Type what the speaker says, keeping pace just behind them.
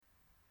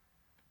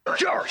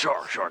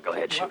Sure. Go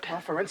ahead, shoot.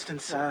 Well, for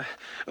instance,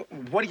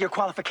 what are your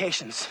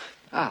qualifications?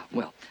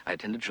 Well, I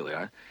attended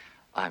Juilliard.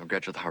 I'm a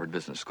graduate of the Harvard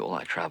Business School.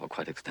 I travel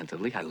quite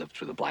extensively. I lived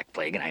through the Black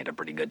Plague, and I had a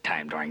pretty good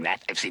time during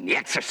that. I've seen The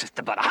Exorcist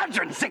about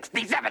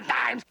 167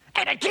 times,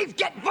 and it keeps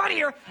getting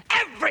funnier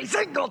every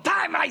single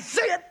time I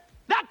see it.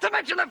 Not to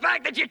mention the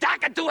fact that you're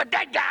talking to a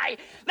dead guy.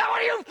 Now, what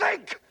do you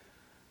think?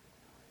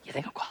 You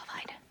think I'm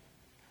qualified?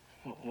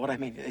 Well, what I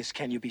mean is,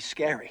 can you be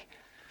scary?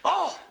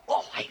 Oh,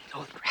 I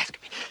know you're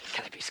asking me.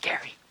 Can I be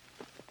scary?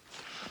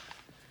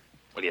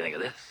 What do you think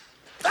of this?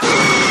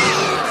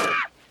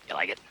 You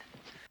like it?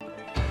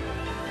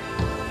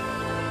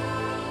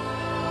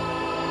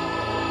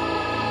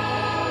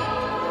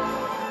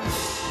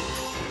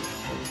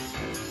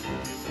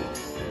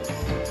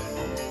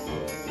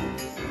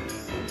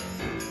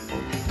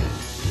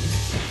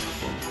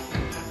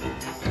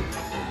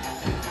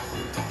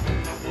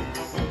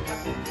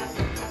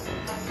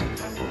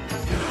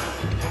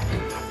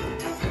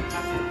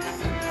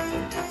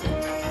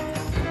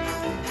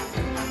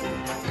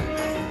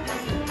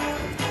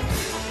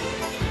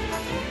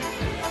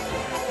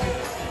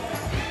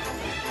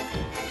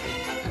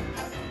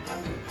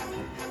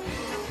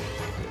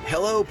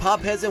 Hello,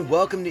 Popheads, and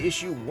welcome to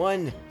issue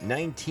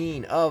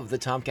 119 of the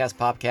Tomcast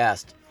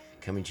Popcast,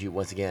 coming to you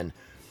once again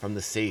from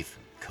the safe,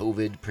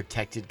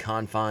 COVID-protected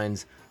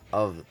confines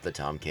of the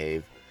Tom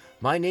Cave.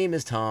 My name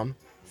is Tom.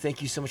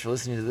 Thank you so much for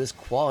listening to this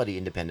quality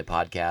independent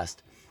podcast.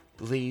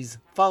 Please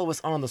follow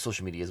us on the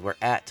social medias. We're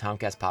at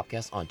Tomcast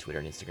Popcast on Twitter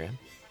and Instagram.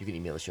 You can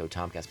email the show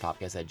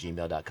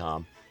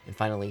tomcastpopcast@gmail.com. And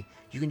finally,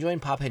 you can join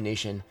Pophead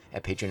Nation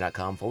at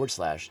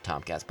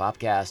patreon.com/Tomcast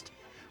Popcast,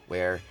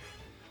 where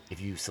if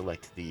you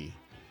select the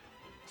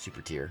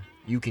super tier,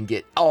 you can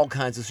get all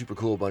kinds of super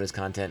cool bonus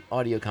content,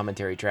 audio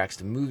commentary tracks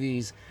to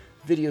movies,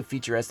 video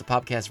featurettes, the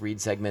podcast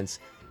read segments,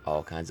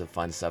 all kinds of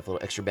fun stuff, a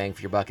little extra bang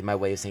for your buck, in my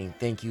way of saying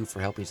thank you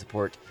for helping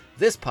support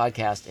this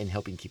podcast and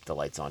helping keep the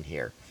lights on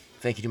here.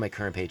 Thank you to my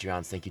current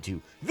Patreons. Thank you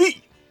to the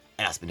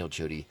Aspen Hill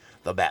Chody,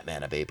 the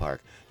Batman of Bay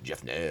Park,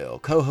 Jeff Nail,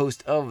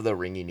 co-host of The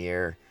Ringing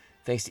Ear.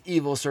 Thanks to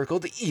Evil Circle,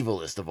 the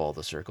evilest of all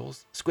the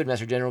circles,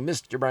 Squidmaster General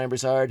Mr. Brian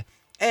Broussard,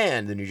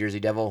 and the New Jersey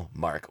Devil,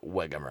 Mark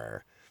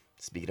Wegemer.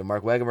 Speaking of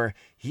Mark Wegemer,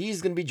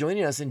 he's going to be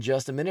joining us in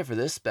just a minute for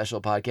this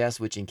special podcast,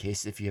 which, in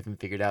case if you haven't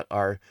figured out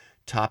our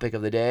topic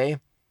of the day,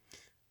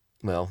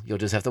 well, you'll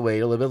just have to wait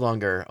a little bit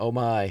longer. Oh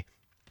my.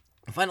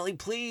 Finally,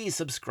 please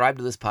subscribe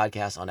to this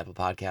podcast on Apple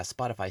Podcasts,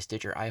 Spotify,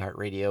 Stitcher,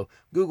 iHeartRadio,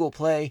 Google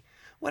Play,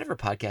 whatever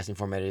podcasting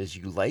format it is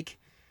you like.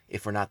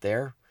 If we're not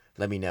there,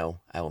 let me know.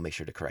 I will make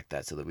sure to correct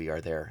that so that we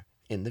are there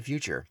in the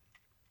future.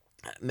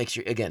 Make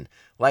sure, again,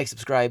 like,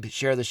 subscribe,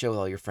 share the show with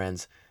all your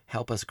friends.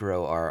 Help us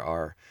grow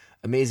our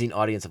amazing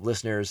audience of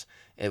listeners.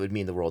 It would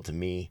mean the world to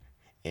me.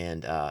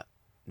 And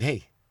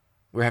hey,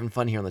 we're having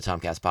fun here on the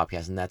Tomcast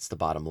Podcast, and that's the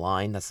bottom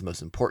line. That's the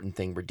most important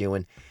thing we're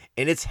doing.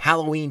 And it's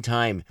Halloween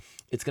time.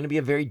 It's going to be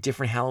a very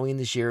different Halloween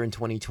this year in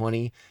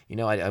 2020. You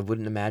know, I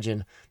wouldn't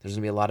imagine there's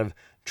going to be a lot of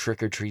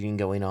trick-or-treating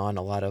going on,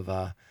 a lot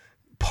of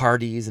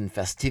parties and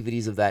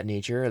festivities of that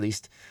nature, at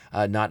least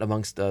not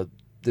amongst the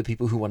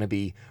people who want to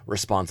be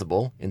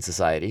responsible in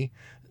society.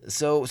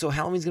 So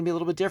Halloween's going to be a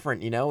little bit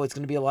different, you know. It's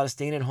going to be a lot of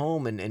staying at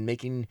home and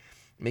making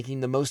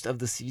the most of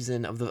the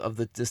season of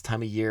this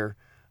time of year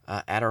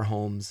at our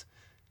homes.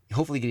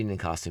 Hopefully getting in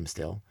costume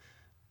still,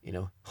 you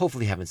know.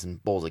 Hopefully having some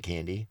bowls of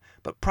candy,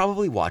 but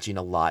probably watching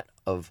a lot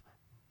of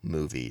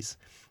movies.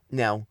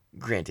 Now,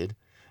 granted,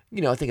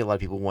 you know, I think a lot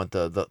of people want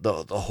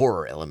the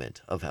horror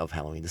element of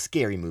Halloween, the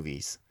scary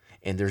movies.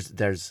 And there's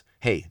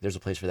a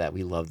place for that.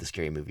 We love the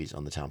scary movies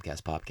on the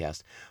Tomcast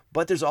Podcast.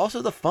 But there's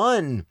also the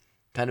fun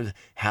kind of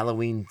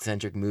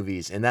Halloween-centric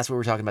movies. And that's what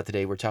we're talking about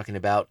today. We're talking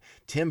about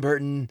Tim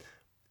Burton's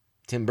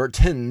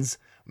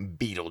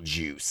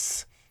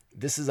Beetlejuice.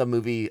 This is a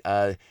movie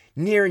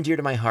near and dear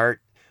to my heart.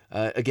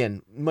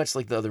 Again, much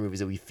like the other movies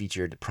that we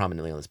featured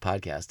prominently on this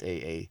podcast,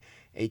 a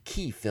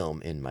key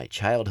film in my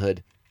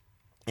childhood.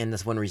 And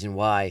that's one reason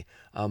why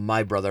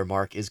my brother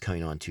Mark is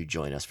coming on to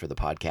join us for the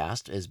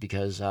podcast, is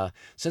because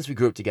since we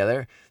grew up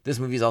together, this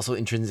movie is also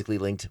intrinsically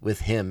linked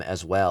with him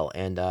as well.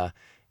 And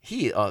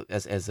he,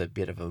 as a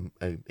bit of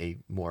a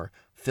more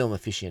film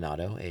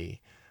aficionado, a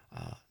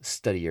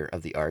studier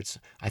of the arts,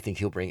 I think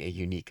he'll bring a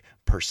unique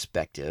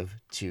perspective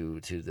to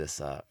this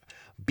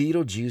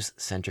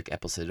Beetlejuice-centric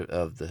episode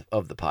of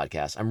the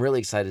podcast. I'm really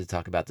excited to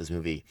talk about this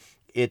movie.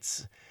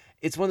 It's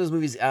one of those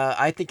movies,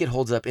 I think it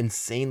holds up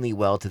insanely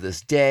well to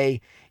this day.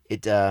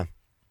 It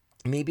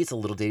maybe it's a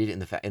little dated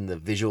in the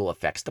visual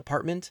effects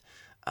department,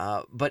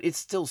 but it's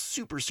still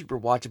super, super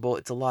watchable.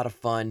 It's a lot of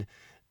fun.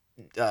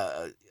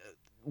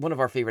 One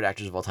of our favorite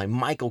actors of all time,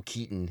 Michael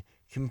Keaton,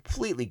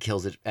 completely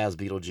kills it as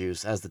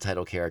Beetlejuice, as the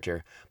title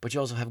character. But you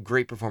also have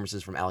great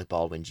performances from Alec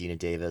Baldwin, Gina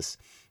Davis,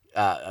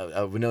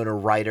 Winona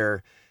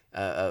Ryder,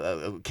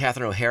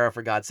 Catherine O'Hara,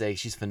 for God's sake.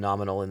 She's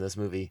phenomenal in this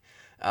movie.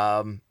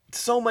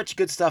 So much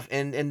good stuff.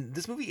 And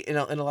this movie, in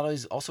a lot of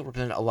ways, also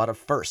represented a lot of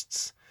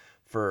firsts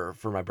for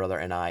my brother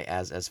and I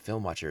as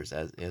film watchers,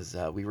 as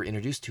we were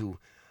introduced to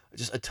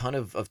just a ton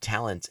of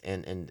talent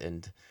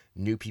and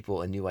new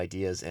people and new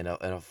ideas and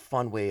a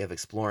fun way of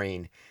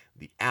exploring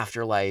the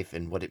afterlife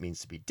and what it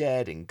means to be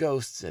dead and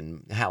ghosts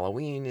and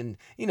Halloween. And,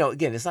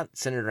 again, it's not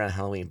centered around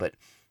Halloween, but,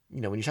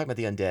 when you talk about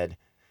the undead,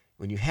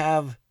 when you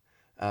have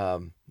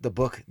the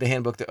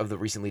handbook of the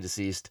recently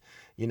deceased,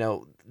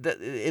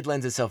 it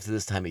lends itself to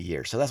this time of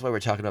year. So that's why we're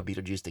talking about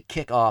Beetlejuice to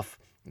kick off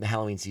the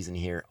Halloween season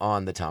here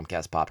on the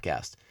Tomcast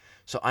Popcast.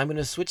 So I'm going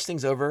to switch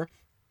things over.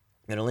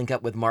 I'm going to link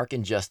up with Mark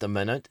in just a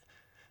minute.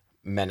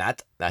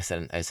 I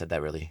said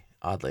that really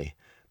oddly,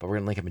 but we're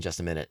going to link up in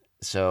just a minute.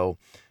 So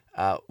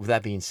with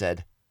that being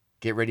said,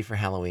 get ready for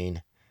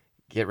Halloween.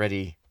 Get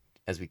ready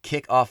as we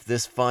kick off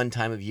this fun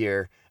time of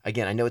year.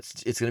 Again, I know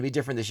it's going to be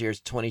different this year. It's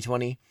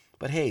 2020.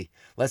 But hey,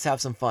 let's have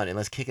some fun and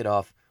let's kick it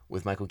off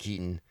with Michael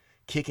Keaton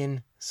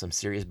kicking some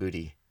serious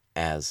booty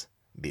as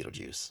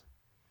Beetlejuice.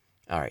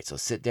 All right, so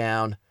sit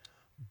down,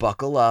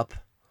 buckle up,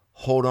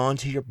 hold on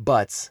to your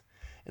butts,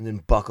 and then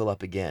buckle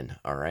up again,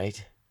 all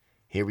right?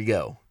 Here we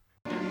go.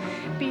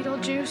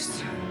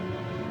 Beetlejuice.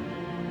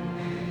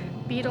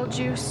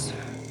 Beetlejuice.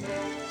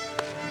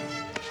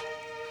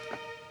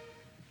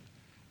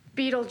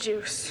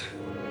 Beetlejuice.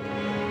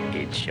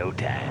 It's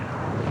showtime.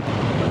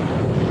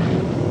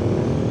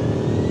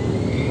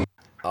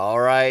 All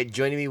right,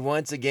 joining me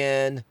once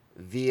again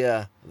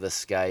via the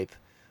Skype,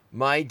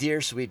 my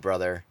dear sweet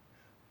brother,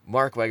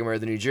 Mark Wegemer,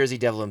 the New Jersey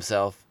Devil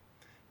himself,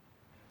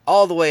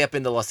 all the way up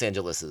in the Los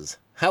Angeleses.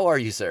 How are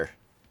you, sir?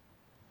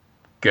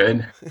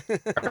 Good.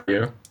 How are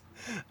you?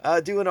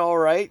 Doing all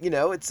right.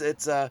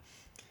 It's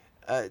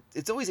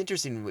always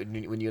interesting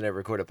when you and I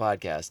record a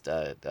podcast.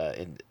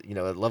 And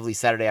a lovely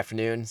Saturday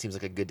afternoon seems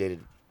like a good day to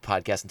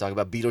podcast and talk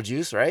about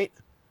Beetlejuice, right?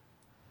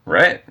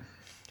 Right.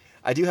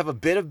 I do have a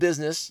bit of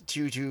business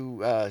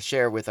to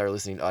share with our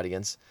listening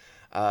audience.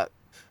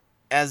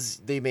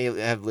 As they may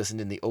have listened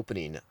in the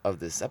opening of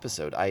this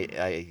episode,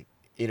 I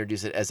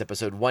introduced it as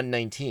episode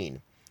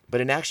 119.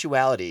 But in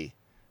actuality,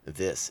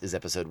 this is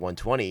episode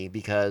 120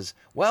 because,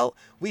 well,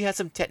 we had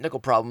some technical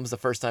problems the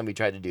first time we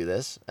tried to do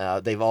this.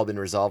 They've all been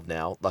resolved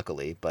now,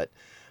 luckily. But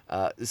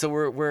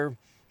so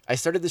I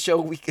started the show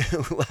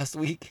last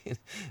week.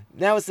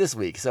 Now it's this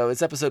week, so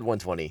it's episode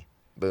 120.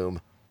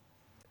 Boom.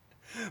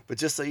 But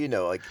just so you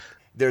know,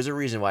 there's a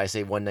reason why I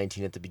say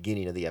 119 at the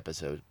beginning of the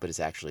episode, but it's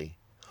actually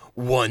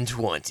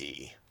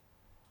 120.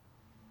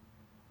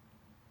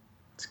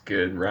 It's a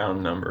good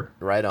round number.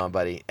 Right on,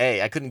 buddy.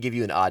 Hey, I couldn't give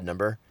you an odd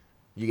number.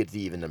 You get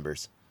the even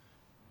numbers.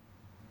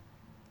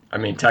 I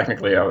mean,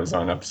 technically, I was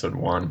on episode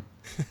 1.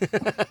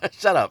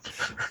 Shut up.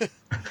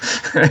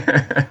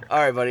 All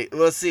right, buddy.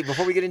 Let's see.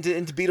 Before we get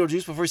into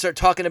Beetlejuice, before we start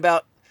talking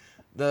about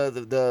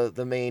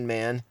the main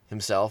man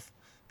himself,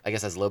 I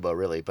guess that's Lobo,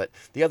 really, but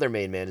the other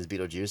main man is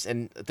Beetlejuice.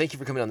 And thank you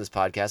for coming on this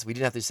podcast. We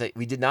did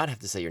not have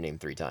to say your name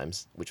 3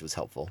 times, which was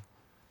helpful.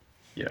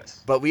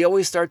 Yes. But we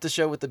always start the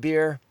show with the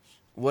beer.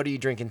 What are you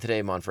drinking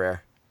today, Monfrere?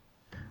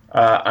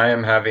 I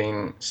am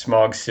having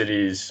Smog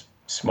City's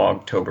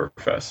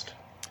Smogtoberfest.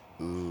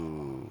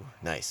 Ooh,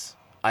 nice.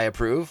 I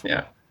approve.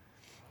 Yeah.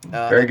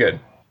 Very good.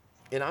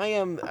 And I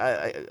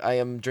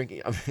am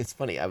drinking. It's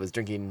funny. I was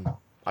drinking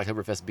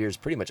Oktoberfest beers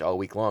pretty much all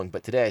week long,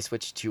 but today I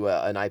switched to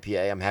an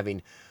IPA. I'm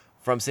having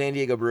from San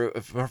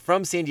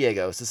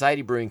Diego,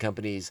 Society Brewing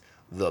Company's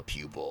The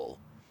Pupil.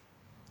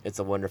 It's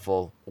a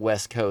wonderful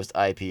West Coast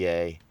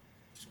IPA.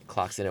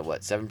 Clocks in at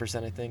what,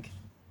 7%, I think?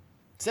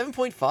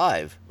 7.5.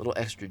 A little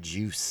extra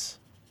juice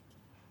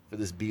for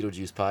this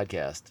Beetlejuice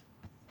podcast.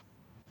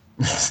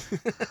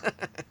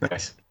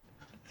 Nice.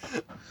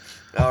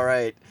 All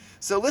right.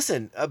 So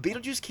listen,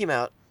 Beetlejuice came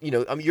out.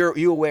 You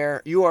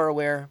are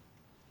aware.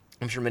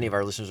 I'm sure many of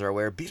our listeners are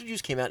aware.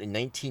 Beetlejuice came out in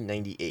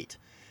 1998.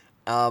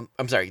 I'm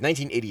sorry,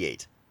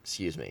 1988.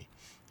 Excuse me.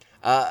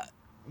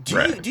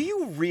 Do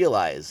you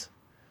realize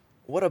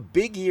what a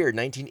big year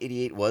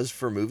 1988 was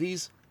for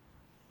movies?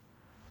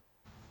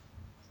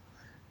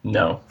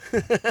 No.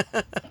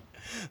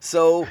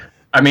 So.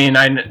 I mean,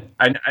 I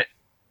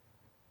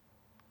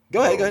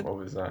Go ahead. What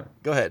was that?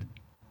 Go ahead.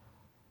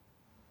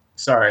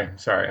 Sorry.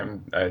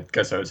 I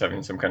guess I was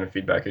having some kind of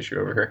feedback issue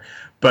over here.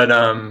 But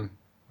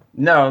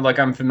no,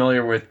 I'm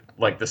familiar with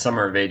the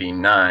summer of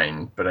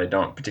 '89, but I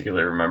don't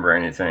particularly remember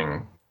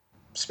anything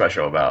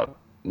special about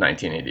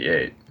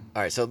 1988.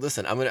 All right, so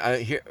listen,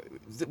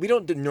 we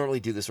don't normally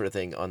do this sort of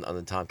thing on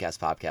the Tomcast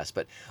podcast,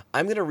 but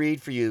I'm gonna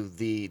read for you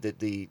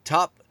the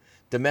top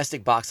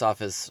domestic box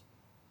office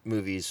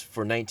movies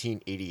for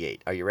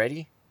 1988. Are you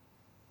ready?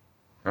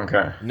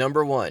 Okay.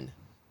 Number 1,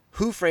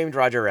 Who Framed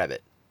Roger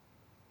Rabbit?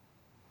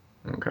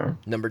 Okay.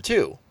 Number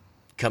 2,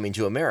 Coming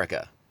to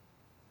America.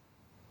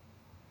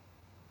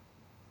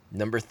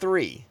 Number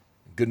 3,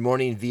 Good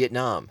Morning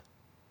Vietnam.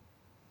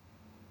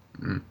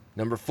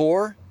 Number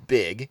 4,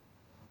 Big.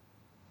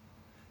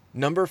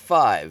 Number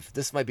 5,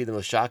 this might be the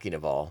most shocking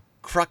of all,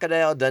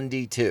 Crocodile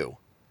Dundee 2.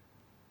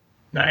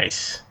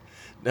 Nice.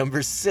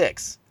 Number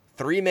 6,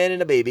 3 Men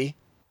and a Baby.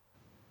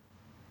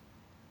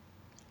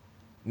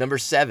 Number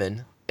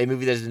 7, a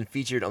movie that has been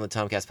featured on the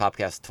Tomcast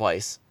Popcast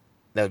twice.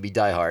 That would be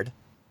Die Hard.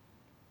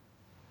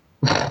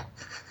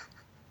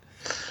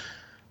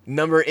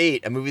 Number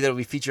 8, a movie that will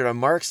be featured on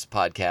Mark's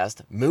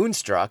podcast,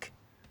 Moonstruck.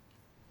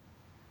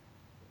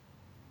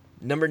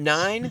 Number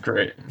 9,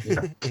 Great.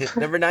 Yeah.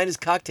 number 9 is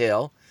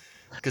Cocktail,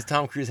 because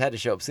Tom Cruise had to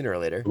show up sooner or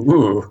later.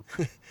 Ooh.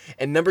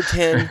 And number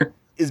 10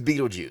 is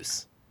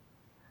Beetlejuice,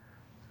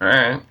 All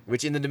right.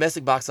 which in the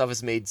domestic box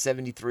office made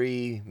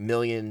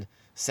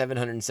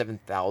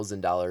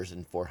 $73,707,000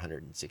 and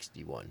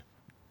 461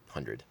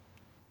 hundred.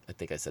 I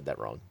think I said that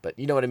wrong, but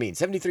you know what I mean.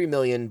 73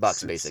 million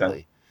bucks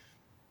basically.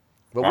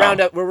 We'll Wow.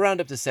 round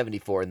up to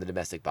 74 in the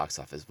domestic box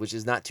office, which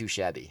is not too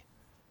shabby.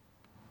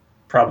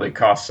 Probably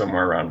cost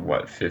somewhere around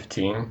what,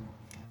 15?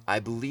 I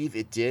believe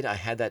it did. I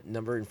had that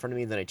number in front of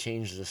me, and then I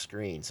changed the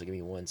screen. So give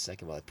me 1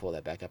 second while I pull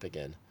that back up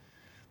again.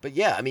 But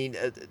yeah, I mean,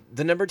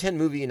 the number 10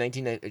 movie in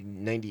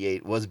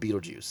 1998 was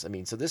Beetlejuice. I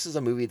mean, so this is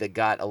a movie that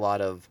got a lot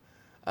of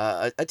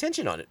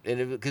attention on it,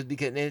 and because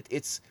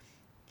it's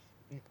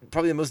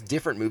probably the most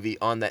different movie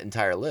on that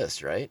entire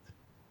list, right?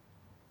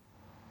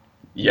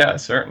 Yeah,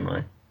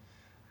 certainly.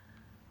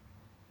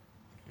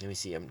 Let me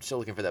see. I'm still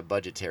looking for that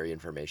budgetary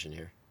information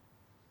here.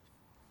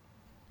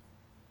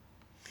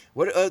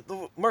 What,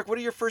 Mark? What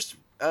are your first?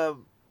 I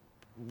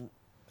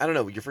don't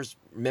know. Your first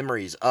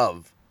memories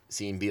of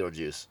seeing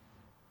Beetlejuice?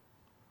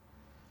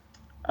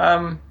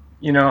 I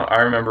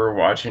remember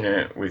watching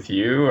it with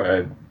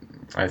you.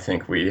 I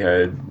think we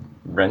had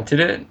rented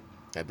it,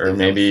 I or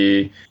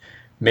believe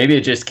maybe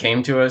it just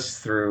came to us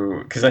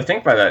through, because I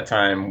think by that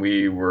time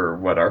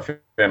our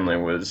family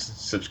was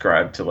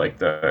subscribed to like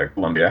the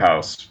Columbia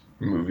House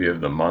Movie of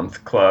the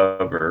Month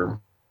Club or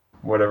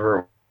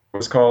whatever it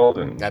was called,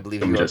 and I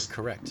believe we you are just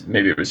correct.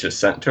 maybe it was just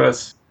sent to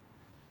us.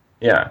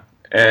 Yeah,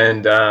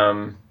 and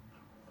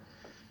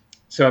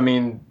so I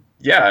mean,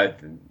 yeah,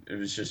 it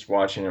was just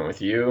watching it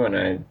with you,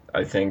 and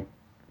I think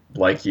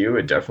like you,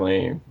 it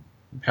definitely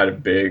had a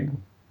big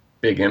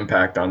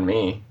impact on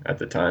me at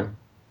the time.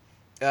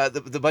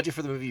 The budget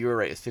for the movie, you were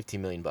right, is 15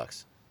 million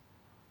bucks.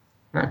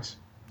 Nice.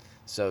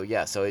 So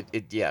yeah,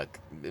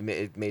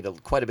 it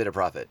made quite a bit of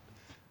profit.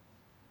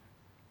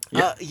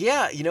 Yeah.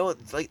 Yeah,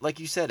 like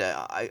you said,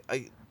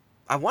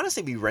 I want to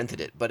say we rented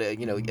it, but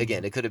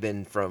again, it could have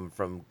been from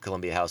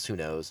Columbia House. Who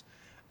knows?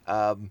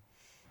 Um,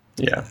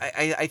 Yeah.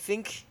 I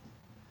think,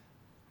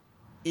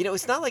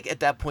 it's not like at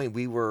that point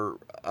we were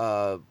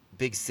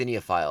big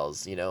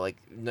cinephiles. Like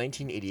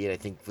 1988, I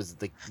think was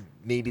like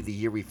maybe the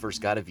year we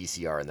first got a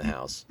VCR in the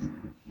house.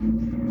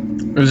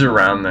 It was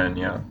around then,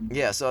 yeah.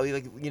 Yeah, so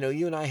like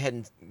you and I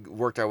hadn't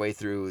worked our way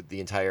through the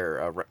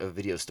entire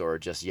video store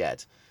just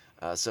yet.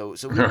 So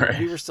Right.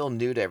 we were still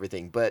new to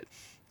everything, but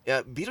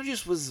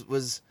Beetlejuice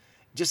was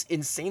just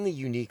insanely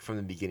unique from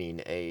the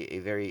beginning. A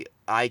very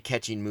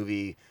eye-catching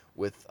movie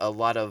with a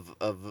lot of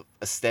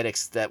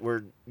aesthetics that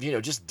were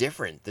just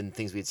different than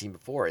things we had seen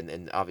before,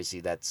 and obviously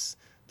that's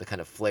the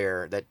kind of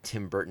flair that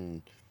Tim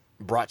Burton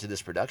brought to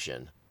this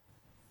production.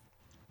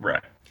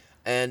 Right.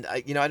 And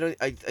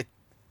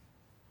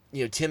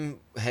Tim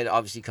had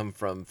obviously come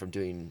from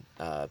doing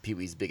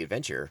Pee-wee's Big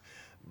Adventure,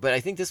 but I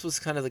think this was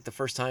kind of like the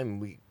first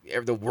time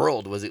the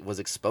world was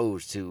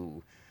exposed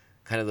to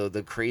kind of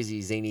the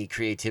crazy zany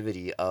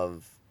creativity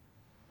of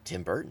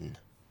Tim Burton.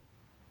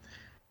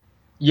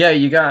 Yeah,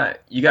 you got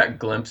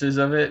glimpses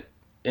of it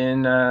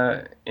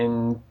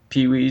in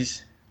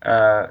Pee-wee's.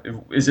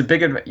 Is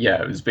it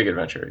Yeah, it was Big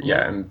Adventure.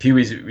 Yeah, and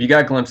Pee-wee's. You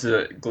got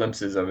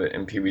glimpses of it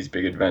in Pee-wee's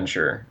Big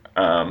Adventure.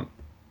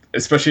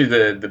 Especially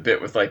the bit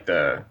with like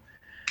the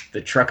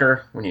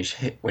trucker when he's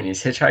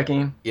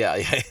hitchhiking. Yeah,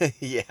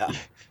 yeah.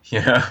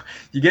 Yeah,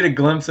 you get a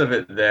glimpse of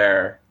it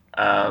there.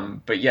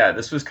 But yeah,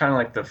 this was kind of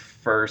like the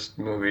first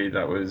movie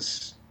that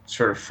was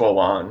sort of full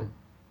on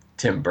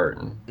Tim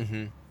Burton.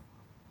 Mm-hmm.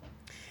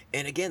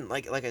 And again,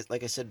 like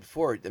I said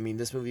before, I mean,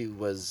 this movie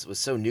was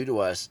so new to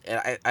us,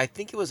 and I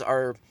think it was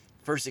our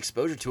first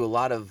exposure to a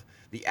lot of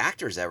the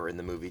actors ever in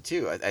the movie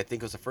too. I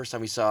think it was the first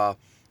time we saw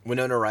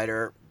Winona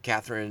Ryder,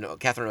 Catherine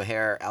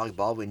O'Hara, Alec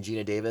Baldwin,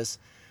 Gina Davis.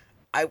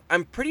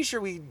 I'm pretty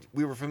sure we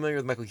were familiar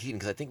with Michael Keaton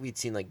because I think we'd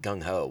seen like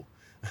Gung Ho,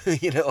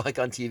 like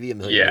on TV a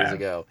million years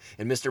ago.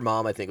 And Mr.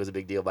 Mom, I think, was a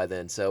big deal by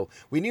then. So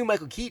we knew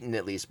Michael Keaton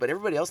at least, but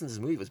everybody else in this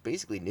movie was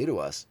basically new to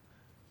us.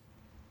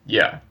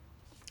 Yeah.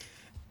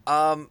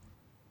 And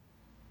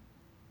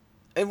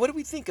what do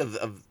we think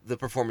of the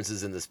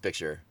performances in this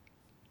picture?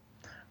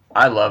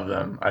 I love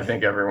them. I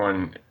think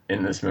everyone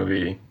in this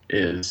movie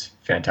is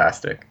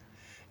fantastic.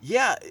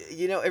 Yeah,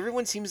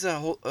 everyone seems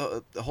to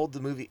hold the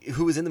movie.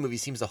 Who was in the movie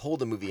seems to hold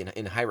the movie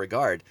in high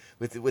regard,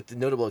 with the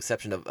notable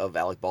exception of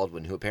Alec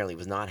Baldwin, who apparently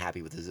was not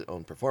happy with his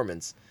own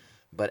performance.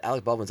 But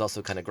Alec Baldwin's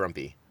also kind of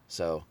grumpy,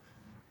 so.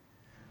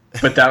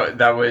 But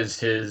that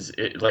was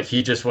like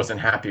he just wasn't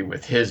happy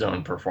with his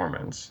own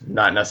performance,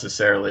 not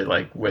necessarily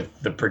like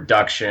with the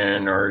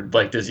production, or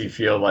like does he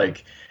feel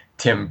like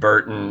Tim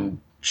Burton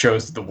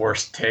chose the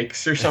worst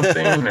takes or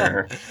something?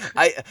 Or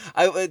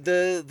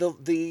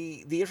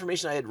the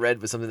information I had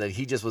read was something that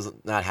he just was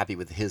not happy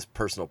with his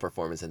personal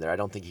performance in there. I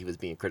don't think he was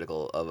being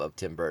critical of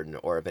Tim Burton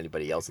or of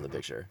anybody else in the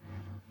picture.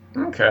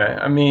 Okay,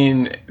 I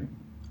mean,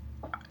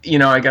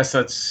 I guess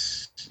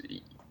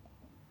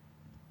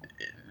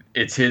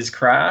it's his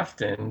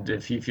craft, and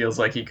if he feels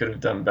like he could have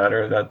done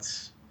better,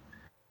 that's,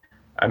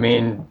 I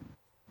mean,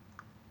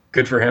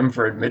 good for him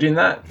for admitting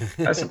that,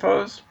 I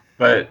suppose.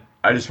 But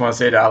I just want to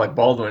say to Alec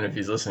Baldwin, if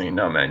he's listening,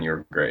 no, man, you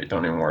were great.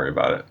 Don't even worry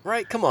about it.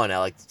 Right? Come on,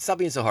 Alec. Stop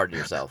being so hard on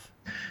yourself.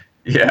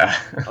 Yeah.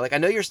 Like, I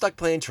know you're stuck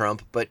playing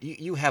Trump, but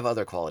you have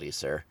other qualities,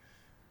 sir.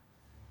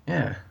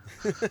 Yeah.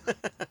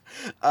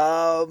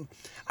 I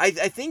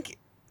think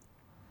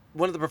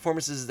one of the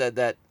performances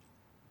that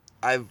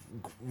I've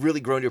really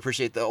grown to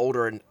appreciate the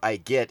older I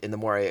get and the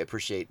more I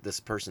appreciate this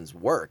person's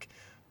work,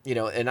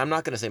 and I'm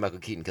not going to say Michael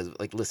Keaton because,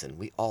 like, listen,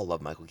 we all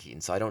love Michael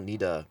Keaton, so I don't need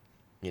to,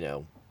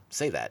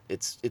 say that.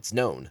 It's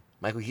known.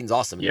 Michael Keaton's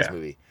awesome in this Yeah.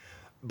 movie.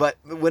 But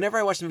whenever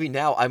I watch the movie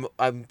now,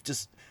 I'm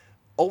just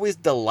always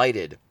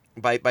delighted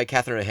by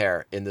Catherine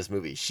O'Hara in this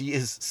movie. She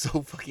is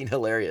so fucking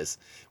hilarious.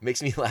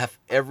 Makes me laugh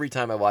every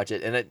time I watch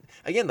it. And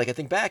again, like, I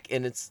think back,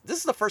 and this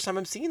is the first time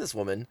I'm seeing this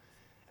woman,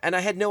 and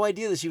I had no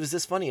idea that she was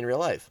this funny in real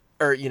life,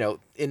 or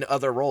in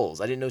other roles.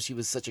 I didn't know she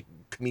was such a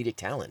comedic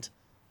talent.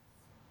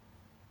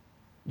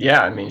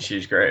 Yeah, I mean,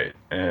 she's great.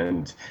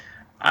 And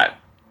I,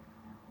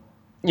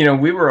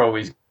 we were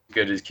always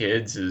good as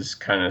kids as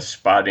kind of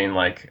spotting,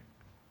 like,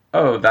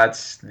 oh,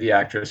 that's the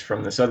actress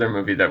from this other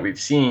movie that we've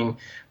seen.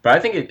 But I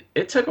think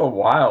it took a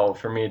while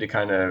for me to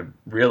kind of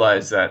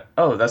realize that,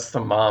 oh, that's the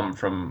mom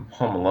from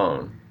Home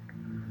Alone.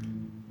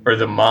 Or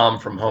the mom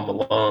from Home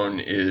Alone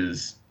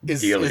is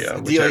Delia.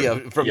 Is which I-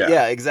 Delia from yeah.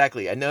 yeah,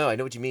 exactly. I know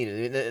what you mean,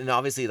 and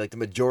obviously, like, the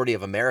majority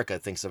of America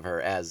thinks of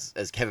her as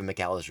Kevin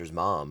McAllister's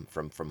mom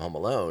from Home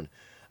Alone.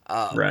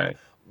 Right.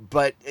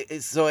 But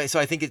so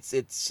I think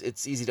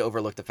it's easy to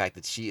overlook the fact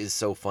that she is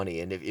so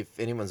funny. And if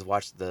anyone's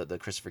watched the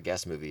Christopher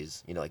Guest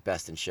movies, like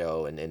Best in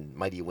Show and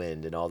Mighty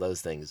Wind and all those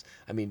things,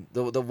 I mean,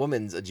 the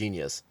woman's a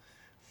genius,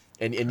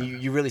 and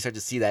you really start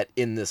to see that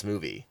in this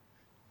movie.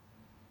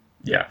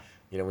 Yeah.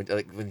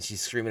 When she's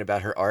screaming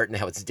about her art and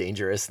how it's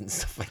dangerous and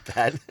stuff like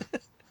that.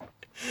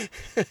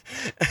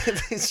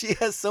 She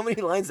has so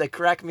many lines that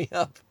crack me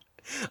up.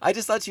 I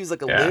just thought she was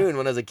like a Yeah. loon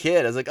when I was a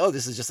kid. I was like, oh,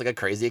 this is just like a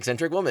crazy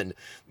eccentric woman.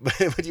 But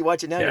when you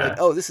watch it now, you're Yeah.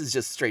 like, oh, this is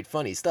just straight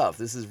funny stuff.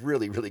 This is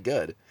really, really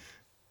good.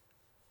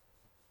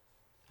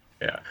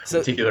 Yeah. So-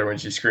 In particular, when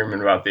she's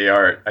screaming about the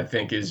art, I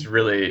think is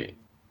really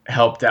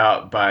helped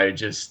out by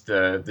just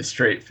the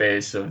straight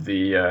face of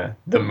the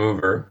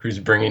mover who's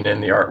bringing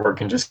in the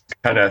artwork and just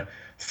kind of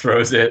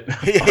throws it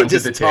He onto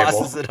just the table.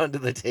 tosses it onto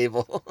the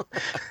table.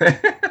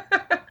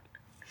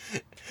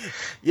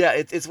 Yeah,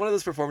 it's one of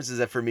those performances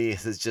that for me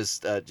is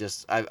just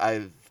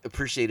I've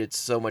appreciated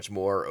so much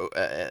more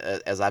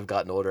as I've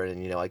gotten older,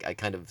 and I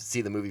kind of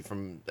see the movie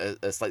from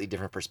a slightly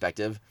different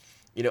perspective.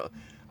 Yeah.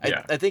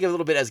 I think a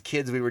little bit as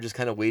kids we were just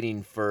kind of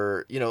waiting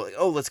for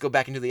oh, let's go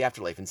back into the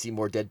afterlife and see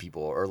more dead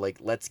people, or like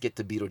let's get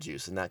to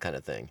Beetlejuice and that kind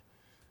of thing.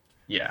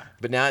 Yeah.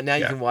 But now you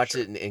Yeah, can watch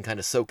sure. it and kind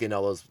of soak in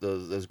all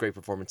those great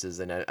performances.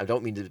 And I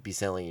don't mean to be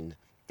selling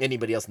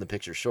anybody else in the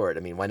picture short.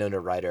 I mean, Winona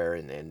Ryder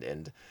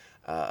and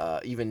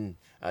even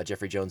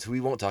Jeffrey Jones, who we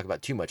won't talk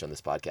about too much on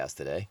this podcast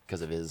today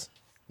because of his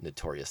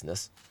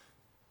notoriousness.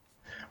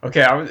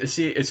 Okay,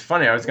 see. It's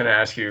funny. I was going to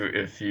ask you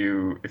if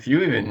you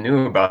even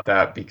knew about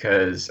that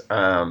because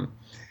I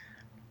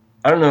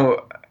don't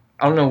know.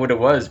 I don't know what it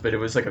was, but it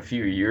was like a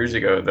few years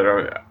ago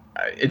that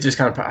it just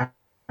kind of. I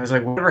was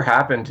like, whatever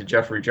happened to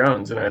Jeffrey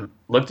Jones? And I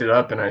looked it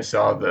up and I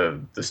saw the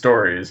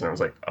stories and I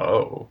was like,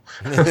 oh.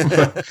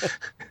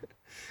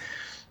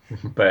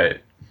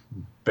 but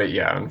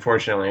yeah,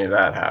 unfortunately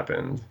that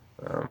happened.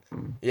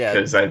 Yeah.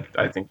 Because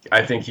I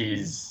think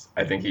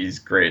he's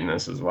great in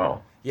this as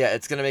well. Yeah,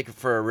 it's gonna make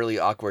for a really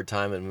awkward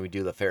time when we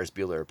do the Ferris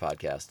Bueller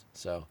podcast.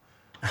 So.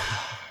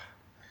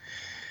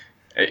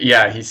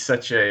 Yeah, he's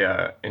such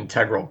a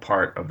integral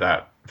part of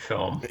that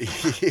film.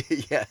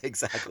 Yeah,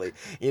 exactly.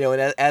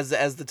 And as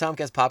the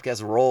Tomcast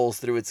podcast rolls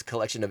through its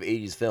collection of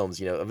 '80s films,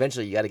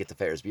 eventually you got to get to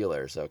Ferris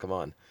Bueller. So come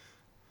on.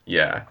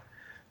 Yeah.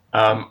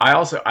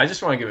 I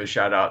just want to give a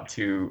shout out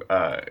to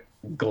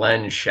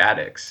Glenn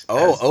Shaddix.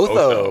 Oh, as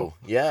Otho.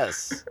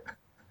 Yes.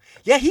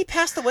 Yeah, he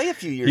passed away a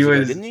few years He ago,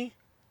 was- didn't he?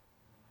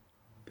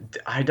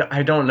 I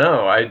don't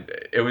know.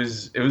 It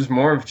was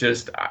more of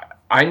just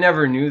I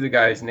never knew the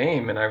guy's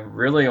name, and I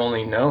really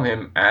only know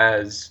him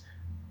as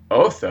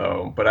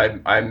Otho.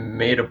 But I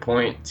made a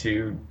point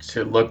to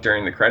look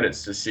during the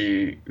credits to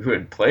see who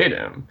had played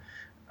him,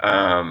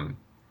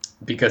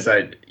 because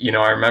I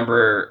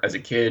remember as a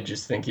kid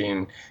just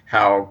thinking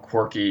how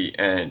quirky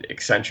and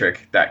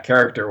eccentric that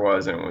character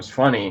was, and it was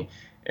funny.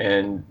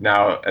 And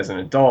now as an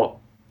adult,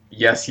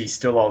 yes, he's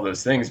still all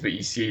those things, but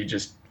you see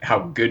just how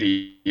good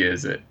he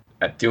is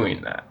at doing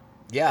that.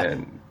 Yeah.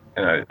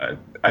 And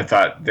I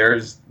thought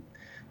there's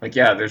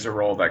a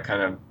role that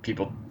kind of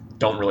people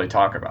don't really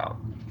talk about.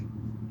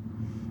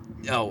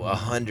 Oh,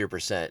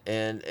 100%.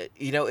 And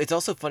it's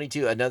also funny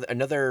too.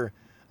 Another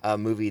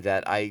movie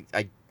that I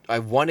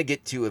want to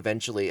get to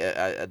eventually.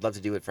 I'd love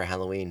to do it for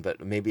Halloween,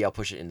 but maybe I'll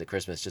push it into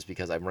Christmas just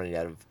because I'm running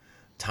out of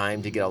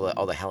time to get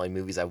all the Halloween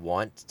movies I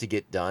want to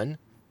get done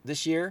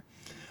this year.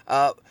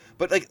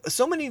 But like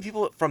so many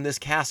people from this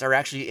cast are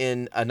actually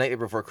in A Nightmare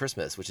Before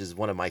Christmas, which is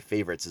one of my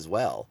favorites as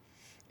well.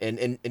 And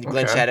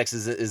Glenn Okay. Shaddix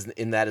is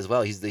in that as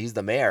well. He's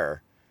the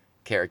mayor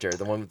character,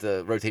 the one with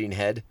the rotating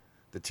head,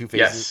 the two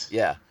faces. Yes.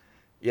 Yeah,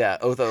 yeah.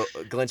 Otho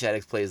Glenn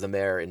Shaddix plays the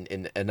mayor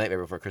in A Nightmare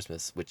Before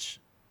Christmas, which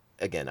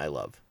again I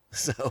love.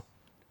 So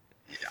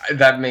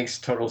That makes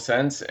total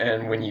sense.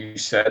 And when you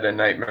said A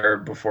Nightmare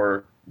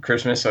Before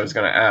Christmas, I was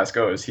going to ask,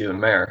 oh, is he the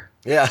mayor?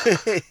 yeah,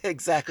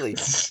 exactly.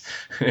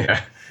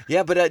 Yeah.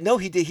 Yeah, but no,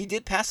 he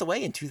did pass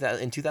away in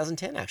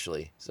 2010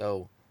 actually.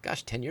 So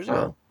gosh, 10 years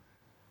ago.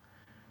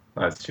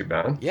 Oh, that's too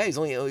bad. Yeah, he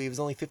was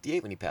only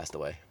 58 when he passed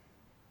away.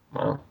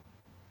 Well,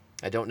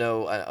 I don't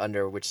know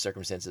under which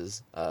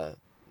circumstances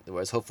it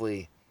was.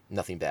 Hopefully,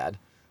 nothing bad.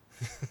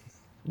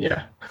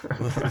 yeah.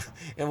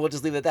 And we'll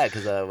just leave it at that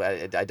because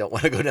I don't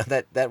want to go down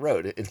that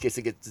road in case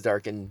it gets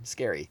dark and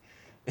scary.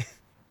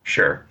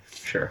 Sure.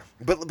 Sure.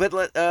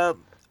 But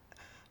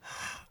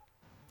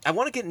I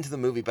want to get into the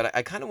movie, but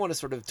I kind of want to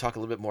sort of talk a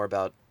little bit more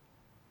about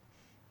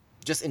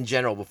just in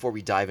general before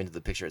we dive into the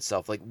picture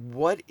itself. Like,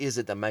 what is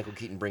it that Michael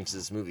Keaton brings to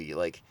this movie?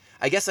 Like,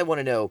 I guess I want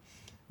to know,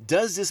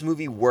 does this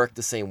movie work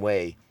the same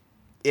way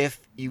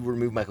if you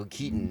remove Michael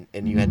Keaton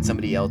and you had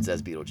somebody else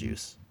as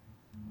Beetlejuice?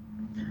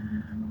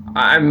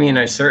 I mean,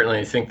 I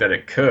certainly think that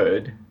it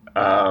could.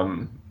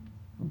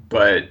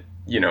 But,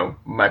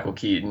 Michael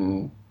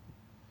Keaton,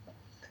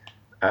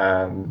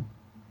 um,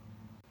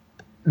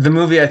 the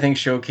movie, I think,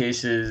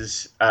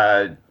 showcases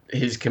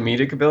his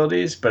comedic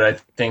abilities, but I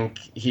think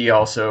it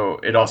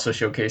also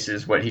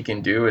showcases what he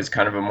can do as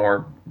kind of a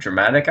more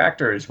dramatic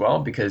actor as well,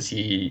 because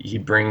he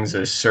brings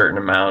a certain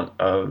amount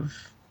of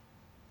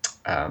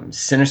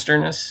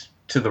sinisterness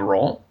to the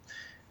role,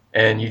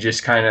 and you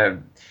just kind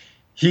of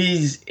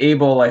he's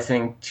able, I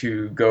think,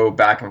 to go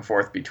back and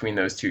forth between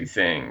those two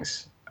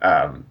things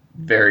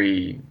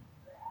very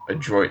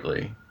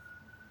adroitly.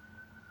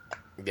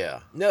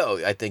 Yeah.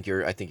 No, I think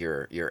you're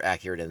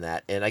accurate in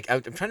that. And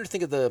I'm trying to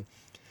think of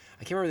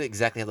I can't remember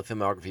exactly how the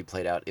filmography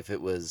played out. If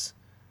it was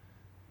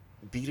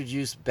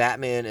Beetlejuice,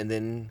 Batman, and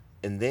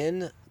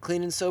then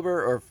Clean and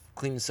Sober, or if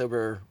Clean and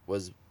Sober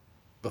was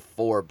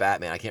before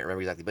Batman. I can't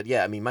remember exactly. But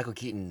yeah, I mean, Michael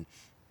Keaton.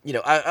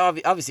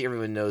 Obviously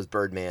everyone knows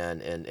Birdman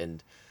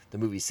and the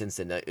movie since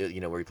then.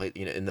 Where he played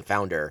in The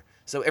Founder.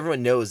 So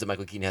everyone knows that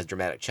Michael Keaton has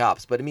dramatic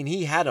chops. But I mean,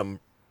 he had them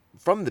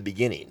from the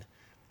beginning.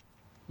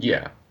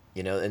 Yeah.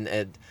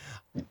 And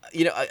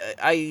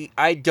I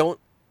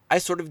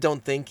sort of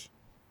don't think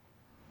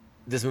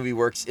this movie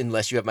works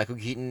unless you have Michael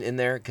Keaton in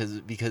there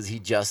because he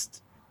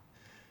just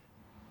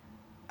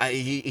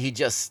he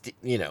just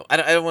I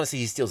don't want to say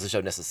he steals the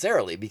show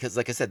necessarily, because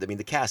like I said, I mean,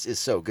 the cast is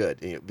so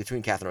good,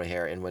 between Catherine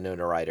O'Hara and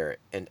Winona Ryder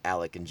and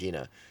Alec and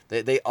Gina.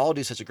 They all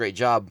do such a great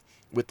job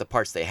with the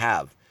parts they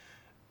have.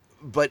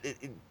 But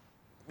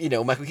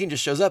Michael Keaton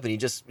just shows up and he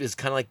just is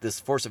kind of like this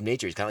force of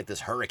nature. He's kind of like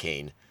this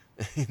hurricane.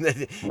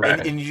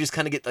 Right. And you just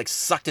kind of get like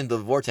sucked into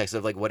the vortex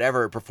of like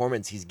whatever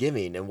performance he's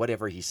giving and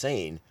whatever he's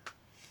saying.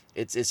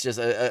 It's just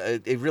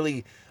a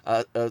really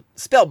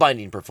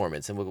spellbinding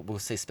performance, and we'll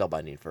say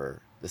spellbinding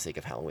for the sake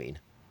of Halloween.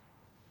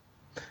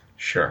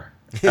 Sure.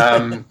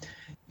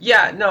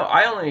 Yeah, no,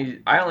 I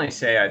only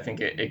say I think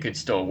it could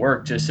still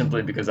work, just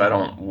simply because I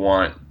don't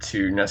want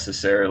to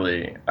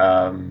necessarily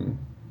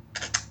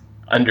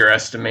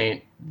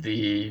underestimate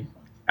the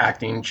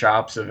acting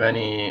chops of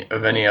any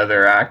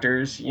other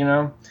actors.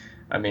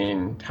 I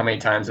mean, how many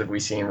times have we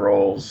seen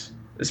roles,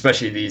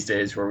 especially these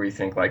days, where we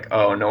think like,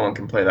 oh, no one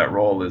can play that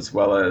role as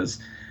well as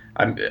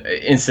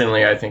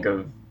instantly I think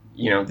of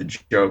the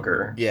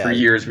Joker. Yeah. For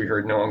years we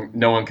heard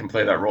no one can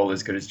play that role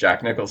as good as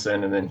Jack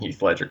Nicholson, and then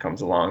Heath Ledger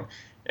comes along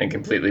and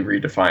completely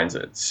redefines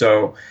it.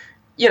 So,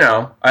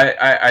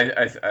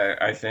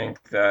 I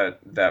think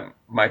that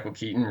Michael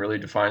Keaton really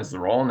defines the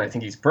role, and I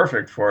think he's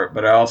perfect for it.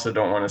 But I also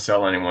don't want to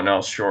sell anyone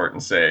else short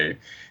and say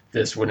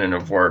this wouldn't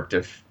have worked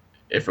if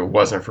it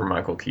wasn't for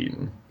Michael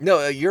Keaton.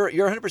 No, you're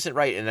 100%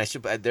 right, and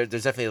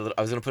there's definitely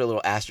I was going to put a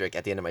little asterisk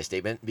at the end of my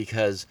statement,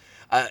 because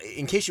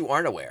in case you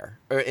aren't aware,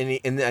 or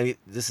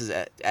this is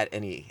at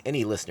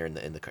any listener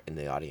in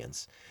the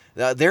audience,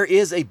 there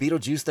is a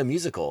Beetlejuice the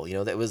musical,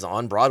 that was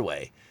on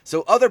Broadway.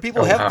 So other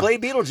people have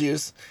played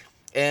Beetlejuice,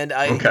 and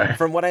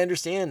from what I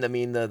understand, I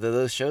mean,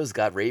 those shows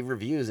got rave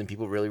reviews and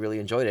people really, really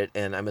enjoyed it,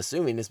 and I'm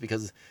assuming it's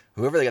because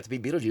whoever they got to be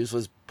Beetlejuice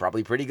was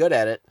probably pretty good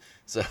at it.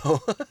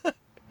 So.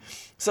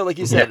 So, like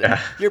you said,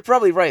 You're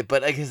probably right.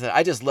 But like I said,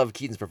 I just love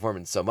Keaton's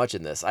performance so much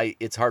in this.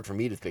 It's hard for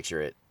me to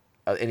picture it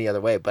any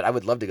other way. But I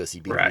would love to go see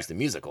Beetlejuice the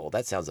musical.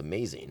 That sounds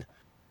amazing.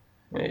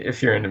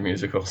 If you're into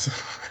musicals.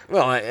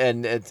 Well,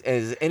 and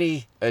as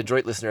any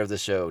adroit listener of the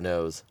show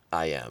knows,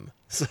 I am.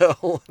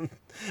 So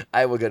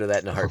I will go to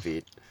that in a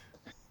heartbeat.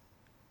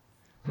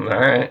 All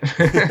right.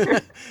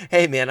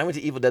 Hey, man, I went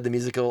to Evil Dead the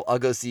musical. I'll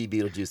go see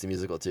Beetlejuice the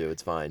musical too.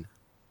 It's fine.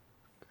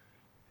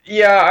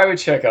 Yeah, I would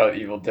check out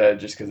Evil Dead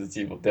just because it's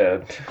Evil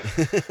Dead.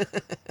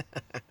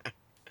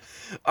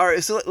 All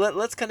right, so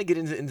let's kind of get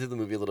into the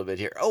movie a little bit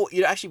here. Oh,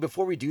 actually,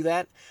 before we do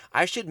that,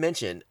 I should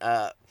mention,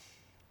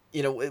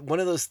 one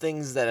of those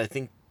things that I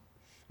think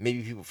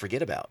maybe people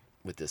forget about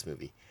with this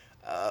movie.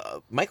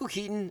 Michael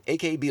Keaton,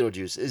 a.k.a.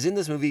 Beetlejuice, is in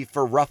this movie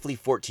for roughly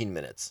 14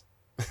 minutes.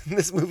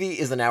 This movie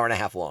is an hour and a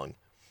half long.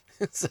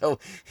 So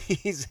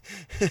he's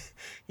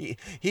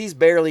he's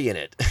barely in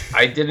it.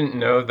 I didn't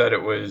know that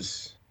it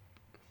was.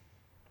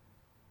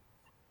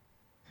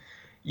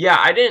 Yeah,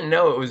 I didn't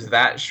know it was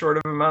that short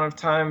of amount of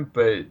time,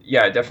 but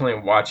yeah,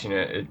 definitely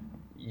watching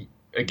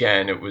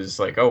again, it was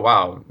like, oh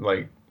wow,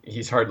 like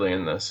he's hardly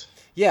in this.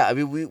 Yeah, I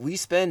mean, we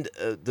spend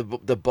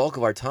the bulk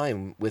of our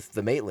time with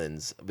the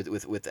Maitlands,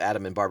 with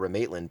Adam and Barbara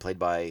Maitland, played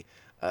by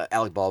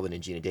Alec Baldwin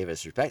and Gina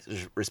Davis,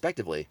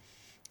 respectively.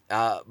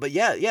 But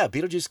yeah,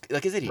 Beetlejuice,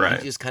 like I said, Right.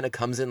 he just kind of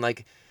comes in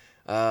like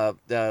as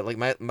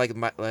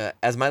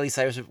Miley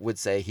Cyrus would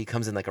say, he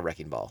comes in like a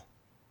wrecking ball.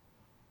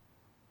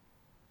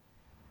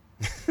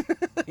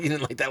 You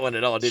didn't like that one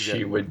at all, did you?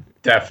 She would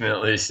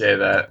definitely say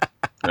that.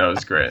 That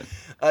was great.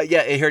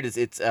 Yeah, here it is.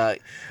 It's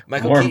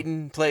Michael More-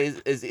 Keaton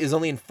is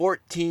only in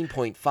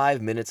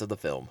 14.5 minutes of the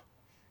film.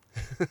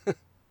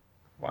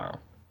 Wow.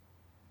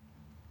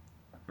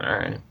 All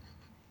right.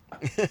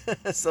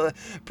 So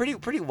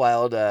pretty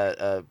wild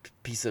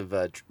piece of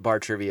bar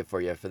trivia for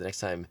you for the next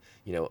time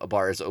a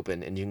bar is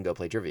open and you can go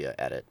play trivia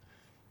at it.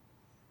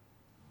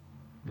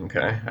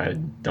 Okay. I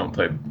don't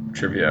play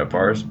trivia at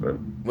bars, but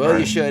Well, all you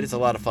right. should. It's a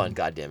lot of fun.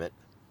 God damn it.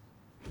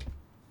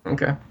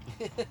 Okay.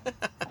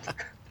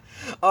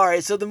 All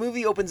right, so the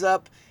movie opens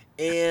up,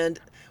 and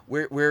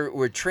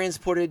we're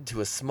transported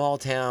to a small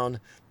town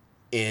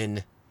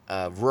in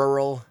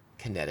rural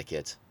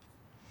Connecticut,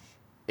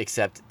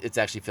 except it's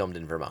actually filmed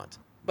in Vermont.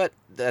 But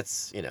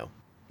that's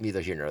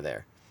neither here nor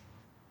there.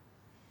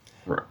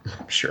 Right.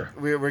 Sure.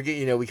 We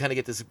kind of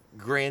get this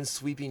grand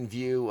sweeping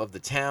view of the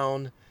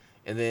town,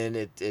 and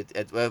then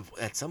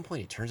at some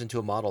point it turns into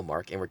a model,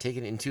 Mark, and we're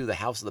taken into the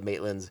house of the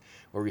Maitlands,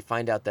 where we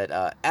find out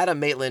that Adam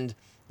Maitland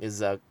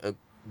is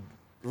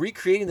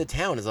recreating the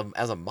town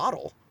as a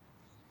model.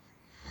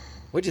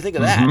 What'd you think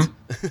of that?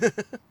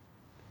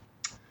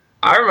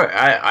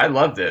 I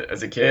loved it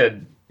as a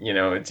kid.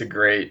 It's a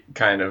great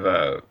kind of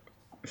a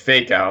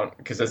fake out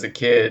because as a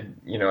kid,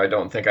 I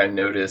don't think I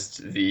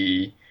noticed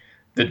the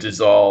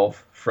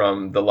dissolve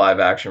from the live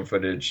action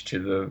footage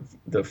to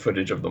the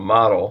footage of the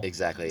model.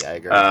 Exactly, I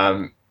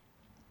agree.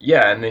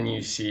 Yeah, and then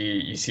you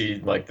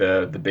see like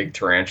the big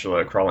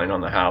tarantula crawling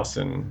on the house,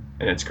 and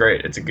it's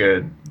great. It's a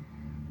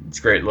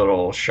great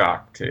little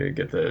shock to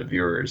get the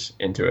viewers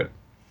into it.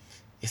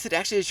 Is it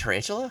actually a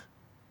tarantula?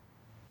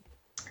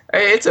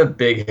 Hey, it's a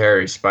big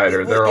hairy spider.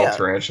 Well, They're all yeah.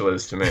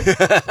 tarantulas to me.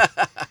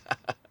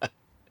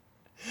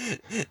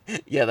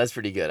 Yeah, that's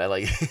pretty good. I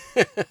like.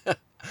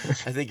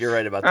 I think you're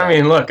right about that. I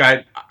mean, look,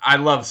 I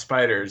love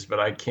spiders, but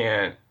I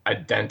can't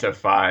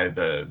identify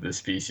the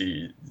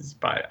species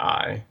by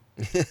eye.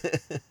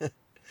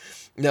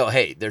 No,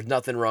 hey, there's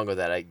nothing wrong with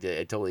that. I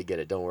totally get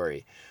it. Don't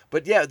worry.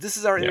 But yeah, this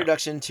is our Yeah.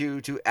 introduction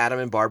to Adam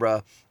and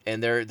Barbara,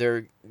 and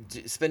they're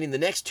spending the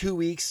next 2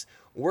 weeks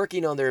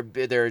working on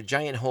their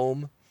giant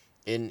home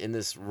in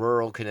this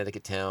rural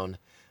Connecticut town,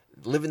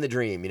 living the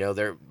dream.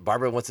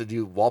 Barbara wants to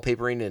do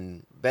wallpapering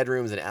in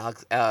bedrooms, and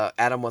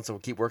Adam wants to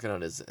keep working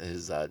on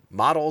his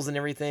models and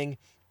everything.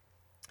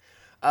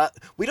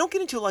 We don't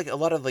get into like a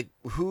lot of like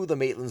who the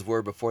Maitlands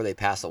were before they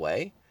pass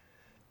away.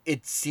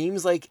 It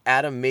seems like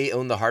Adam may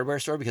own the hardware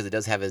store because it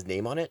does have his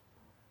name on it.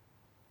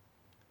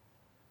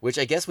 Which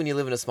I guess when you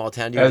live in a small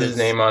town, Has his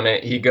name on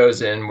it. He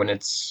goes in when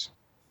it's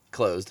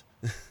closed.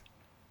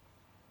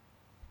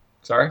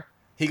 sorry.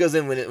 He goes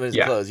in when it's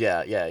Yeah. closed.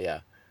 Yeah.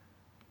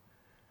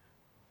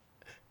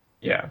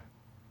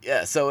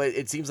 Yeah. So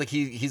it seems like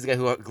he's the guy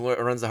who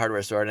runs the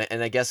hardware store.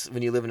 And I guess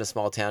when you live in a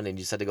small town and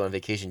you decide to go on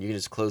vacation, you can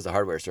just close the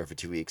hardware store for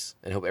 2 weeks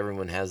and hope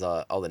everyone has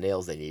all the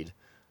nails they need.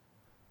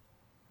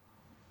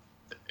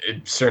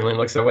 It certainly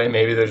looks that way.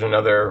 Maybe there's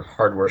another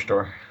hardware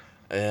store.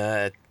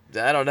 I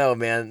don't know,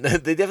 man.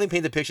 They definitely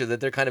paint the picture that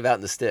they're kind of out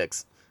in the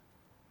sticks.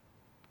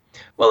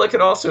 Well, it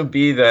could also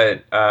be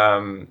that,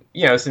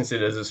 since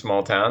it is a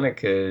small town, it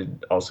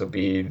could also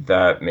be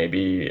that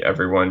maybe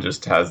everyone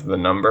just has the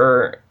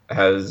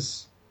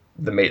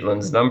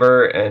Maitland's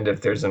number, and if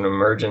there's an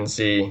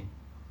emergency,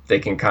 they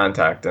can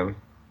contact him.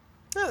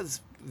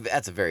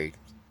 That's a very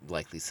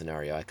likely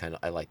scenario.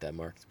 I like that,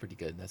 Mark. It's pretty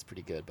good. That's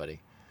pretty good, buddy.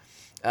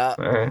 All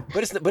right.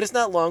 But it's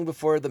not long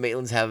before the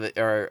Maitlands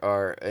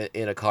are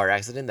in a car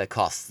accident that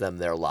costs them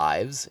their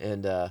lives,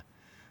 and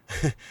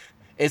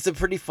it's a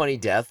pretty funny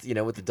death,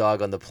 with the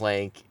dog on the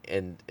plank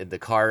and the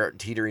car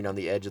teetering on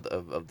the edge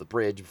of the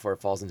bridge before it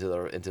falls into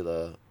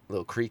the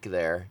little creek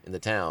there in the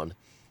town,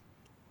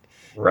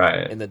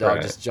 Right. and the dog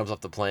right. just jumps off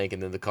the plank,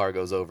 and then the car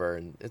goes over,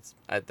 and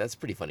that's a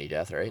pretty funny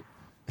death, right?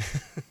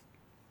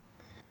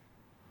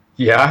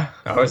 Yeah,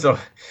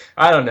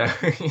 I don't know.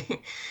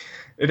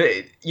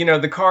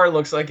 The car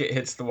looks like it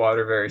hits the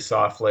water very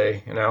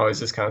softly, and I always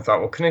just kind of thought,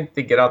 well, couldn't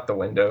they get out the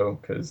window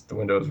because the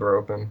windows were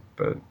open?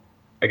 But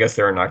I guess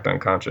they were knocked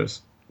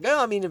unconscious. No,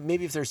 I mean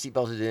maybe if they're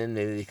seatbelted in,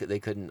 maybe they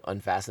couldn't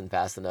unfasten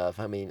fast enough.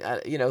 I mean,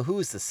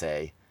 who's to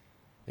say?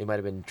 They might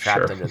have been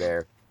trapped Sure. under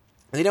there.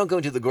 They don't go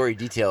into the gory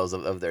details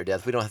of their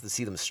death. We don't have to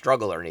see them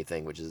struggle or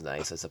anything, which is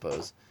nice, I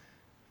suppose.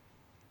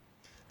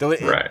 Though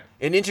Right.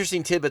 an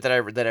interesting tidbit that I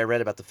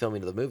read about the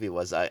filming of the movie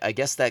was I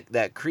guess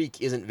that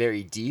creek isn't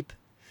very deep,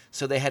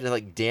 so they had to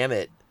like dam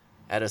it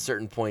at a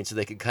certain point so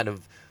they could kind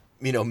of,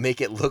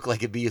 make it look like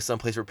it'd be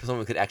someplace where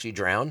someone could actually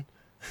drown.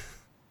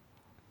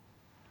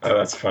 Oh,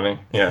 that's funny.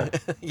 Yeah.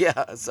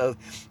 Yeah. So,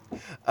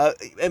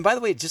 and by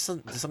the way, just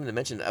something to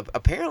mention.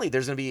 Apparently,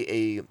 there's going to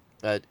be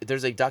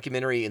there's a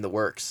documentary in the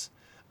works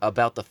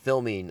about the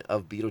filming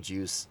of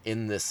Beetlejuice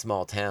in this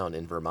small town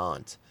in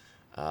Vermont,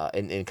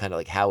 and kind of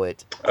like how Oh,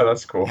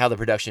 that's cool. the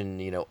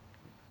production,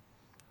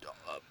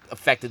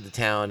 affected the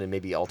town and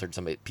maybe altered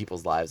some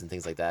people's lives and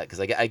things like that. Because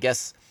I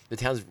guess the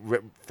town's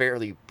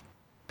fairly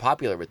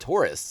popular with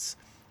tourists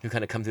who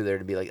kind of come through there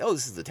to be like, oh,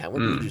 this is the town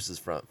where Beetlejuice is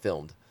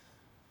filmed.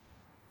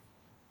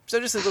 So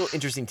just a little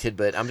interesting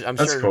tidbit. I'm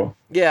That's sure. cool.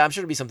 Yeah, I'm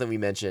sure it'll be something we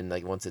mention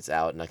like once it's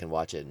out and I can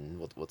watch it, and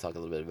we'll talk a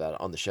little bit about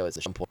it on the show at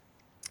some point.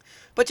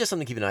 But just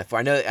something to keep an eye for.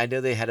 I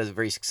know they had a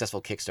very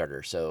successful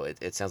Kickstarter, so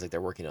it sounds like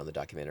they're working on the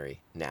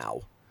documentary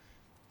now.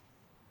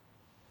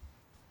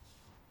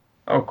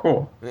 Oh,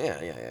 cool.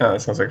 Yeah. Yeah,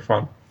 that sounds like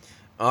fun.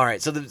 All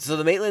right, so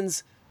the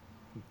Maitlands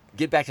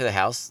get back to the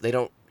house. They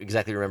don't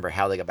exactly remember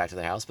how they got back to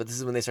the house, but this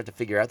is when they start to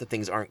figure out that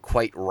things aren't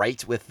quite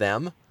right with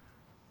them.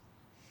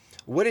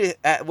 What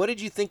did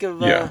you think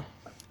of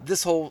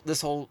this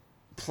whole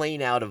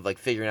playing out of like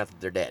figuring out that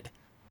they're dead?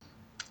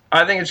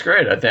 I think it's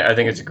great. I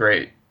think it's a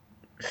great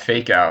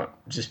fake out,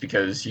 just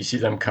because you see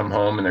them come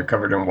home and they're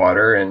covered in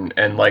water,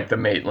 and like the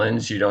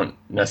Maitlands, you don't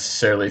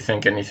necessarily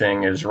think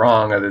anything is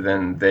wrong other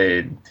than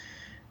they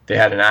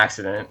had an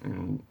accident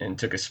and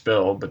took a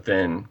spill, but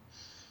then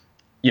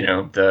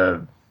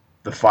the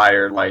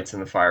fire lights in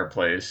the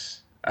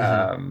fireplace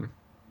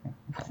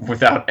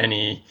without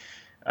any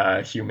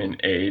human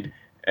aid,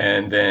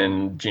 and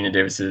then Gina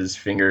Davis's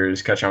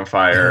fingers catch on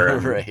fire,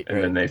 and, right.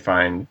 Then they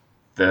find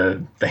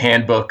the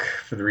handbook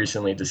for the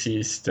recently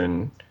deceased,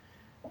 and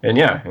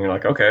you're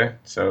like, okay,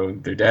 so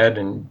they're dead,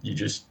 and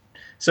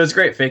so it's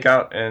great fake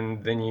out,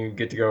 and then you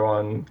get to go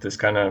on this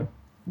kind of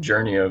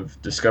journey of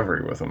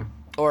discovery with them.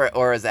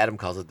 Or as Adam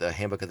calls it, the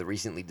handbook of the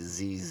recently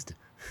diseased.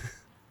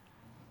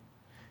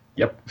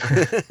 Yep.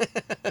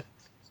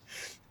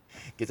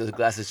 Get those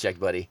glasses checked,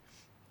 buddy.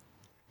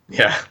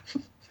 Yeah.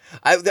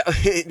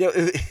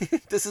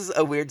 This is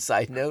a weird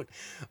side note,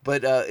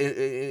 but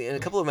in a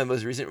couple of my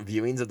most recent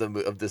viewings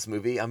of this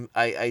movie,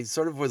 I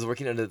sort of was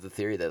working under the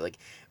theory that like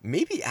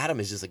maybe Adam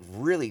is just like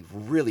really,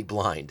 really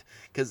blind,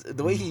 because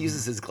the way he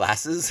uses his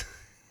glasses,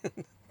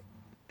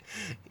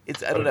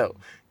 I don't know.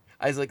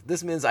 I was like,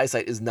 this man's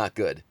eyesight is not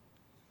good.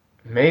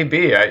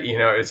 Maybe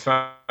it's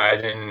fine. I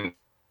didn't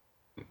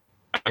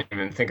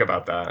even think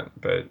about that,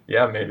 but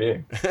yeah,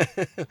 maybe.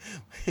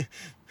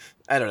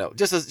 I don't know.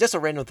 Just a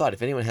random thought.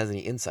 If anyone has any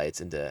insights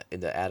into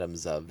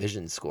Adam's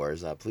vision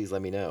scores, please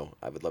let me know.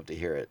 I would love to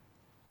hear it.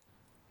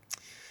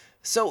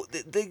 So I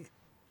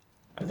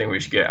think we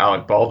should get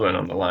Alec Baldwin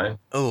on the line.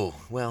 Oh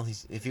well,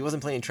 if he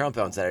wasn't playing Trump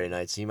on Saturday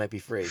nights, he might be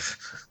free.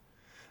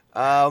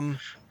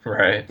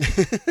 Right.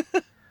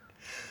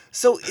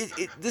 So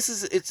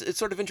it's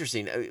sort of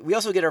interesting. We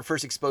also get our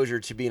first exposure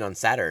to being on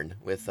Saturn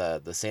with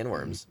the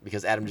sandworms,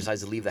 because Adam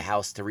decides to leave the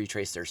house to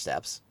retrace their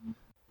steps.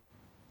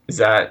 Is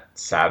that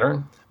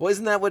Saturn? Well,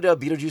 isn't that what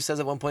Beetlejuice says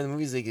at one point in the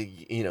movie? He's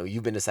like,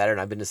 you've been to Saturn,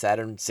 I've been to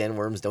Saturn.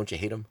 Sandworms, don't you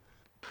hate them?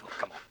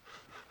 Come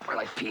on. We're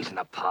like peas in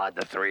a pod,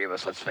 the three of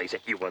us. Let's face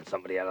it, you want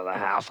somebody out of the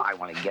house. I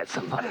want to get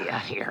somebody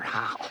out of your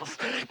house.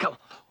 Come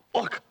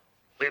on. Look,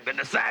 we've been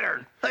to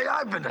Saturn. Hey,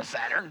 I've been to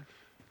Saturn.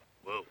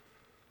 Whoa.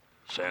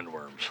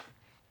 Sandworms.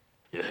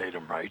 You hate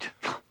them, right?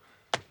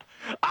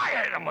 I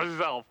hate them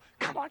myself.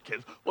 Come on,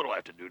 kids. What do I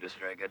have to do to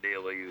strike a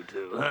deal with you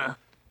two, huh?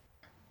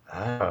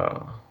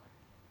 Oh.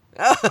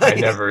 I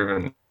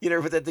never You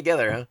never put that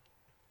together, huh?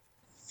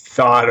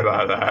 thought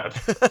about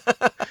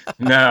that.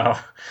 No.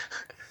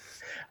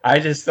 I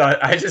just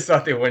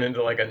thought they went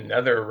into like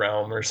another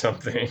realm or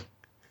something.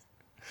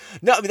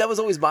 No, I mean that was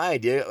always my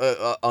idea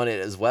on it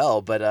as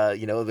well. But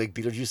like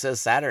Beetlejuice says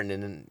Saturn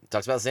and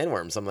talks about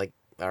sandworms. I'm like,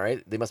 all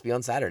right, they must be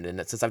on Saturn. And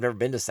since I've never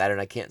been to Saturn,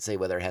 I can't say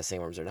whether it has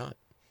sandworms or not.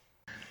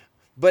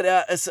 But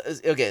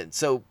okay,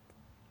 so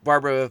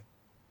Barbara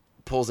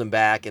pulls him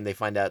back, and they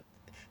find out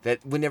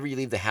that whenever you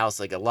leave the house,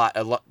 like a lot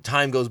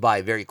time goes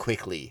by very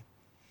quickly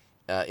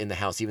in the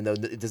house, even though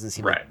it doesn't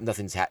seem like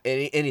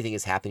anything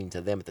is happening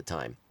to them at the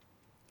time.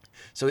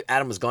 So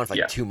Adam was gone for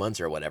like 2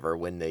 months or whatever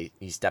when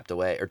he stepped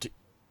away,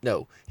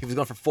 no, he was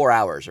gone for 4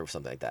 hours or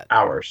something like that.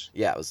 Hours.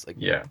 Yeah, it was like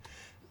Yeah.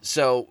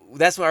 So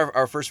that's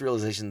our first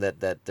realization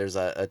that there's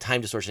a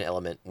time distortion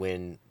element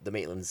when the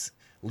Maitlands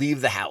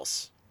leave the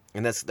house,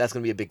 and that's going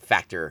to be a big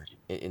factor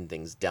in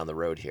things down the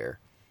road here.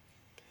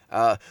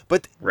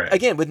 But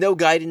again, with no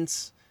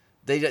guidance,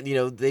 they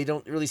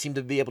don't really seem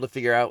to be able to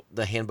figure out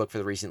the handbook for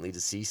the recently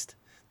deceased.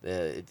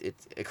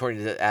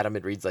 According to Adam,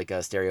 it reads like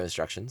stereo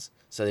instructions,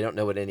 so they don't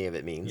know what any of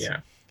it means.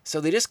 Yeah.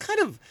 So they just kind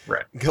of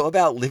go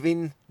about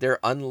living their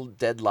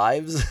undead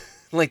lives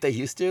like they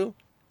used to.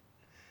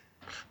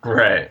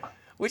 Right.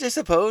 Which I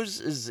suppose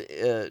is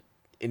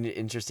an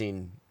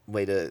interesting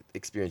way to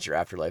experience your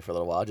afterlife for a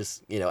little while.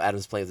 Just,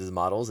 Adam's playing with his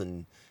models,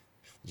 and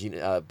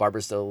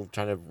Barbara's still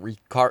trying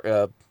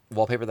to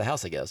wallpaper the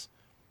house, I guess.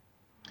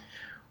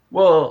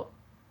 Well,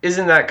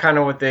 isn't that kind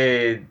of what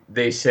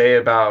they say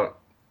about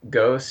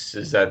ghosts?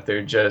 Is that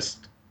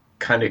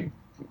kind of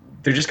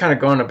they're just kind of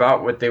going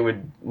about what they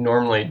would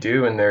normally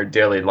do in their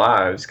daily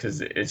lives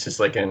because it's just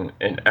like an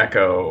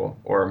echo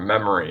or a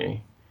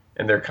memory,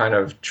 and they're kind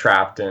of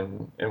trapped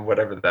in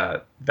whatever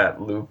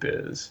that loop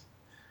is.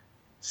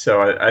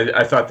 So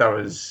I thought that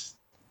was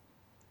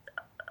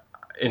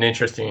an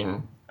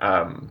interesting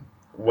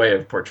way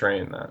of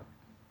portraying that.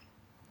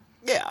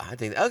 Yeah, I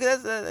think okay.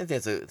 I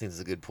think that's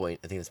a good point.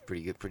 I think that's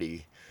pretty good,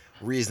 pretty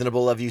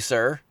reasonable of you,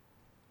 sir.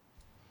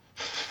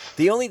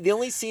 The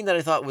only scene that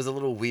I thought was a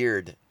little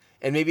weird,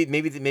 and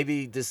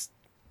maybe this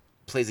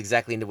plays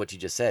exactly into what you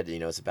just said. You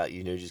know, it's about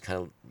just kind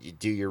of you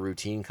do your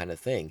routine kind of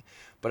thing.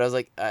 But I was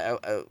like,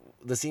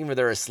 the scene where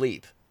they're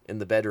asleep in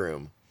the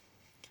bedroom,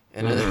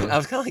 and I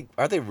was kind of like,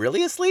 are they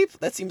really asleep?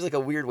 That seems like a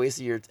weird waste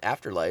of your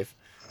afterlife.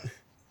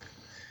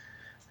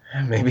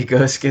 Maybe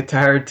ghosts get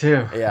tired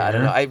too. Yeah, I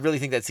don't know. I really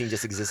think that scene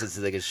just existed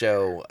so they could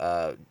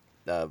show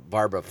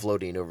Barbara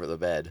floating over the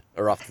bed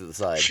or off to the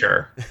side.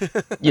 Sure.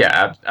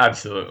 Yeah,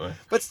 absolutely.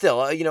 But still,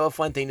 a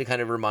fun thing to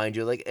kind of remind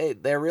you, like, hey,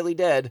 they're really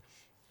dead,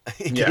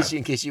 in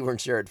case you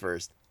weren't sure at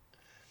first.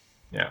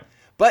 Yeah.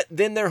 But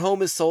then their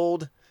home is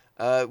sold.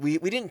 We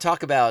didn't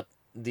talk about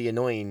the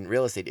annoying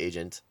real estate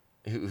agent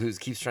who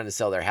keeps trying to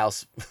sell their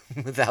house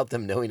without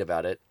them knowing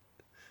about it.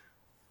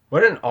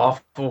 What an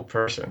awful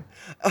person.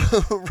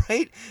 Oh,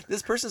 right?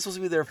 This person's supposed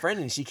to be their friend,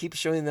 and she keeps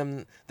showing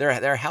them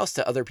their house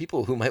to other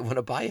people who might want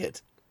to buy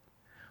it.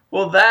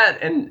 Well,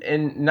 that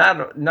and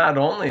not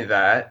only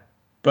that,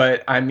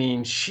 but I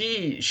mean,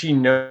 she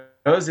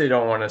knows they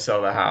don't want to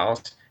sell the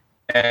house,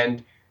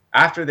 and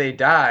after they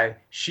die,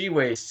 she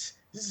wastes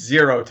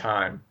zero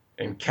time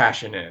in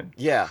cashing in.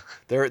 Yeah,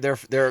 their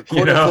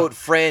quote unquote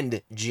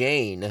friend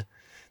Jane,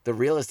 the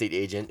real estate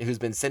agent who's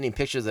been sending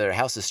pictures of their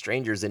house to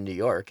strangers in New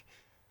York.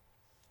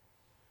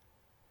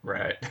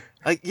 Right.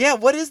 Like, yeah,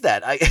 what is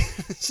that?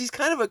 She's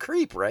kind of a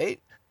creep, right?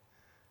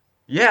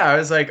 Yeah, I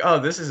was like, oh,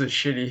 this is a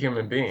shitty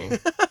human being.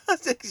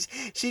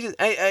 She just,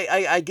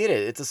 I get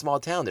it. It's a small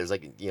town. There's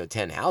like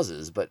 10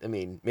 houses, but I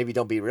mean, maybe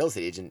don't be a real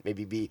estate agent.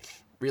 Maybe be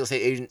real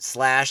estate agent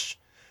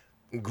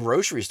 /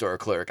 grocery store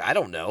clerk. I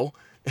don't know.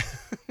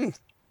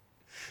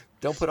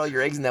 Don't put all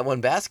your eggs in that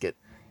one basket.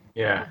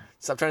 Yeah.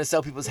 Stop trying to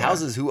sell people's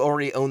houses who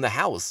already own the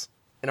house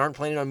and aren't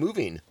planning on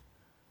moving.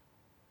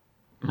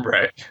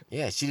 Right.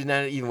 Yeah, she did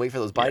not even wait for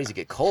those bodies to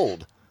get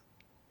cold.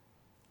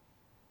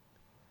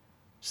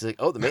 She's like,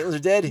 oh, the Maitlands are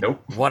dead?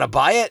 Nope. Want to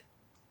buy it?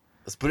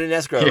 Let's put it in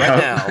escrow right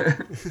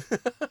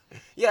now.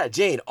 Yeah,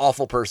 Jane,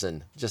 awful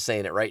person. Just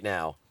saying it right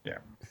now. Yeah.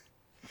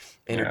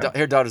 And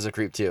her daughter's a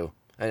creep, too.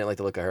 I didn't like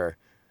the look of her.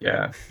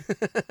 Yeah.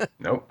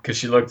 Nope, because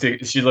she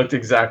looked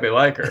exactly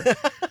like her.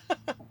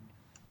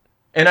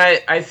 And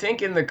I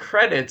think in the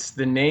credits,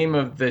 the name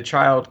of the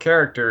child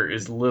character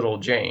is Little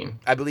Jane.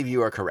 I believe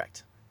you are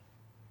correct.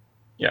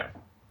 Yeah.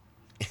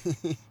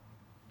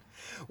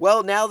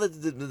 Well, now that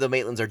the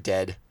Maitlands are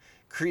dead,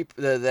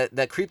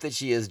 that creep that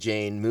she is,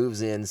 Jane,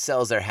 moves in,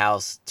 sells their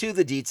house to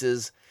the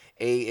Dietzes,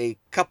 a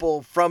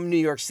couple from New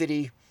York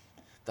City.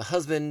 The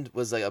husband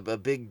was like a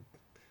big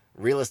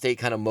real estate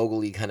kind of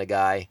mogul-y kind of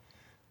guy,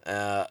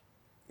 and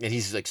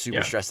he's like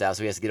super stressed out,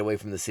 so he has to get away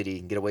from the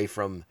city, get away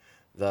from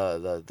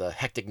the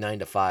hectic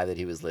 9-to-5 that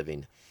he was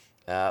living.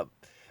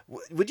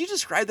 Would you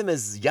describe them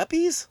as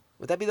yuppies?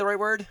 Would that be the right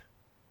word?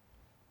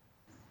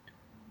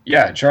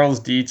 Yeah,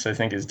 Charles Dietz, I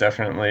think, is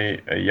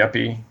definitely a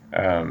yuppie.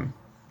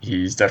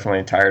 He's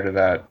definitely tired of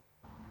that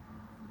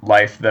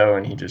life, though,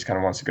 and he just kind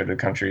of wants to go to the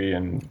country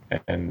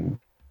and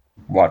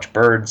watch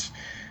birds.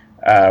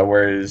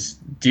 Whereas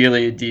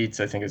Delia Dietz,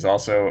 I think, is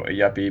also a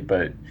yuppie,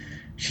 but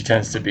she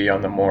tends to be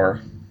on the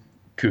more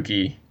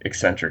kooky,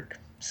 eccentric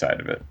side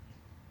of it.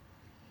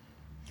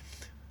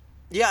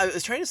 Yeah, I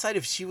was trying to decide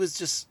if she was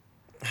just...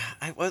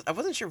 I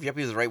wasn't sure if yuppie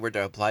was the right word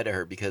to apply to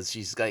her, because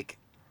she's like...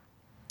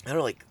 I don't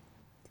know, like...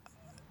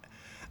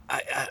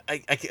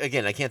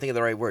 Again, I can't think of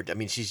the right word. I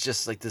mean, she's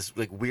just like this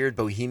like weird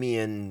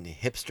bohemian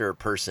hipster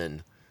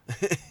person,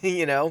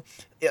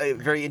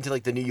 very into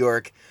like the New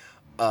York,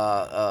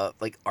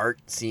 like art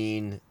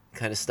scene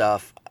kind of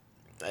stuff.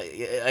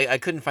 I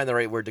couldn't find the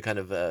right word to kind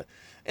of, and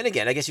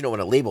again, I guess you don't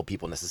want to label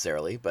people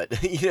necessarily,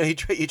 but you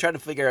try to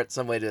figure out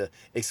some way to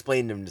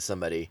explain them to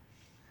somebody.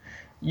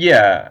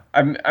 Yeah,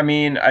 I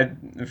mean,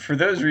 for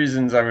those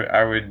reasons,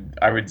 I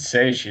would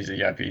say she's a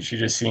yuppie. She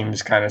just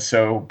seems kind of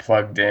so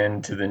plugged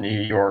into the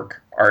New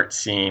York art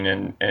scene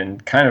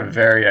and kind of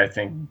very, I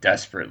think,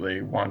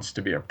 desperately wants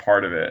to be a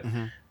part of it.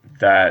 Mm-hmm.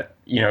 That,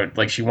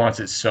 like she wants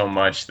it so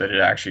much that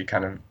it actually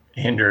kind of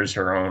hinders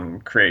her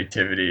own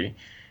creativity,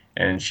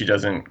 and she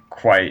doesn't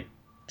quite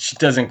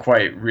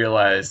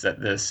realize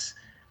that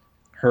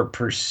her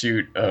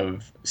pursuit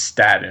of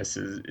status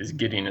is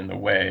getting in the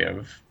way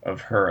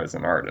of her as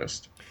an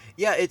artist.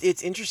 Yeah,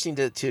 it's interesting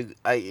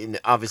and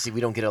obviously we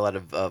don't get a lot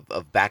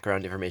of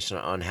background information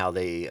on how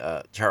they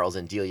Charles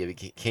and Delia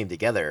came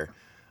together.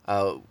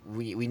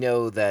 We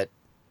know that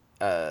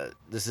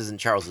this isn't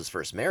Charles's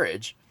first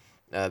marriage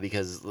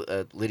because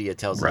Lydia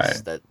tells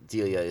us that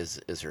Delia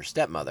is her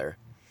stepmother.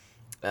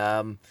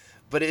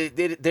 but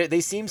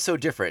they seem so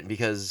different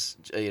because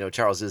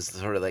Charles is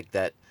sort of like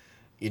that,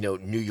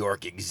 New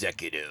York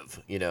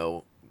executive,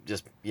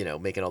 just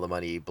making all the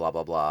money, blah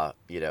blah blah,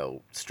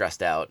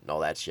 stressed out and all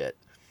that shit.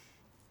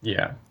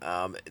 Yeah.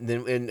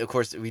 And of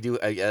course we do,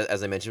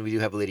 as I mentioned, we do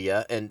have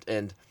Lydia,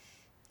 and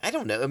I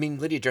don't know. I mean,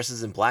 Lydia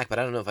dresses in black, but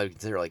I don't know if I would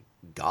consider her like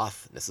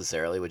goth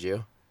necessarily. Would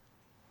you?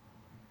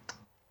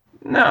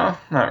 No,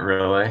 not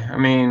really. I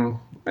mean,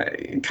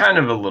 kind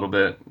of a little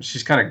bit.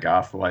 She's kind of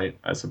goth light,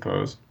 I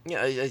suppose.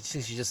 Yeah, I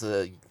think she's just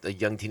a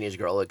young teenage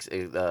girl,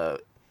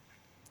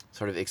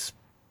 sort of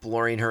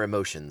exploring her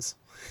emotions.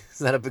 Is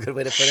that a good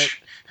way to put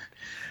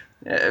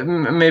it?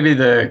 Maybe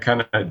the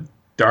kind of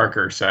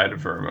darker side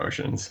of her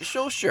emotions.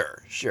 Sure.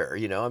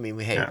 I mean,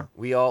 hey, Yeah.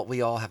 we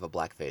all have a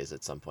black phase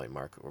at some point,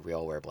 Mark, where we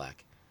all wear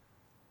black.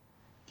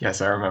 Yes,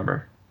 I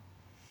remember.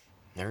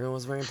 Everyone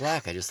was wearing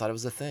black. I just thought it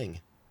was a thing.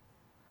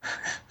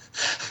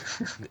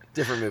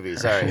 Different movie.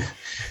 Sorry.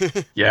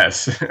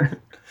 Yes.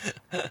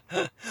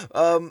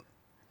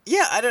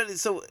 Yeah, I don't.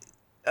 So,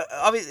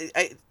 obviously,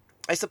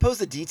 I suppose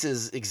the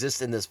Dietzes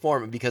exist in this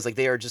form because like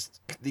they are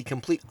just the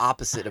complete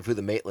opposite of who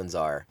the Maitlands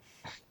are,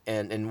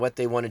 and what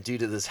they want to do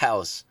to this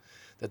house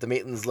that the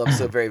Maitlands love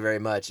so very very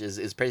much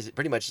is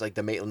pretty much like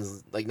the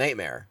Maitlands like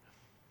nightmare.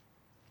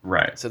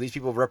 Right. So these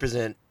people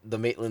represent the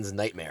Maitlands'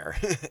 nightmare,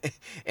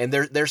 and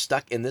they're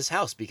stuck in this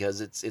house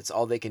because it's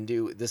all they can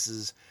do. This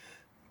is,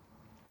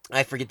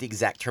 I forget the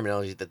exact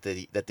terminology that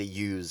they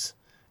use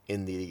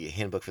in the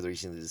Handbook for the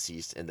Recently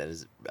Deceased, and that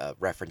is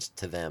referenced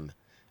to them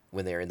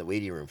when they're in the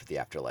waiting room for the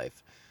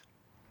afterlife.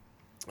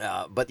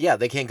 But yeah,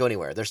 they can't go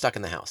anywhere. They're stuck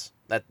in the house.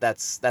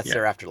 That's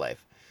their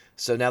afterlife.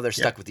 So now they're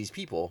stuck with these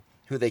people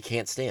who they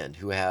can't stand,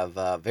 who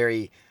have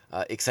very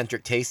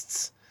eccentric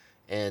tastes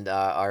and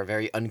are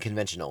very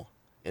unconventional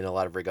in a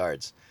lot of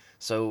regards.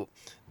 So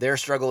their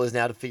struggle is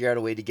now to figure out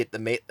a way to get the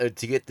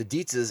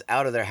Dietzes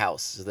out of their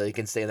house so they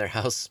can stay in their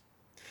house.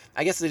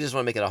 I guess they just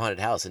want to make it a haunted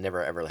house and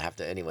never ever have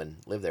to anyone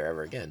live there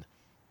ever again.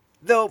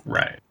 Though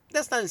Right.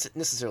 that's not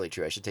necessarily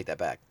true. I should take that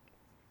back.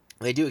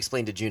 They do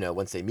explain to Juno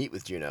once they meet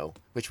with Juno,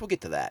 which we'll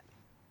get to that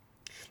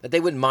they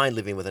wouldn't mind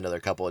living with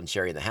another couple and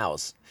sharing the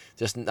house,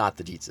 just not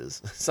the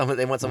Dietzes.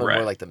 They want someone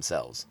more like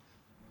themselves.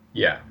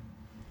 Yeah.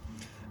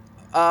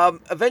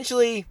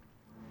 Eventually,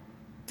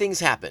 things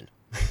happen.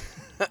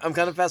 I'm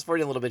kind of fast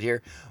forwarding a little bit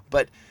here,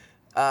 but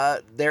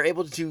they're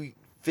able to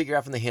figure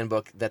out from the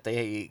handbook that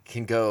they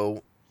can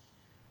go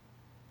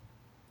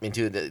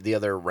into the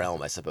other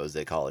realm, I suppose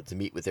they call it, to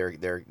meet with their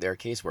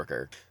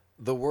caseworker.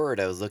 The word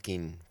I was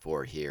looking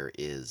for here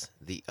is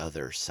the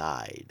other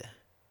side.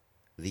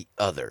 The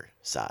other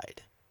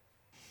side.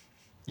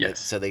 Yes.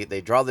 So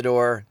they draw the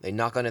door, they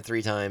knock on it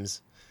 3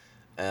 times,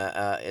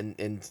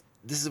 and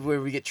this is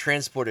where we get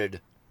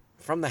transported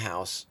from the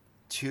house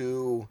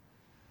to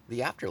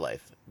the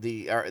afterlife,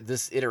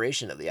 this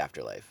iteration of the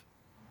afterlife.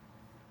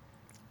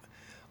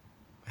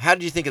 How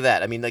did you think of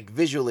that? I mean, like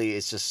visually,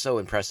 it's just so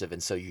impressive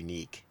and so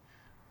unique.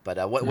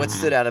 But what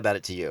stood out about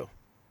it to you?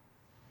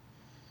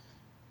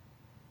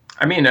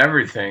 I mean,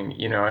 everything.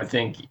 I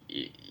think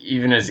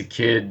even as a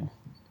kid,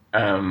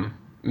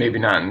 maybe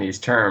not in these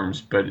terms,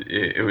 but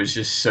it was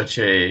just such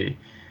a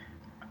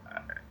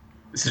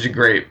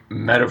great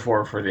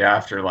metaphor for the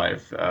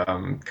afterlife.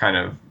 Kind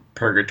of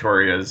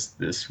purgatory as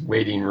this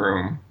waiting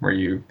room where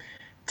you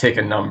take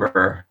a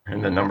number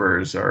and the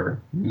numbers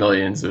are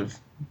millions of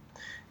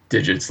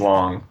digits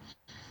long.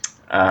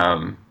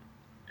 And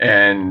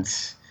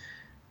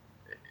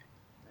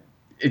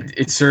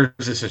it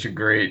serves as such a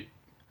great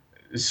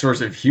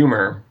source of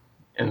humor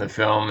in the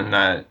film, in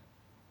that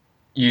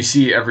you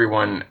see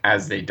everyone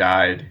as they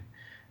died.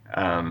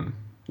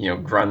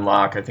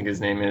 Grunlock, I think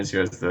his name is, who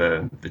has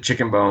the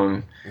chicken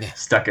bone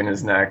stuck in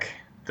his neck,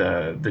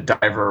 the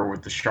diver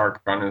with the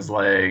shark on his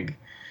leg,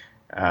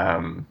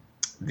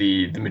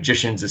 the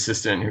magician's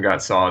assistant who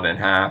got sawed in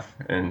half,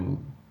 and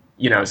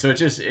so it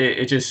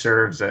just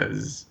serves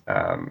as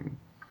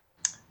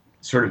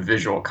sort of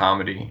visual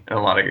comedy, and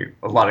a lot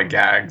of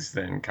gags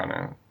then kind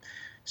of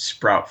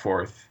sprout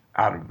forth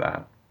out of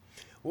that.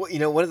 Well,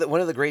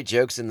 one of the great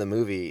jokes in the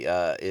movie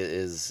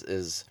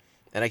is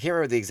and I can't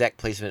remember the exact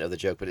placement of the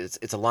joke, but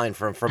it's a line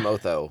from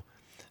Otho,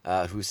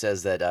 who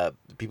says that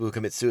people who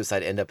commit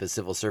suicide end up as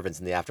civil servants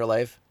in the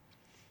afterlife.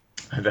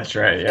 That's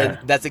right. Yeah,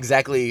 and that's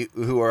exactly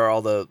who are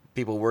all the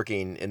people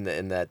working in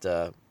that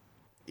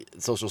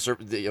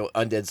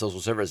undead social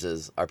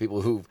services are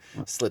people who've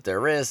slit their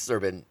wrists or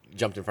been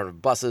jumped in front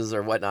of buses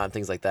or whatnot, and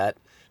things like that.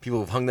 People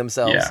who've hung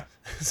themselves. Yeah.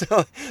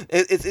 So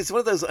it's one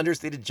of those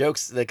understated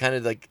jokes that kind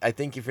of like, I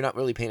think if you're not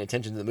really paying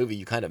attention to the movie,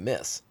 you kind of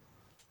miss.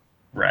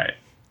 Right.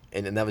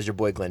 And that was your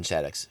boy Glenn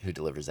Shaddix who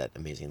delivers that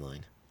amazing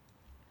line.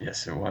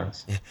 Yes, it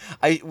was.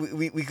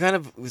 We kind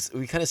of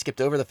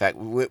skipped over the fact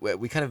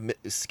we kind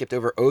of skipped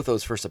over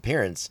Otho's first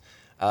appearance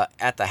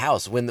at the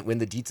house when the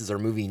Dietzes are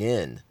moving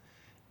in,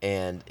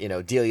 and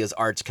Delia's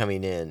Art's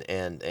coming in,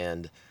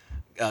 and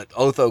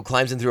Otho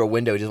climbs in through a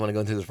window. He doesn't want to go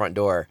in through the front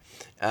door.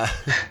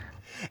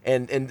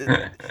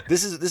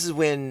 This is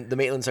when the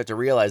Maitlands start to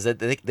realize that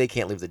they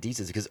can't leave the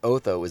Dietzes because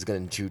Otho is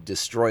going to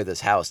destroy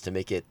this house to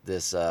make it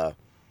this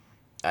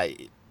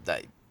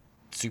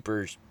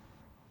super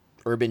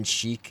urban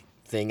chic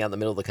thing out in the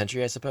middle of the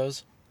country, I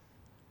suppose.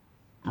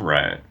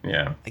 Right.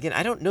 Yeah. Again,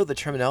 I don't know the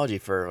terminology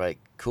for like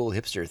cool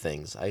hipster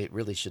things. I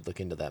really should look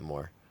into that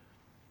more.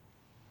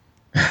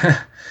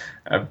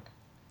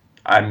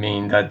 I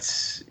mean,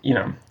 that's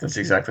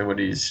exactly what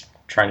he's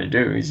trying to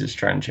do. He's just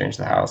trying to change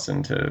the house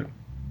into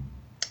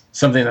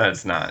something that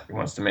it's not. He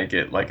wants to make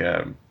it like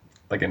an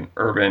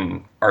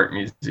urban art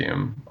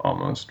museum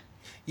almost.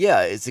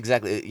 Yeah, it's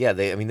exactly. Yeah,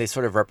 they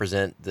sort of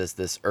represent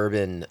this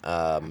urban.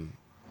 I'll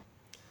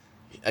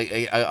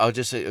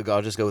just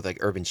go with like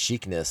urban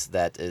chicness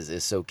that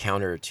is so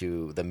counter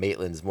to the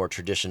Maitland's more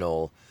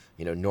traditional,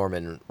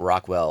 Norman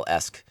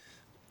Rockwell-esque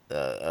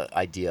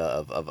idea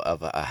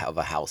of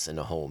a house and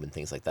a home and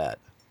things like that.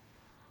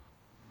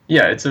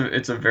 Yeah, it's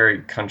a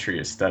very country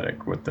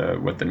aesthetic with the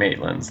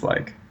Maitlands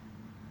like.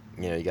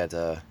 You got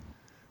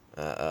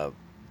I'm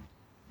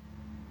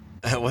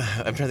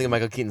trying to think of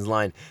Michael Keaton's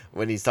line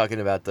when he's talking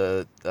about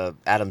the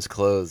Adam's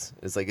clothes.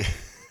 It's like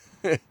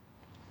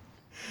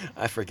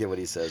I forget what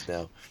he says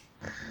now.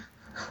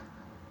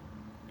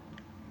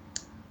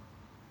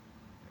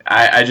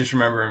 I just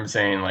remember him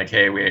saying like,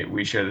 "Hey,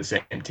 we share the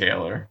same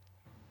tailor."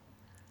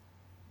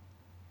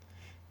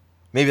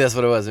 Maybe that's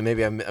what it was, and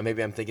maybe I'm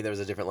thinking there was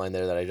a different line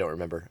there that I don't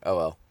remember. Oh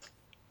well.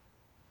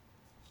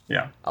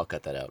 Yeah. I'll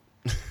cut that out.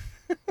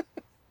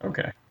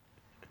 Okay.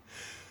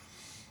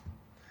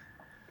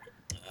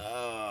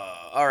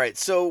 All right.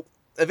 So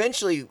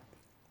eventually,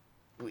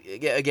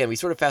 we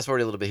sort of fast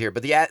forward a little bit here,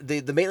 but the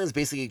Maitlands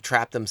basically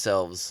trap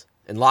themselves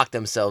and lock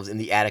themselves in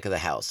the attic of the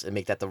house and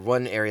make that the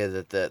one area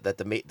that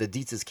the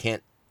Dietzes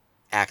can't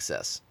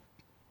access.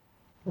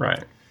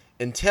 Right.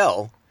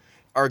 Until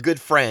our good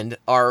friend,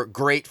 our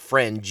great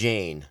friend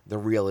Jane, the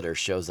realtor,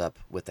 shows up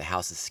with the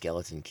house's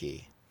skeleton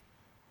key.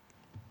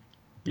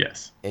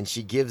 Yes. And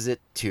she gives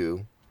it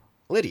to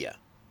Lydia,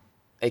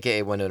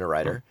 aka Winona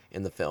Ryder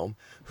in the film,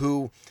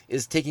 who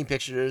is taking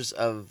pictures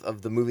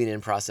of the moving in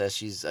process.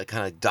 She's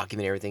kind of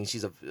documenting everything.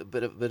 She's a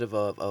bit of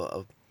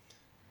a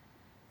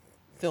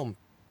film,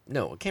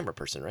 no, a camera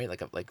person, right?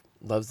 Like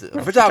loves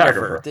a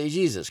photographer.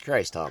 Jesus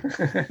Christ, Tom.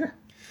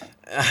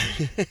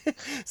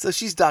 So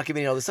she's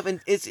documenting all this stuff,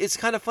 and it's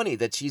kind of funny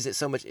that she's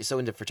so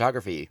into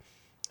photography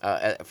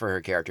for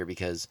her character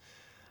because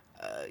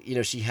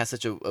she has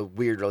such a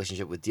weird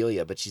relationship with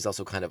Delia, but she's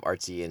also kind of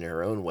artsy in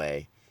her own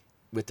way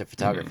with the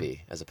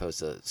photography as opposed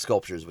to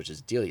sculptures, which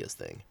is Delia's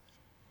thing.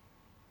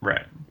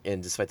 Right.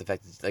 And despite the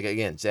fact that, like,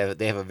 again,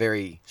 they have a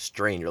very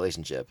strained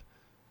relationship,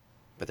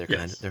 but they're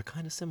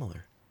kind of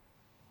similar.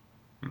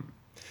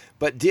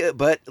 But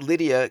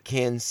Lydia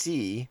can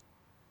see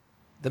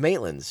the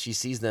Maitlands. She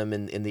sees them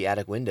in the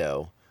attic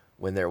window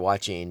when they're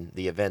watching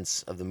the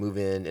events of the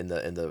move-in and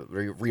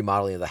the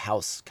remodeling of the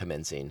house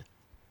commencing.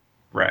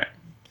 Right.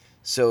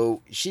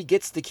 So she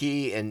gets the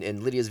key,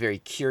 and Lydia's very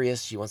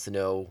curious. She wants to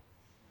know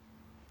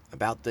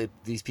about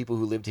these people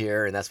who lived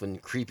here, and that's when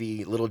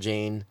creepy little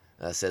Jane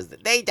says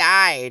that they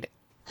died.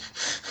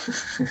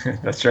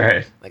 That's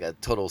right. Like a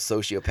total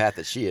sociopath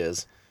that she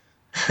is.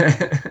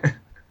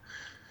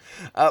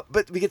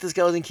 But we get the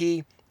skeleton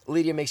key.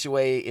 Lydia makes her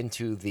way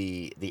into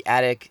the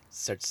attic,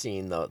 starts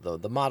seeing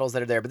the models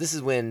that are there. But this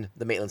is when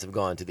the Maitlands have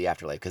gone to the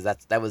afterlife, because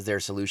that was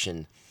their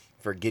solution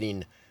for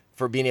being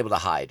able to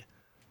hide.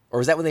 Or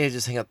was that when they had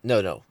just hung up?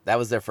 No, that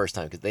was their first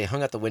time, because they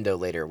hung out the window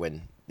later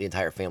when the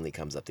entire family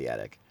comes up the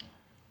attic.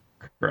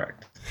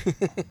 Correct.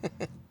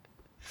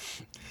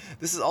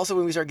 This is also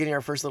when we start getting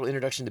our first little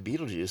introduction to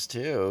Beetlejuice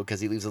too, because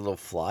he leaves a little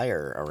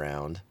flyer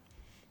around.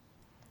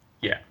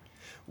 Yeah.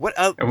 What?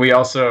 And we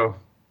also.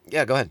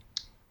 Yeah, go ahead.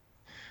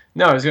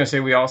 No, I was going to say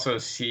we also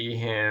see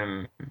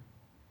him.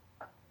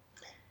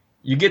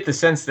 You get the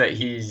sense that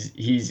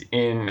he's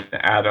in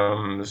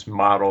Adam's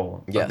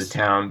model of the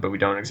town, but we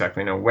don't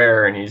exactly know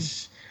where, and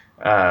he's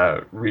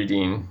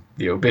reading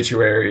the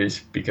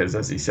obituaries because,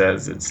 as he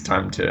says, it's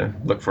time to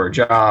look for a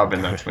job,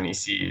 and that's when he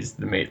sees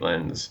the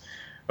Maitlands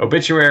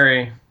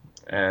obituary,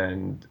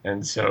 and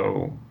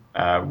so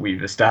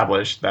we've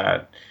established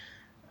that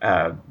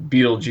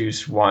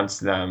Beetlejuice wants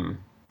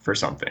them for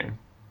something,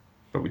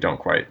 but we don't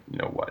quite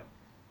know what.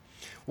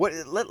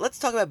 Let's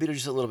talk about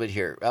Beetlejuice a little bit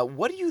here.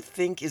 What do you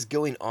think is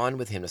going on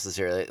with him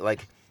necessarily?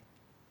 Like,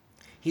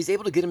 he's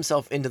able to get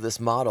himself into this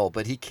model,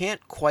 but he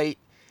can't quite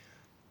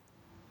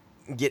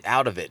get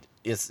out of it.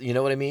 You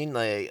know what I mean?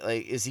 Like,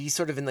 is he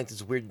sort of in like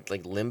this weird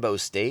like limbo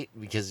state?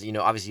 Because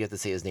obviously you have to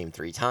say his name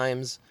 3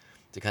 times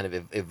to kind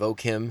of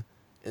evoke him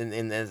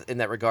in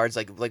that regards.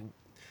 Like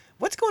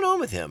what's going on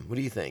with him? What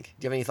do you think?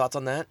 Do you have any thoughts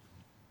on that?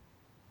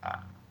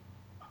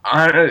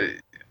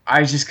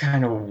 I just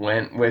kind of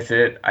went with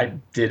it. I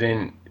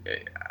didn't.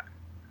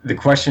 The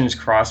questions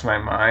crossed my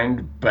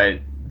mind, but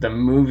the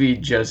movie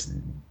just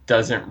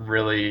doesn't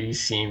really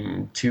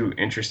seem too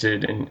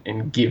interested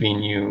in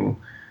giving you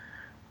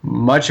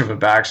much of a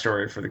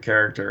backstory for the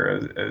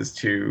character as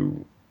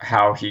to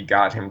how he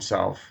got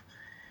himself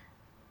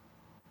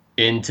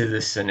into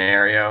the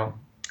scenario.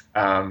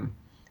 Um,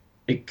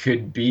 it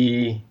could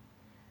be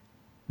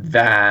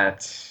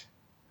that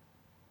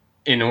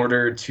in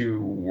order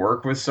to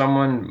work with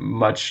someone,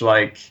 much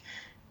like,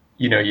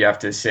 you have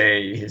to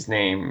say his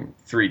name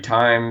 3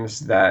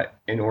 times, that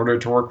in order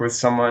to work with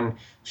someone,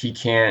 he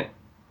can't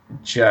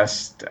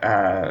just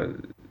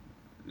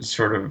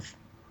sort of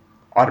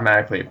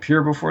automatically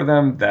appear before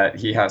them, that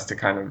he has to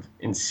kind of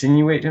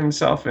insinuate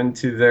himself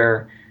into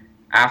their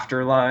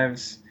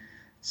afterlives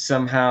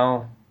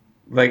somehow.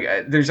 Like,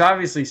 there's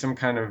obviously some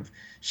kind of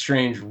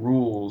strange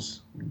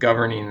rules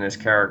governing this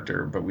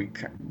character, but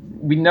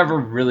we never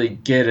really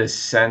get a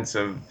sense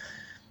of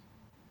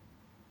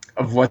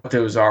what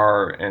those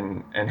are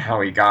and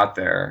how he got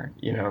there.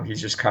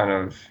 He's just kind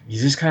of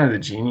the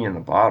genie in the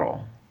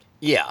bottle.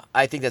 Yeah,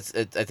 I think that's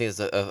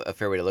a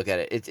fair way to look at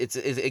it. It's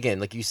again,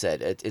 like you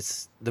said,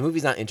 it's the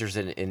movie's not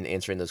interested in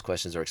answering those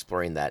questions or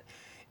exploring that.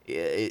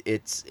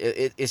 It's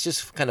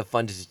just kind of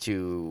fun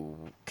to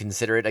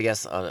consider it, I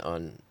guess,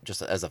 on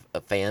just as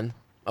a fan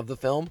of the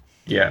film.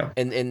 Yeah.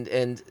 And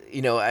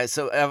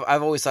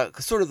I've always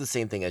thought sort of the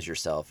same thing as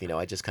yourself.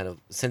 I just kind of,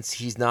 since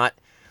he's not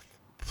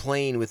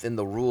playing within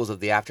the rules of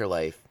the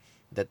afterlife,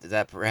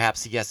 that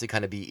perhaps he has to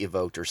kind of be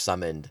evoked or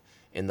summoned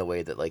in the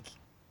way that, like,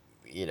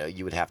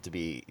 you would have to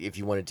be if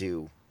you wanted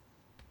to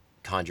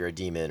conjure a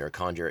demon or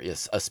conjure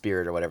a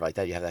spirit or whatever like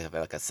that. You have to have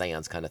like a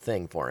seance kind of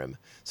thing for him.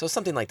 So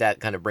something like that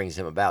kind of brings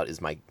him about, is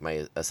my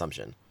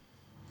assumption.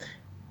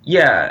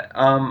 Yeah.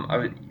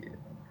 I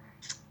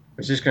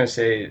was just going to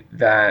say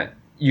that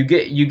you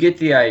get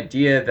the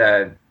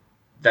idea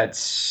that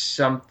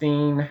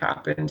something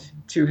happened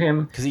to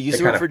him Because he used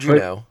that to work kind for of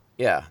put. Juno.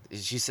 Yeah,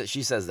 she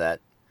says that.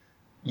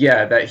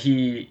 Yeah, that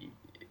he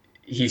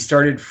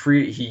started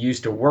free. He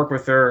used to work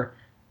with her,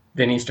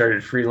 then he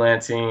started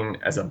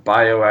freelancing as a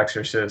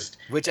bioexorcist,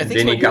 Which I and think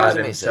is then he what your got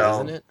resume says,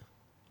 isn't himself. it?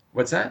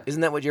 What's that? Isn't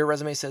that what your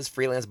resume says?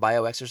 Freelance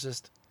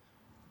bioexorcist?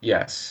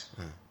 Yes.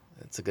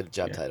 That's a good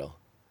job Yeah. title.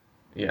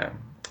 Yeah.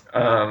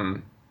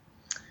 Um,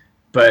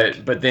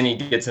 but then he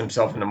gets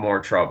himself into more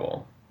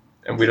trouble,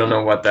 and we don't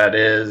know what that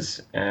is,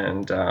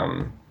 and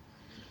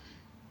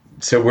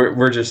so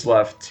we're just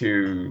left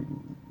to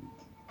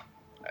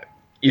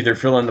either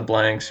fill in the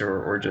blanks,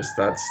 or just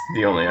that's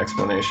the only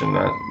explanation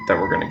that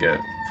we're going to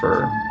get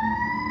for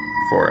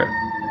it.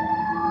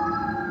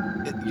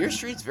 Your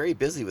street's very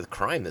busy with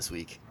crime this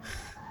week.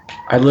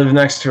 I live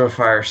next to a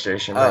fire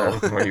station, Oh.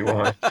 man. What do you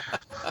want?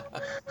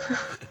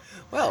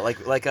 Well,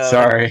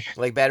 Sorry.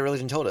 like Bad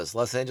Religion told us,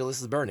 Los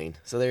Angeles is burning.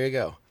 So there you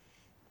go.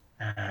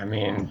 I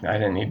mean, I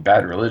didn't need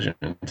Bad Religion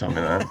to tell me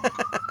that.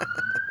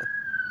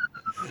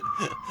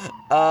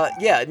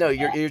 Yeah, no,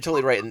 you're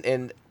totally right,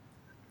 and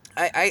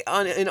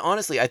and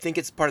honestly, I think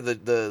it's part of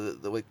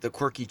the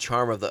quirky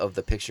charm of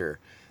the picture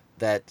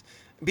that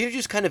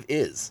Beetlejuice kind of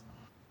is,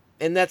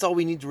 and that's all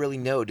we need to really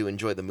know to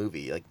enjoy the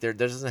movie. Like, there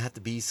doesn't have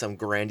to be some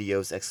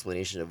grandiose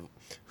explanation of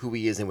who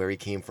he is and where he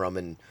came from,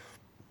 and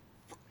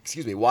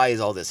excuse me, why is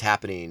all this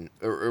happening,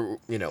 or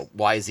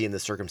why is he in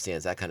this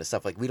circumstance, that kind of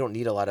stuff. Like, we don't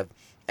need a lot of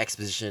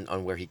exposition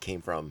on where he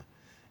came from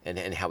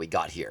and how he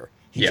got here.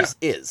 He Yeah. just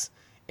is,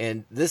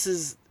 and this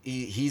is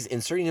he's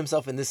inserting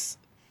himself in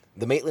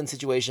the Maitland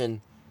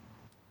situation.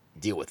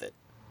 Deal with it.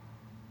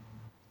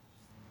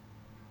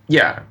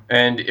 Yeah,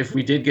 and if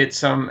we did get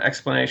some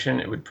explanation,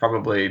 it would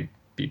probably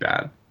be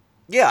bad.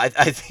 Yeah, I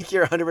think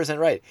you're 100%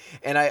 right.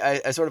 And I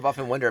sort of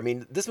often wonder, I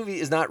mean, this movie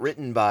is not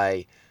written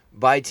by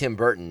Tim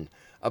Burton,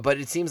 but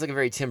it seems like a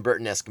very Tim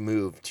Burton-esque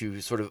move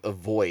to sort of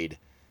avoid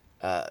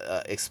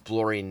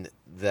exploring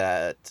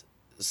that,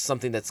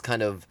 something that's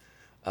kind of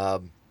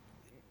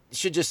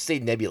should just stay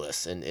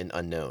nebulous and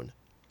unknown.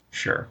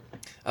 Sure.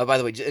 By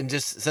the way, and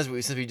just since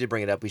we did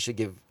bring it up, we should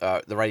give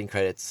the writing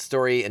credits,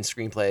 story and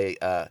screenplay.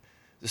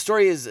 The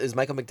story is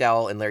Michael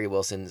McDowell and Larry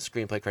Wilson. The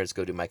screenplay credits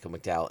go to Michael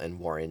McDowell and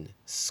Warren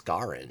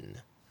Scarron.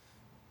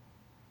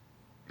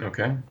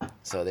 Okay.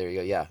 So there you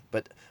go. Yeah,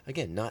 but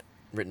again, not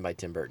written by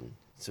Tim Burton,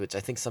 so which I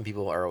think some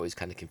people are always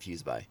kind of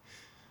confused by.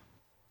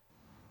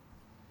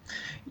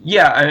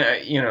 Yeah,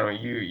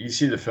 you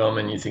see the film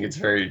and you think it's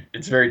very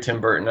Tim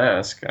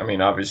Burton-esque. I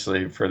mean,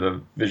 obviously for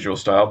the visual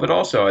style, but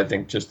also I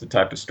think just the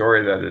type of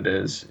story that it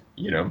is.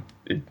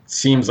 It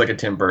seems like a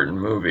Tim Burton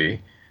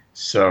movie,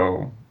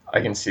 so I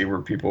can see where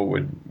people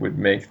would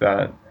make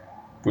that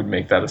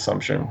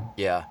assumption.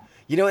 Yeah,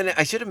 and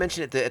I should have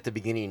mentioned it at the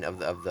beginning of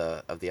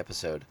the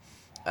episode,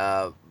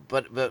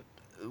 but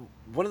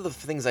one of the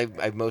things I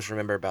most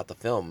remember about the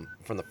film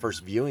from the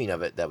first viewing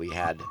of it that we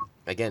had,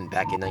 again,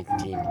 back in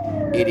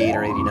 1988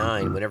 or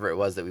 89, whenever it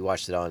was that we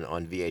watched it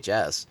on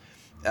VHS,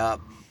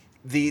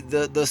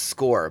 the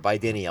score by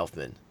Danny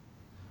Elfman,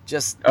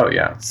 just Oh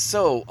yeah.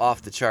 so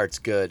off the charts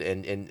good,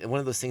 and one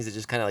of those things that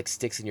just kind of like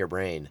sticks in your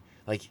brain.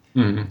 Like,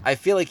 Hmm. I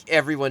feel like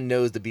everyone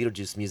knows the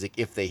Beetlejuice music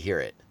if they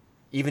hear it,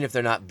 even if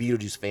they're not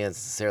Beetlejuice fans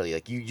necessarily.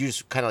 Like, you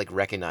just kind of like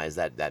recognize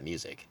that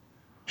music.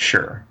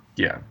 Sure.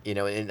 Yeah.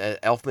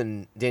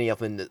 And Danny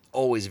Elfman is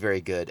always very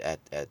good at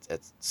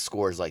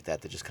scores like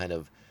that just kind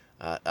of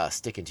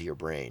stick into your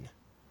brain.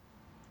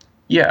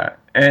 Yeah,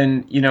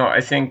 and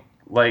I think,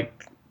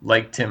 like,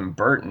 like Tim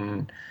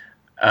Burton,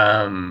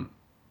 um,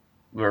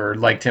 or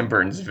like Tim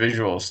Burton's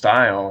visual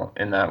style,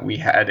 in that we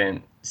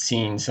hadn't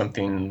seen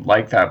something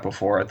like that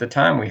before. At the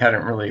time, we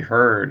hadn't really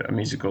heard a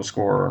musical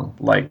score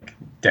like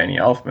Danny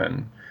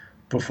Elfman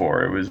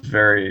before. It was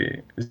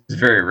very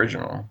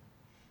original.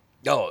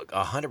 Oh,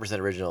 100%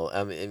 original.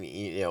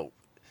 Only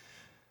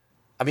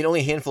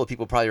a handful of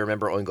people probably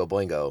remember Oingo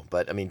Boingo,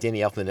 but I mean, Danny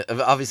Elfman,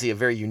 obviously a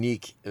very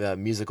unique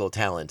musical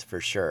talent for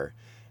sure.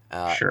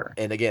 Sure.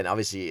 And again,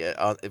 obviously,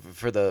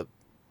 for the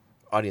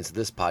audience of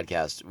this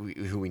podcast,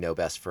 who we know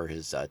best for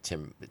his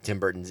Tim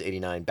Burton's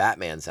 '89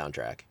 Batman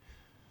soundtrack.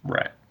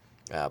 Right.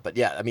 But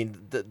yeah, I mean,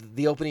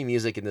 the opening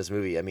music in this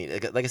movie, I mean,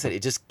 like I said,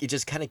 it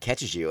just kind of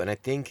catches you, and I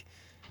think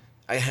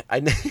I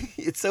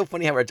it's so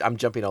funny how I'm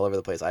jumping all over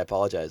the place. I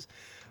apologize,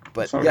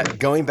 but Sorry. yeah,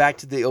 going back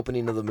to the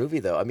opening of the movie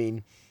though, I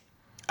mean,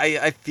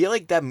 I feel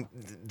like that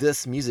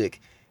this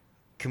music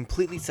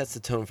completely sets the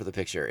tone for the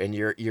picture, and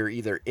you're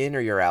either in or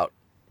you're out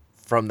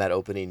from that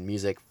opening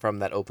music, from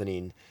that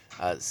opening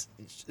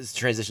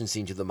transition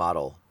scene to the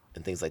model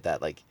and things like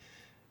that. Like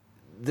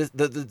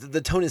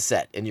the tone is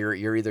set, and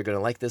you're either going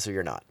to like this or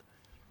you're not.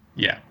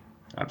 Yeah,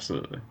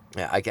 absolutely.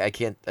 Yeah, I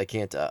can't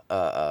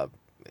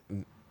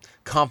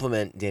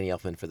compliment Danny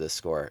Elfman for this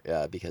score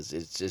because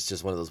it's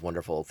just one of those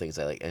wonderful things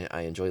I like and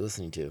I enjoy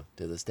listening to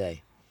this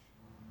day.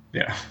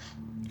 Yeah.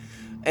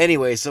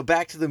 Anyway, so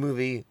back to the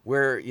movie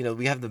where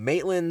we have the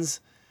Maitlands.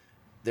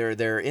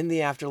 They're in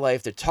the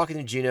afterlife. They're talking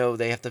to Juno.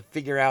 They have to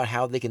figure out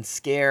how they can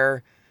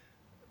scare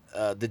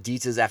the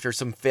Dietzes after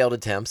some failed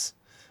attempts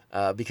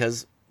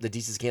because the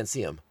Dietzes can't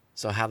see them.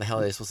 So how the hell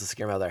are they supposed to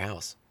scare them out of their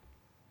house?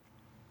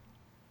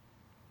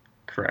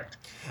 Correct.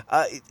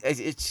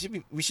 It should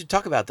be. We should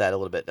talk about that a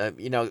little bit.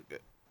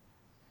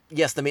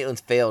 Yes, the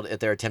Maitlands failed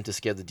at their attempt to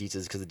scare the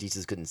Dietzes because the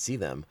Dietzes couldn't see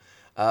them.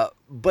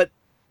 But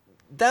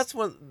that's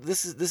one.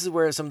 This is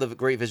where some of the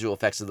great visual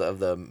effects of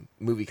the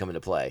movie come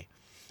into play.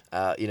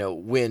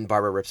 When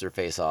Barbara rips her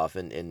face off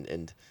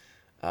and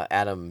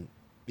Adam,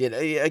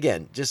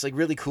 again, just like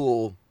really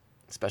cool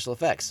special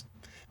effects.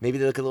 Maybe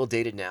they look a little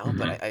dated now, Mm-hmm.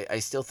 but I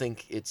still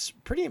think it's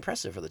pretty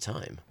impressive for the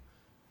time.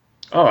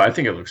 Oh, I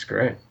think it looks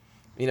great.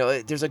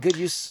 There's a good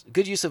use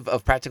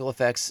of practical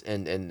effects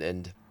and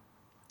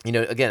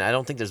again, I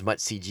don't think there's much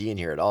CG in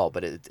here at all,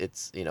 but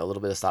it's a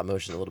little bit of stop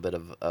motion, a little bit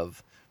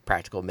of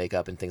practical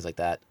makeup and things like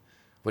that.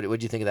 What do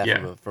you think of that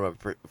Yeah.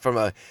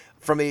 from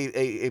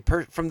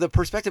the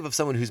perspective of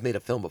someone who's made a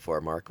film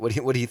before, Mark? What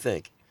do you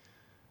think?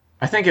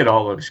 I think it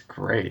all looks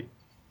great.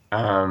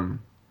 And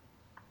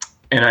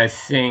I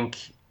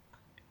think,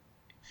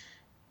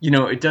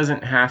 it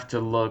doesn't have to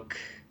look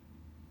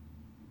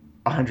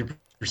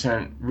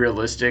 100%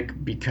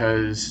 realistic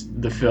because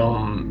the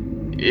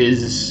film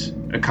is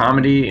a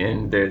comedy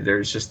and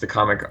there's just the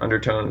comic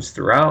undertones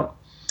throughout.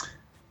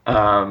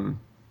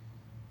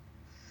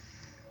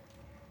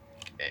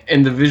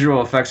 And the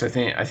visual effects, I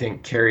think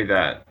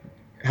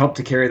help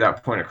to carry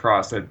that point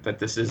across that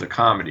this is a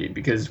comedy,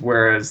 because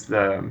whereas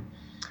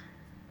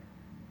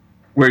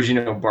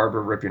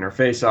Barbara ripping her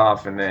face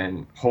off and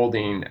then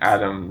holding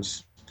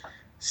Adam's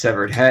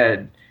severed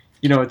head,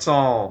 it's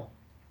all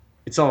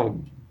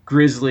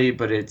grisly,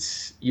 but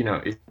it's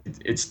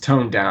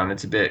toned down.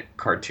 It's a bit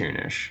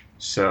cartoonish.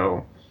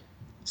 So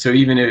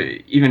even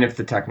if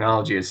the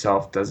technology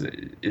itself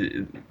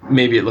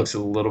maybe it looks a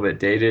little bit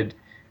dated,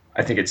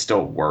 I think it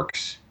still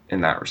works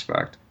in that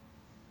respect.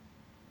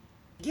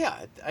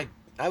 Yeah,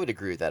 I would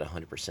agree with that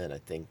 100%. I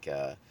think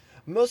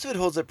most of it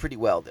holds up pretty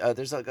well.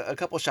 There's a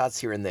couple shots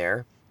here and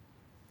there,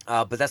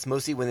 but that's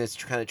mostly when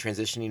it's kind of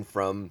transitioning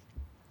from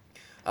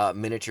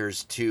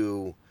miniatures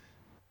to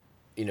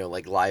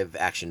like live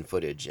action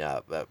footage,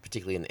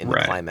 particularly in the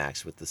Right.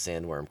 climax with the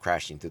sandworm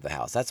crashing through the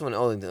house. That's the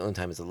only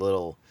time it's a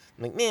little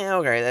like, man,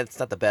 okay, that's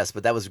not the best,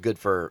 but that was good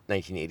for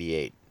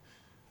 1988.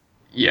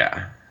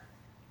 Yeah.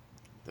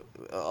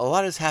 A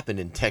lot has happened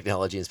in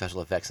technology and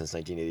special effects since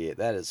 1988.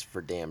 That is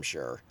for damn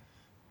sure.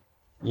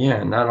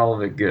 Yeah, not all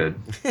of it good.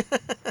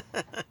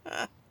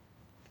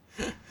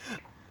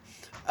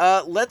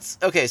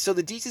 Okay, so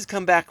the Dietzes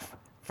come back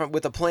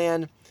with a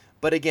plan,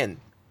 but again,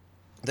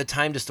 the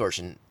time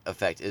distortion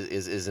effect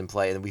is in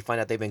play, and we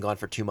find out they've been gone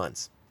for 2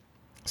 months.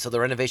 So the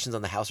renovations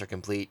on the house are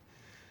complete,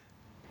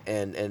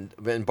 and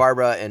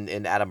Barbara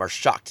and Adam are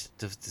shocked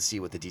to see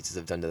what the Dietzes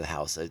have done to the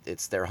house.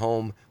 It's their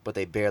home, but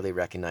they barely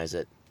recognize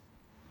it.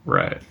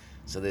 Right.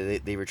 So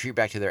they retreat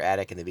back to their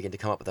attic and they begin to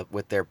come up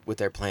with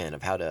their plan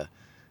of how to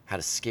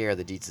scare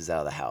the Dietzes out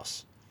of the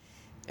house,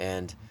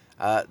 and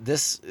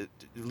this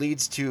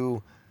leads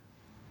to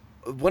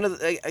one of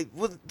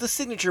the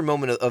signature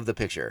moment of the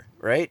picture,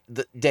 right?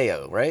 The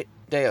Deo, right?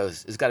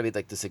 Deo's has got to be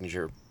like the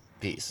signature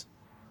piece.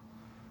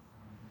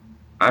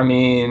 I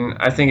mean,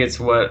 I think it's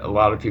what a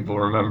lot of people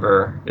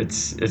remember.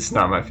 It's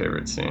not my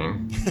favorite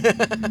scene.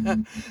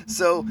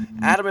 So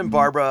Adam and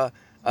Barbara,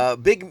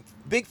 big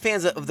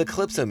fans of the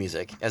Calypso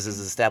music, as is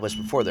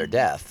established before their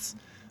deaths.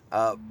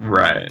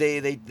 Right.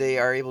 They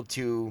are able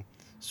to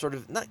sort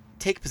of not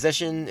take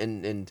possession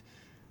and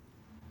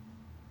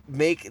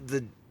make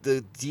the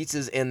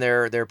Dietzes and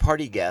their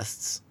party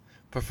guests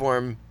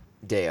perform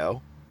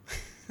Deo.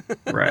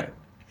 Right.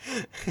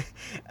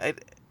 I,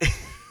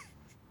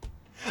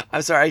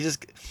 I'm sorry.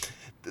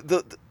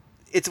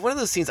 It's one of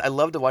those scenes I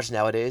love to watch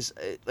nowadays.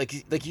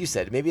 Like you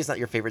said, maybe it's not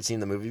your favorite scene in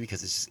the movie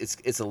because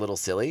it's a little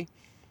silly.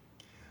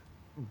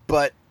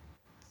 But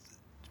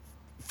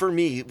for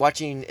me,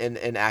 watching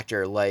an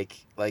actor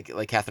like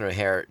Catherine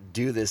O'Hara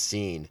do this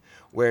scene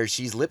where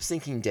she's lip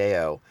syncing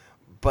Deo,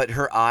 but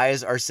her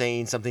eyes are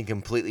saying something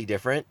completely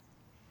different.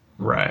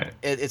 Right.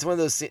 It's one of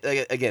those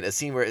again, a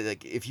scene where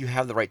like if you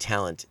have the right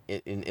talent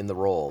in the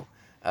role,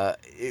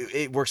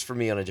 it works for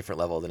me on a different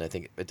level than I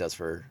think it does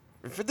for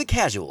the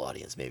casual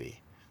audience,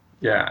 maybe.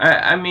 Yeah.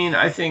 I mean,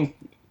 I think,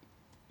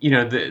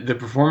 the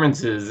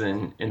performances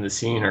in the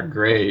scene are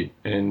great,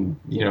 and,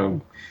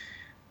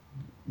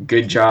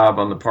 good job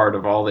on the part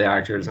of all the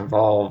actors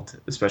involved,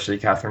 especially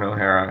Catherine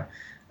O'Hara.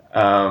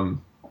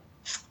 Um,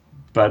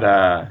 but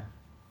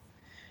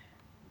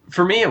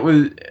for me,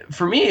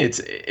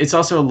 it's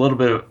also a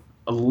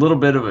little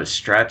bit of a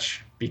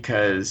stretch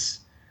because,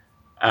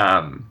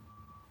 um,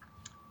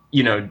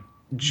 you know,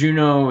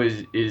 Juno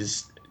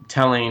is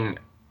telling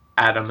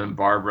Adam and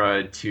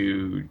Barbara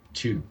to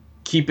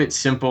keep it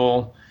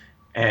simple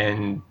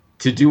and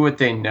to do what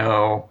they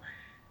know,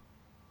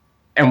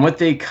 and what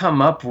they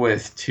come up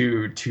with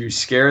to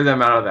scare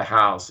them out of the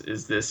house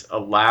is this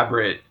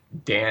elaborate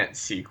dance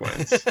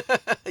sequence.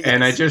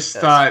 And I Yes, just yes.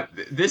 thought,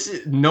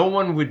 no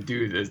one would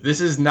do this.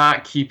 This is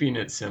not keeping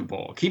it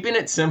simple. Keeping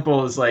it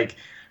simple is like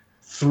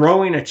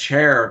throwing a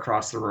chair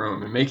across the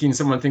room and making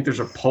someone think there's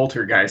a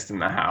poltergeist in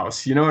the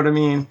house. You know what I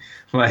mean?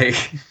 Like,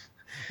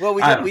 Well,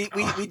 I don't know.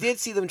 we did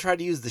see them try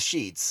to use the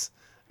sheets.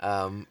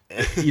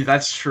 Yeah,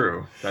 that's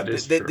true. That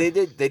is true.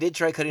 They did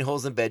try cutting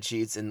holes in bed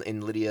sheets,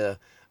 and Lydia.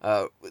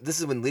 This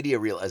is when Lydia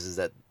realizes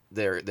that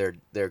they're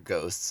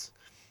ghosts.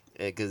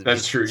 Because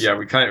That's true. Yeah,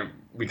 we kind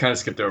of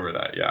skipped over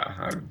that. Yeah,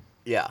 I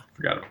yeah.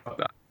 forgot about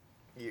that.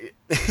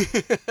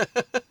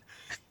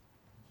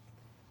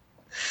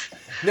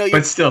 No, you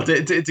But still,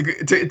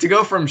 to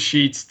go from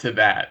sheets to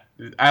that,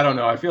 I don't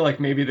know. I feel like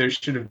maybe there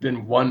should have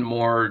been one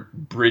more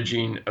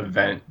bridging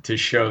event to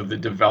show the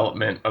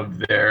development of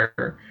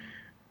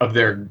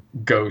their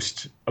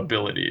ghost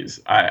abilities.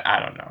 I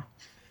don't know.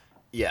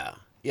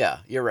 yeah,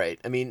 you're right.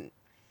 I mean,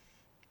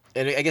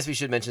 and I guess we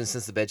should mention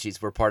since the bed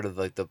sheets were part of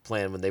like the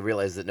plan when they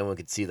realized that no one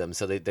could see them,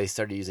 so they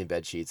started using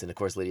bed sheets, and of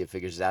course Lydia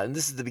figures it out, and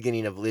this is the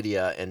beginning of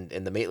Lydia and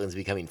the Maitlands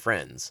becoming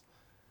friends.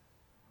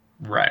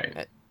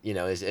 Right.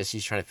 As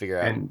she's trying to figure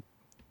out. And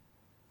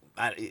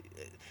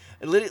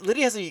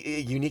Lydia has a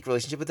unique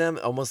relationship with them,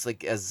 almost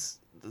like as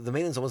the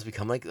Maitlands almost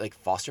become like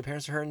foster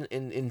parents to her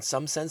in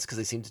some sense because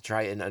they seem to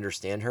try and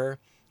understand her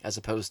as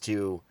opposed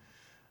to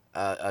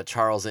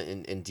Charles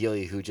and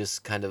Delia who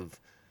just kind of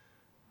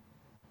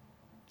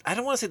I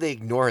don't want to say they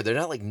ignore her. They're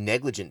not like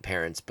negligent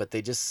parents, but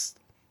they just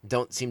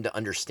don't seem to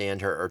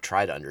understand her or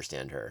try to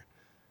understand her.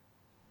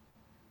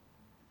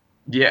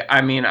 yeah,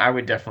 I mean, I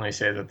would definitely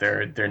say that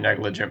they're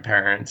negligent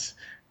parents.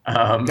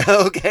 Um,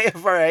 Okay,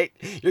 all right,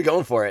 you're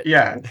going for it.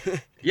 yeah,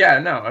 yeah,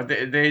 no,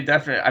 they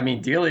definitely. I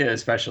mean, Delia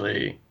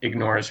especially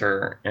ignores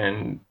her,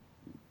 and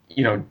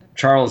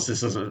Charles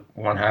just doesn't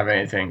want to have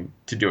anything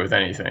to do with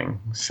anything.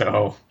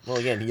 So, Well,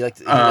 again, he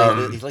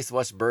um, likes to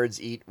watch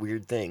birds eat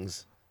weird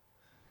things.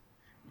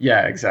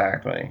 yeah,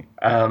 exactly.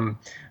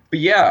 But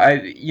yeah,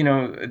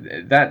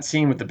 that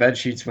scene with the bed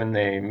sheets when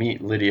they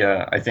meet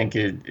Lydia, I think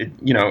it's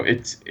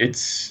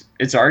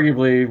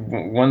arguably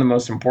one of the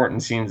most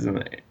important scenes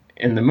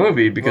in the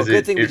movie Well, because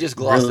good it thing we it just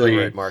glossed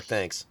over it, really. Mark.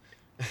 Thanks.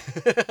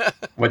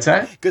 What's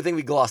that? Good thing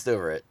we glossed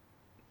over it.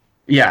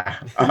 Yeah.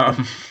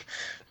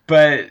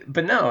 But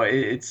no,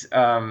 it's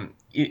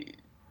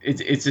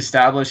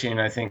establishing,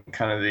 I think,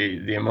 kind of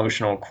the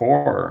emotional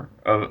core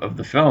of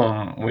the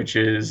film, which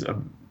is,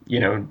 you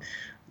know,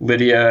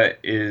 Lydia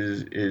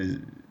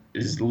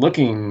is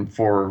looking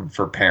for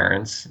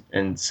parents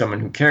and someone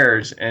who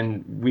cares,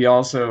 and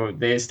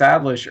they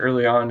establish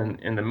early on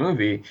in the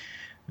movie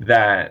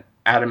that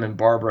Adam and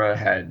Barbara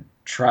had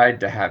tried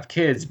to have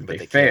kids, but But they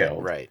they can't. failed,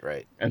 Right,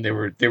 right. and they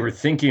were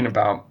thinking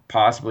about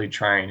possibly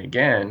trying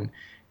again.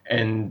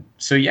 And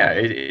so yeah,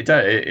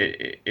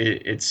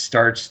 it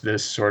starts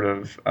this sort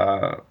of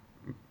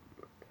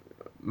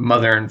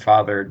mother and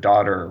father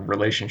daughter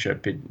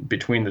relationship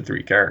between the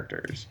three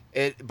characters.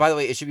 By the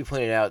way, it should be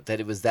pointed out that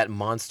it was that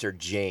monster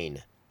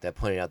Jane that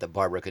pointed out that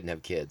Barbara couldn't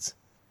have kids.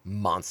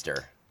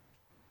 Monster.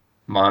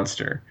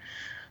 Monster.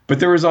 But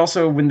there was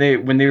also when they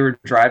were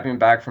driving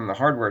back from the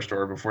hardware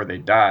store before they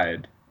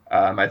died.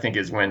 I think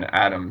is when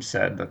Adam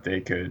said that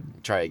they could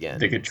Try again.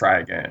 they could try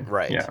again.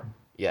 Right. Yeah.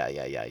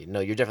 Yeah. No,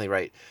 you're definitely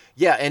right.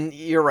 Yeah, and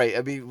you're right.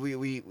 I mean,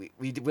 we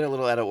went a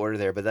little out of order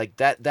there, but like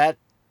that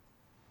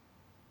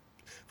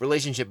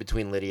relationship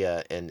between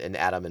Lydia and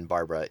Adam and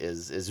Barbara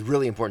is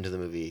really important to the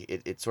movie.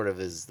 It sort of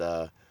is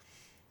the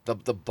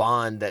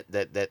bond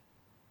that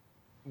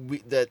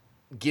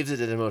gives it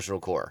an emotional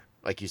core,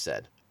 like you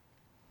said.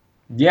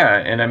 Yeah,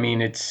 and I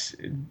mean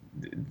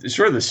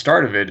sort of the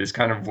start of it is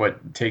kind of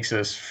what takes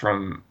us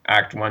from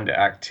Act One to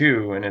Act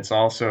Two, and it's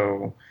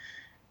also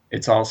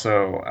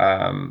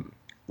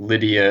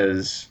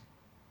Lydia's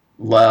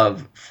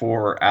love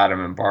for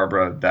Adam and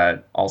Barbara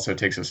that also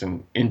takes us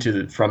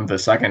from the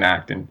second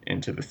act and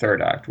into the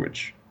third act,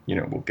 which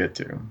we'll get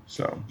to.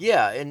 So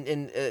Yeah,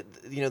 and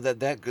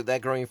that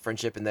growing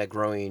friendship and that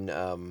growing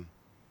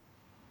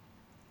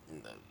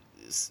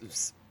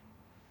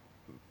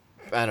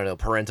I don't know,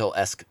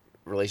 parental-esque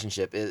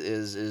relationship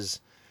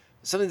is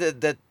something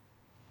that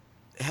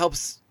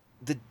helps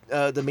the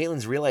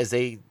Maitlands realize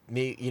they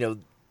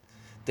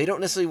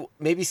don't necessarily,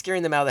 maybe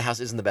scaring them out of the house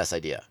isn't the best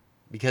idea,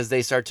 because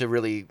they start to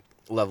really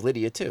love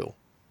Lydia too.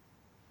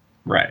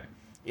 right.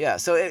 Yeah,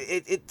 so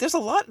there's a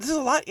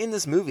lot in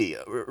this movie.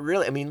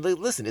 Really, I mean,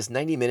 listen, it's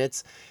 90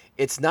 minutes.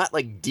 It's not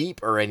like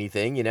deep or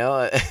anything,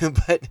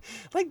 but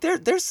like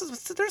there's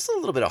a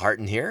little bit of heart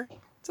in here.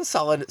 It's a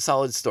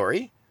solid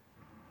story.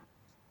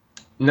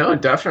 No,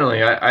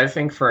 definitely. I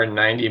think for a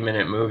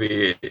 90-minute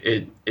movie,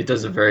 it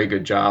does a very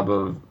good job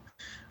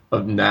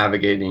of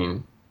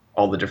navigating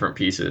all the different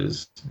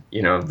pieces.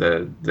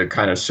 The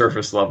kind of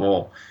surface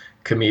level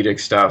comedic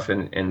stuff,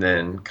 and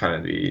then kind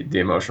of the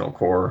emotional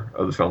core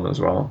of the film as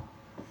well.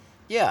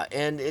 Yeah,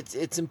 and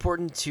it's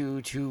important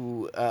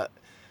to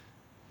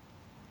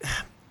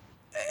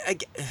I,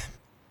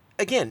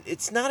 again,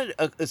 it's not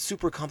a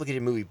super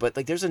complicated movie, but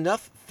like there's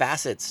enough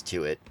facets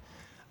to it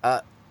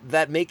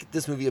that make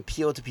this movie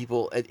appeal to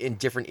people in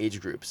different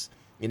age groups.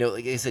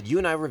 Like I said, you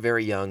and I were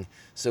very young,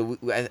 so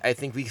I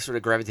think we sort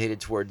of gravitated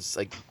towards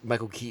like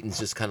Michael Keaton's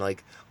just kind of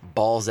like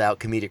balls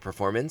out comedic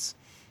performance.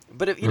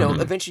 But if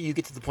eventually you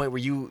get to the point where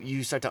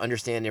you start to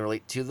understand and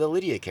relate to the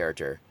Lydia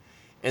character,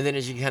 and then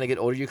as you kind of get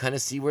older, you kind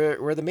of see where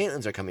the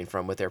Maitlands are coming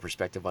from with their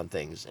perspective on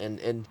things,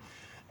 and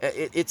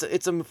it's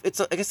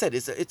like I said,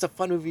 it's a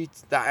fun movie.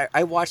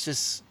 I watched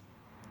this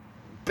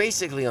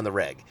basically on the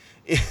reg,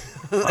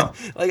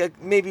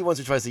 like maybe once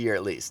or twice a year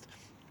at least,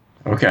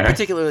 Okay.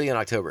 particularly in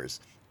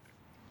October's.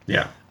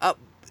 Yeah.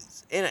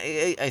 And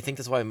I think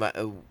that's why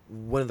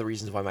one of the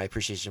reasons why my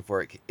appreciation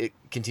for it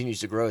continues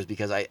to grow is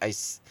because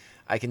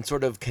I can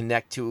sort of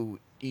connect to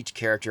each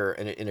character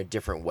in a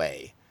different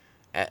way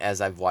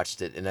as I've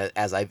watched it and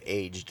as I've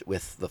aged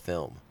with the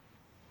film.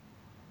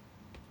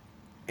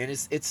 And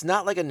it's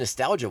not like a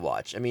nostalgia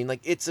watch. I mean,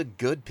 like, it's a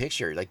good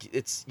picture. Like,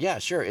 it's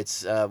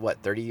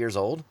 30 years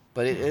old,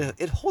 but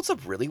it holds up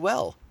really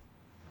well.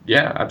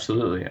 Yeah,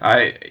 absolutely.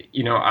 I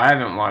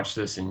haven't watched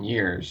this in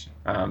years,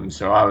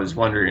 so I was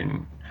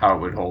wondering how it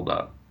would hold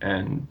up,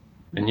 and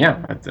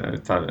yeah, I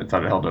thought it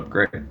held up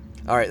great.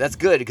 All right, that's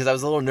good, because I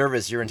was a little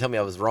nervous you were going to tell me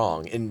I was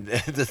wrong, and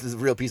this is a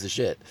real piece of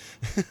shit.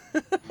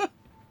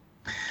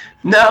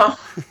 No,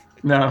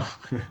 no.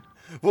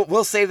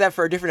 We'll save that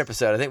for a different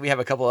episode. I think we have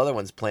a couple other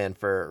ones planned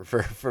for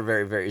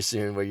very, very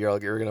soon, where you're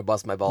going to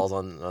bust my balls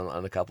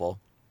on a couple.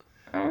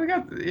 We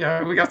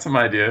got some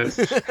ideas.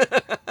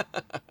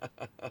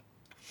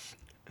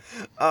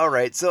 All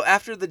right, so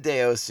after the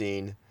Deo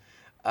scene,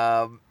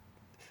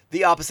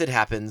 the opposite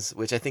happens,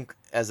 which I think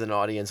as an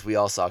audience we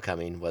all saw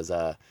coming. Was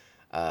the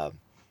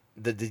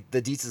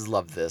Dietzes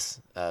loved this.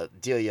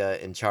 Delia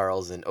and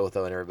Charles and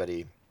Otho and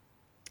everybody.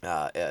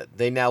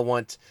 They now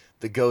want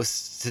the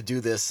ghosts to do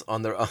this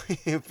on their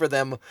for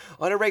them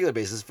on a regular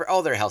basis for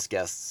all their house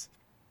guests.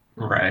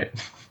 Right.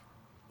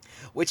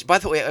 Which, by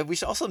the way, we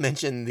should also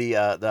mention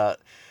the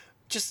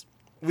just.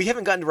 We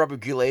haven't gotten to Robert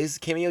Goulet's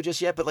cameo just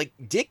yet, but like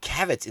Dick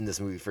Cavett in this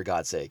movie, for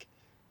God's sake.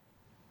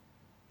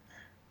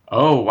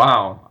 Oh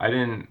wow! I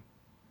didn't.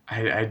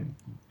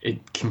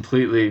 It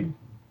completely.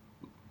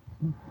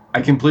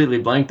 I completely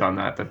blanked on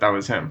that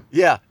was him.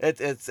 Yeah,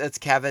 it's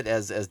Cavett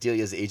as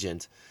Delia's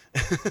agent.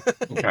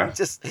 Okay. It's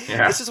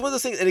just one of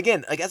those things. And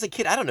again, like as a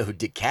kid, I don't know who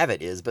Dick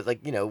Cavett is, but like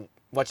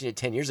watching it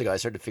 10 years ago, I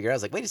started to figure out. I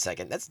was like, wait a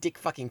second, that's Dick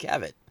fucking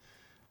Cavett.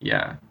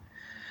 Yeah.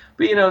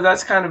 But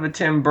that's kind of a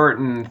Tim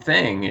Burton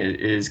thing,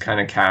 is kind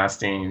of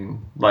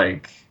casting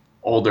like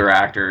older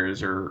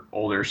actors or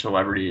older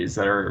celebrities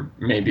that are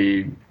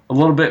maybe a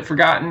little bit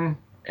forgotten,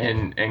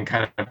 and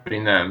kind of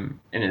putting them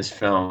in his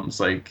films.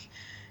 Like,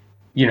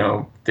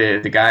 the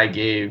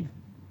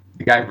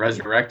guy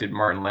resurrected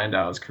Martin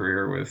Landau's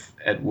career with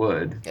Ed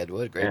Wood. Ed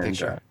Wood, great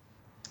picture.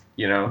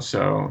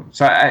 So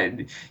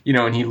I,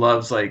 and he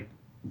loves like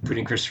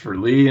putting Christopher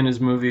Lee in his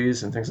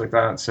movies and things like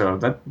that. So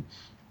that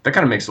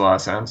kind of makes a lot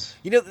of sense.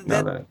 Now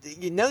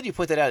that you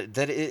point that out,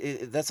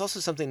 that's also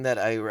something that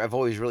I've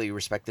always really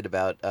respected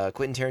about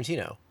Quentin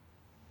Tarantino.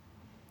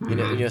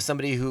 Mm-hmm.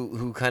 Somebody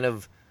who kind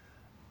of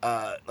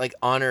like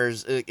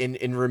honors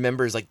and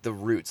remembers like the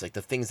roots, like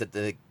the things that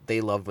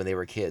they loved when they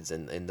were kids,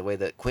 and the way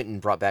that Quentin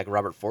brought back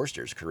Robert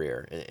Forster's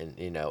career, and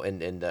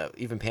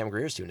even Pam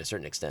Grier's to a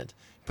certain extent,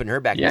 putting her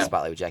back in the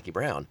spotlight with Jackie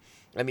Brown.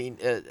 I mean,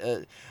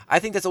 I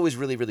think that's always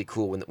really, really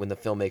cool when the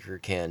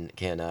filmmaker can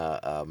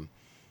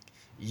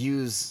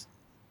use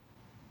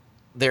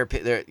their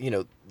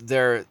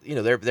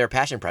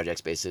passion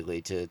projects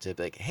basically to be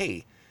like,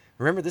 hey,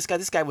 remember this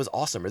guy was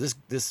awesome, or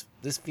this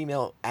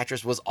female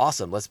actress was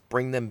awesome, let's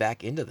bring them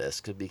back into this,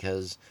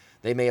 because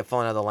they may have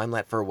fallen out of the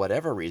limelight for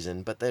whatever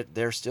reason, but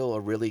they're still a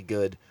really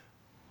good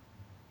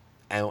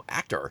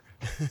actor.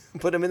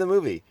 Put them in the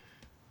movie.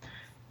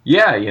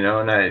 Yeah,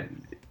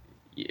 and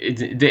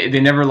they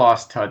never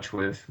lost touch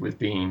with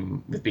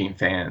being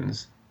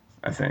fans,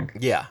 I think.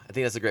 Yeah, I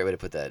think that's a great way to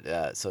put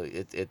that. So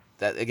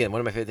that again,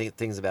 one of my favorite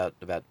things about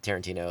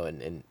Tarantino,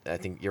 and I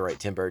think you're right.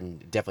 Tim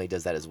Burton definitely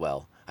does that as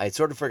well. I had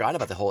sort of forgotten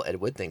about the whole Ed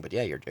Wood thing, but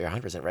yeah, you're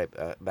 100% right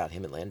about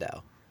him and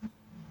Landau.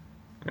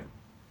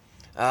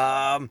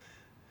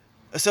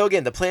 So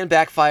again, the plan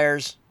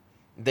backfires.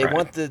 They Right.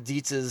 want the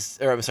Dietzes,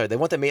 or I'm sorry, they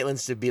want the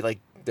Maitlands to be like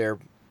their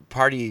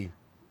party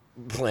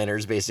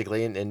planners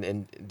basically,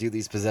 and do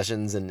these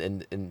possessions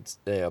and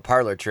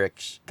parlor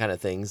tricks kind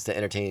of things to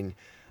entertain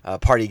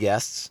party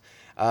guests.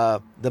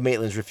 The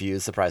Maitlands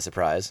refuse. Surprise,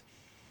 surprise.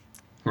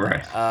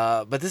 Right.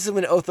 But this is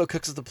when Otho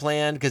cooks up the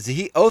plan because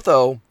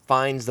Otho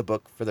finds the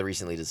book for the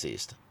recently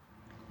deceased,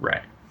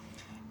 Right.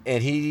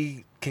 and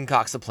he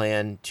concocts a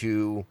plan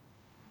to.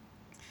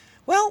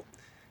 Well,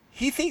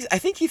 I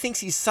think he thinks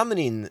he's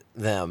summoning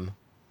them,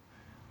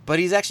 but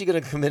he's actually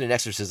going to commit an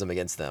exorcism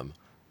against them.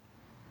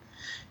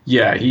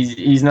 Yeah,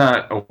 he's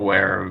not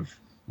aware of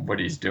what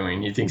he's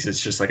doing. He thinks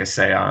it's just like a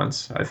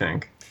seance, I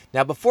think.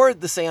 Now, before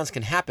the seance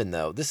can happen,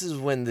 though, this is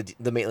when the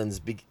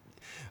Maitlands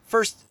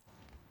first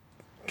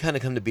kind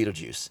of come to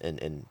Beetlejuice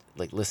and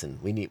like, listen,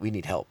 we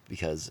need help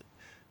because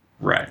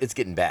Right. it's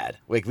getting bad.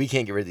 Like, we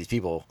can't get rid of these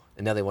people,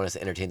 and now they want us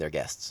to entertain their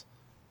guests.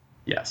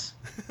 Yes.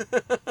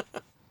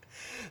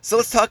 So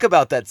let's talk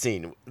about that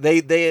scene. They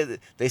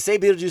say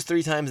Beetlejuice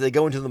 3 times. They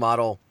go into the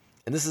model,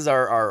 and this is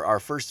our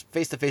first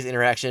face-to-face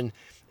interaction.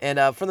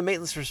 And from the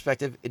Maitland's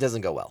perspective, it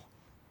doesn't go well.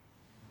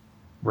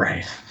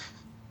 Right.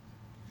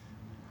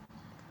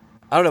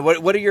 I don't know.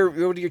 What are your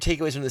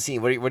takeaways from the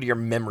scene? What are your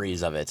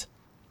memories of it?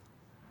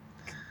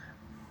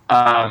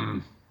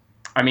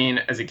 I mean,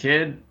 as a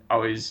kid, I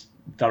always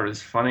thought it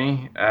was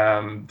funny. I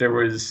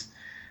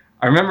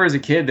remember as a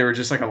kid, there were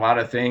just like a lot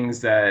of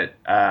things that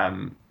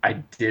I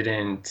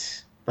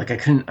didn't like. I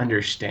couldn't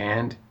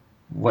understand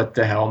what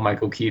the hell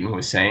Michael Keaton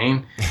was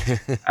saying.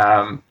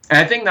 And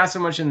I think not so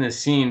much in this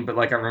scene, but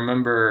like I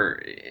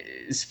remember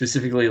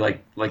specifically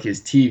like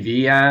his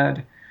TV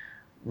ad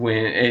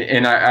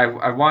and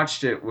I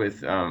watched it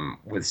with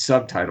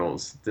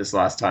subtitles this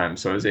last time,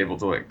 so I was able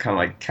to like kind of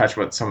like catch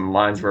what some of the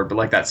lines were. But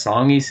like that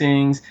song he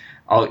sings,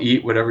 "I'll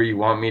eat whatever you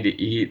want me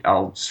to eat.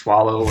 I'll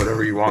swallow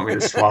whatever you want me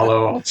to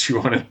swallow. I'll chew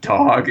on a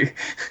dog."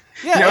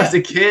 Yeah, You know, as a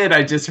kid,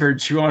 I just heard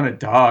 "chew on a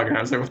dog," and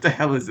I was like, "What the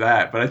hell is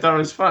that?" But I thought it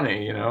was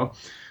funny, you know.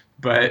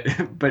 But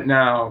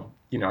now,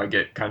 you know, I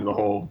get kind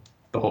of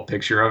the whole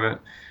picture of it.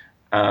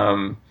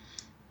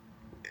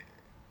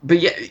 But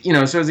yeah, you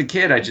know, so as a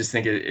kid, I just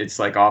think it's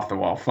like off the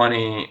wall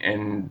funny,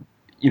 and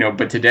you know,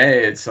 but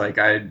today it's like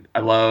I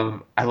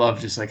love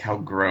just like how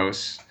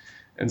gross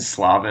and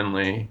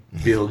slovenly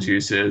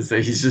Beetlejuice is.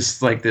 That he's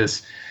just like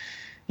this,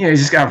 you know, he's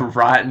just got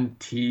rotten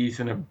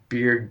teeth and a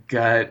beer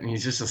gut, and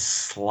he's just a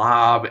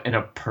slob and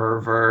a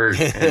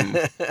pervert,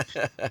 and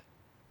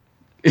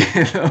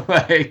you know,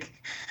 like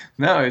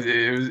no,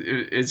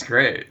 it's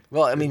great,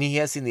 Well, I mean, he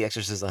has seen The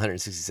Exorcist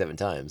 167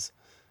 times.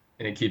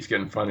 and it keeps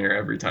getting funnier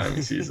every time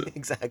he sees it.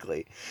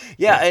 Exactly.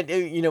 Yeah, and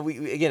you know,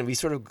 we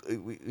sort of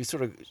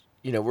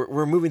you know,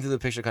 we're moving through the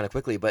picture kind of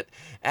quickly, but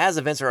as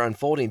events are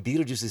unfolding,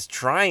 Beetlejuice is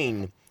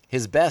trying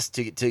his best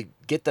to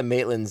get the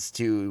Maitlands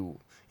to,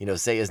 you know,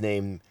 say his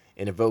name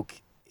and evoke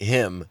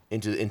him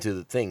into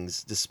the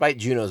things, despite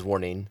Juno's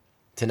warning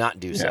to not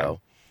do so.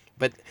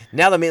 But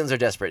now the Maitlands are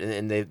desperate,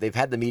 and they've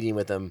had the meeting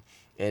with him,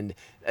 and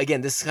again,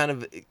 this kind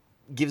of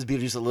gives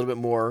Beetlejuice a little bit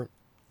more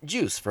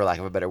juice, for lack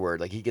of a better word.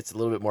 Like, he gets a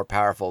little bit more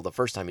powerful the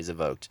first time he's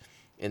evoked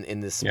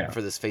in this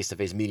for this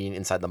face-to-face meeting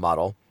inside the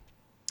model,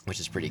 which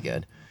is pretty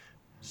good.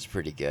 It's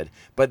pretty good.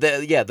 But the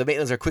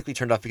Maitlands are quickly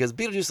turned off because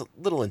Beetlejuice is a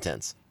little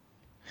intense.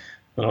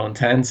 Little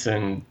intense,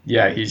 and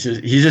yeah, he's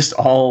just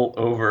all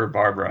over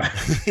Barbara.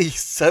 he's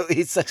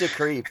such a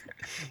creep.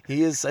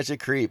 He is such a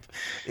creep.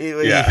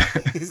 Yeah.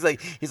 He's like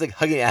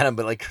hugging Adam,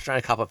 but like trying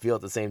to cop a feel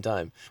at the same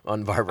time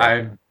on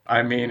Barbara.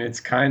 I mean, it's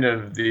kind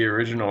of the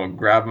original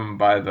grab him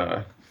by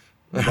the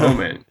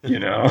moment, you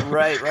know?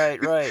 Right.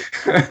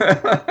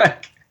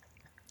 Like,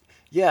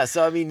 Yeah,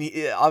 so I mean,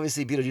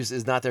 obviously Beetlejuice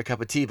is not their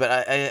cup of tea,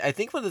 but I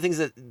think one of the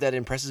things that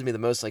impresses me the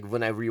most, like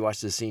when I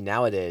rewatch this scene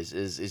nowadays,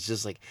 is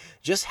just like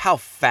just how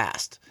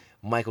fast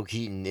Michael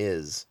Keaton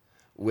is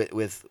with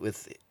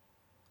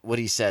what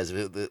he says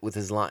with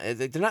his line.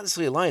 They're not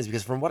necessarily lines,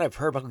 because from what I've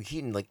heard, Michael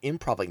Keaton like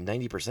improv like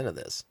 90% of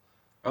this.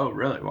 oh,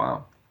 really?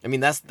 Wow. I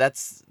mean, that's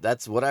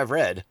what I've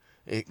read.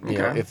 You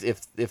know, Okay.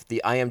 if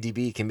the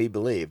IMDb can be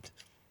believed.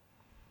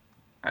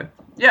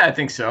 Yeah, I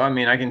think so. I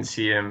mean, I can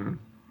see him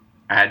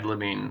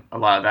ad-libbing a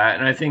lot of that,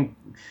 and I think,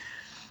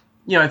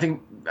 you know,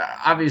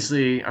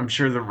 obviously, I'm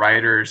sure the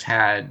writers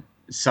had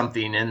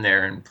something in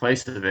there in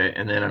place of it,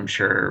 and then I'm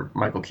sure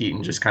Michael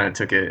Keaton just kind of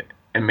took it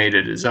and made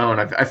it his own.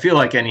 I feel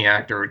like any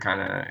actor would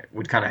kind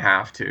of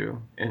have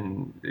to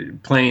in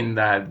playing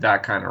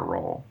that kind of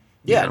role.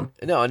 you Yeah,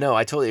 know? no,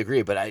 I totally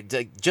agree. But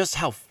just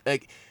how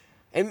like,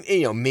 and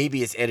you know,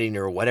 maybe it's editing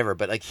or whatever,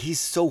 but like he's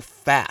so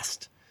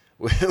fast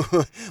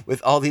with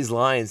all these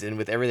lines and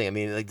with everything. I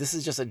mean, like this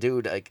is just a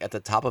dude like at the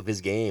top of his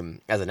game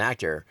as an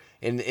actor,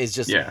 and is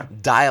just Yeah.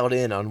 dialed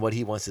in on what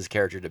he wants his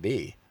character to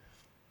be.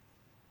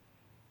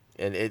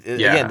 And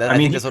Yeah, again, I I mean,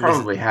 think he that's what makes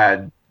probably it.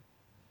 had.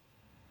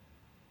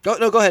 Go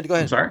ahead.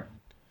 I'm sorry.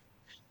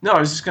 No, I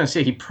was just gonna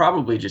say he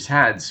probably just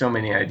had so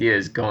many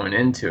ideas going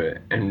into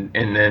it, and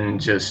then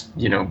just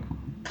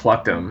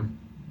plucked them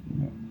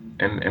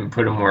and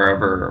put them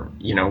wherever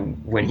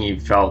when he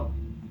felt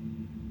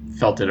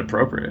it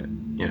appropriate.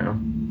 Yeah.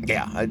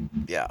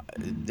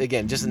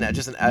 Again,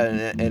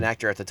 an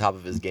actor at the top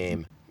of his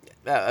game.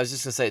 I was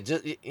just gonna say,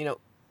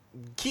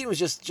 Keaton was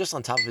just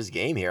on top of his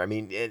game here. I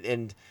mean,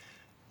 and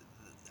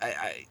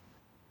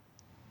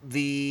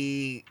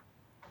the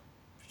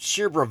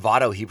sheer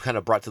bravado he kind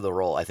of brought to the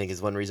role, I think,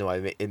 is one reason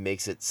why it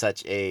makes it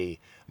such a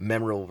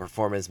memorable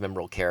performance,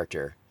 memorable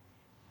character.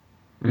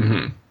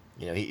 Mm-hmm.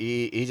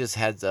 He just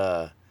had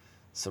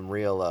some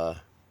real I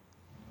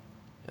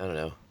don't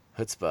know,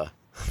 chutzpah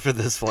for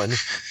this one.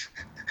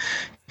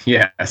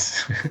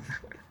 Yes.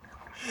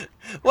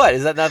 What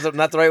is that not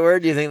the right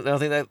word? Do you think? You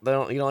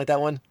don't like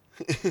that one?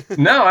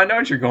 No, I know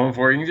what you're going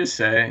for. You can just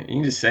say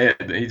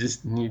it.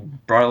 He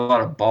brought a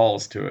lot of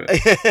balls to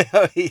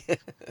it.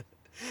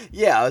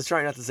 Yeah, I was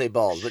trying not to say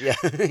balls, but yeah,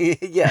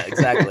 yeah,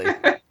 exactly.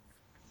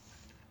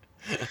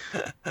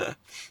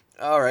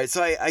 All right,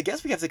 so I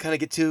guess we have to kind of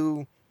get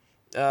to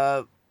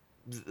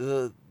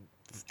the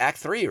Act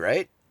 3,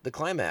 right? The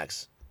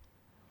climax.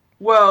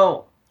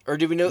 Well, Or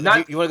do we know?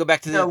 not You want to go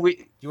back to the? no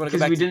we You want to go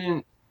because back we to?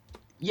 didn't.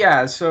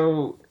 Yeah,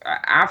 so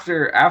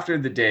after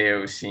the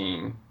Deo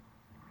scene,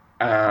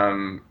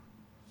 um,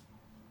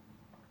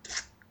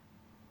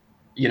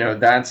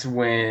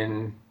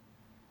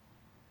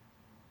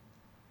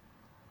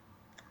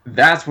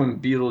 that's when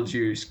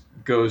Beetlejuice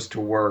goes to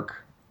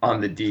work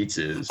on the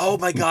Dietzes. Oh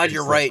my God,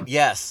 you're It's right.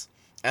 Yes,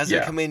 as they're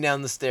Yeah. coming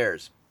down the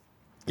stairs.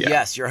 Yeah.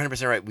 Yes, you're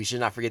 100% right. We should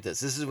not forget this.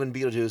 This is when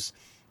Beetlejuice,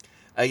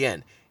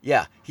 again,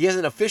 yeah, he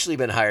hasn't officially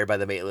been hired by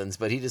the Maitlands,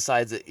 but he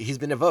decides that he's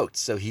been evoked,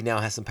 so he now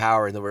has some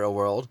power in the real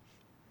world,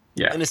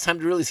 Yeah. and it's time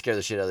to really scare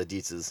the shit out of the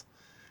Dietzes.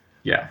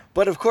 Yeah.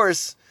 But of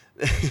course,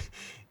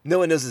 no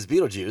one knows it's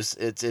Beetlejuice.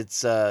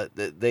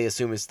 They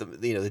assume it's the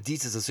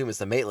Dietzes assume it's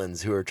the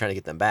Maitlands who are trying to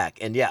get them back.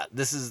 And yeah,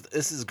 this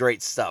is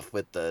great stuff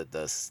with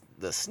the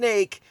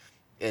snake,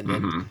 and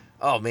Mhm.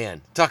 oh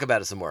man, talk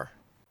about it some more.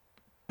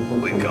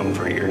 We come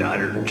for your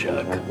daughter,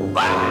 Chuck.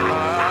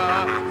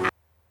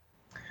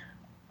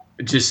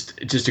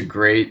 Just a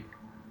great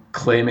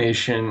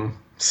claymation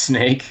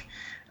snake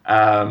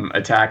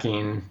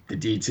attacking the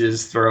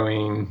Dietzes,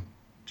 throwing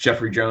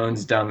Jeffrey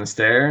Jones down the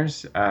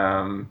stairs,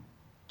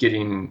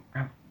 getting.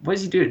 What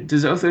does he do?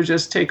 Does Otho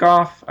just take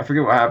off? I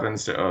forget what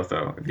happens to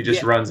Otho. If he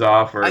just Yeah, runs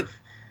off, or I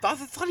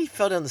thought he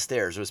fell down the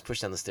stairs or was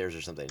pushed down the stairs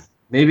or something.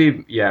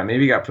 maybe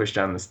he got pushed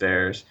down the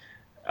stairs.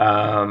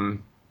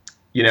 Um,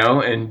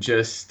 and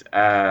just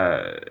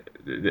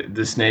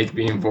the snake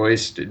being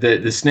voiced,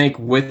 the snake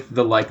with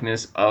the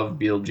likeness of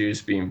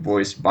Beetlejuice being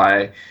voiced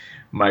by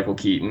Michael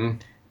Keaton,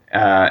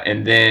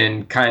 and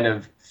then kind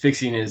of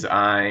fixing his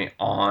eye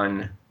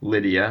on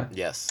Lydia.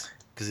 Yes,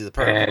 because he's a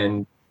perv.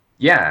 And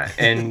yeah,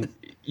 and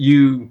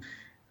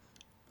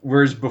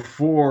whereas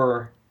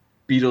before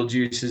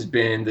Beetlejuice has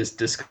been this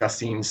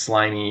disgusting,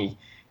 slimy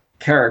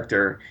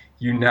character,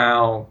 you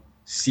now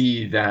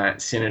see that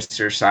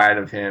sinister side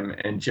of him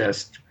and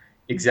just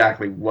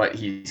exactly what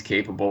he's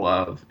capable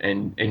of,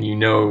 and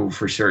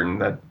for certain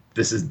that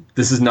this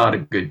is not a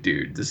good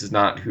dude. This is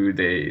not who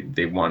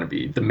they want to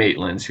be. The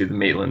Maitlands, who the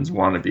Maitlands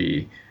want to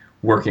be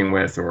working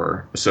with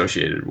or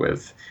associated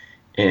with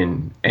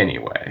in any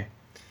way.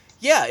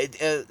 Yeah,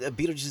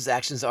 Beetlejuice's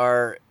actions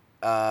are.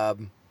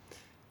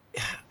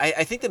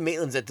 I think the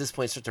Maitlands at this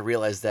point start to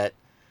realize that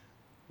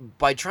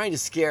by trying to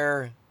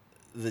scare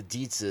the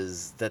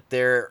Dietzes, that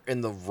they're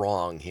in the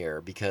wrong here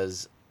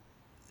because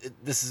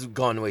this has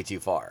gone way too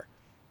far.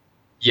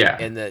 Yeah.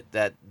 And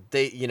that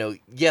they,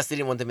 yes, they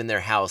didn't want them in their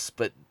house,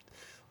 but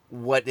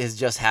what has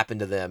just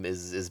happened to them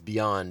is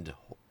beyond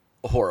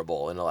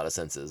horrible in a lot of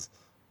senses.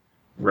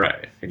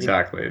 Right.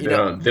 Exactly. You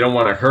they don't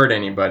want to hurt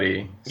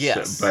anybody.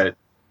 Yes. But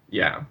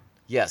yeah.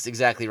 Yes,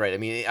 exactly right. I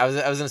mean, I was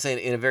going to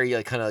say in a very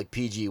kind of like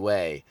PG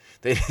way.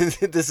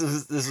 This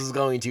was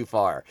going too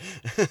far.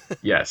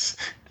 Yes.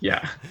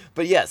 Yeah.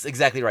 But yes,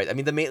 exactly right. I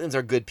mean, the Maitlands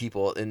are good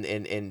people,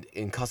 and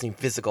causing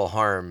physical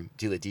harm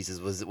to the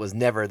Dietzes was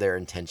never their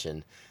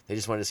intention. They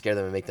just wanted to scare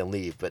them and make them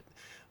leave. But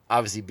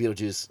obviously,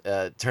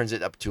 Beetlejuice turns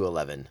it up to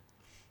 11.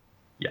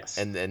 Yes.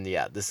 And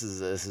yeah, this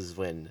is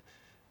when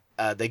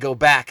they go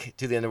back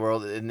to the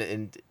underworld,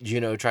 and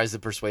Juno tries to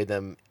persuade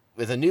them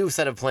with a new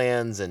set of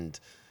plans and.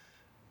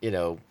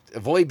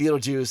 Avoid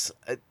Beetlejuice.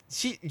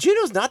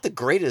 Juno's not the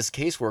greatest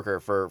caseworker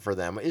for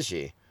them, is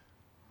she?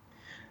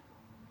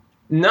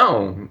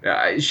 No,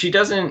 she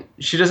doesn't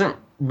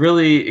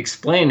really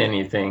explain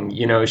anything.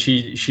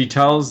 She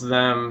tells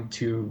them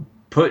to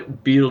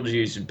put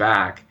Beetlejuice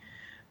back,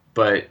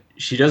 but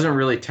she doesn't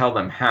really tell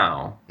them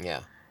how.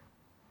 Yeah.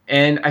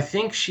 And I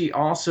think she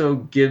also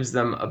gives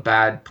them a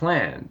bad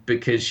plan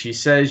because she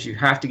says you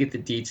have to get the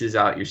Dietzes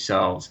out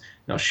yourselves.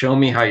 Now show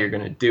me how you're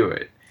going to do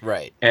it.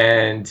 Right.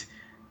 And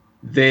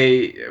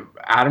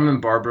Adam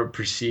and Barbara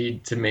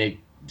proceed to make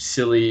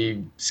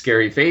silly,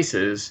 scary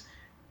faces,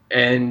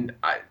 and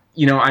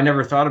I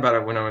never thought about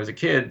it when I was a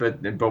kid, but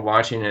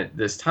watching it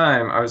this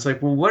time, I was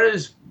like, well, what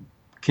is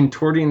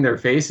contorting their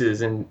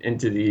faces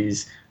into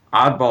these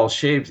oddball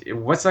shapes?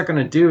 What's that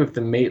going to do if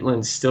the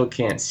Maitlands still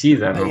can't see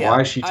them? And Yeah,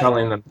 why is she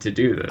telling them to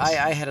do this?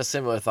 I had a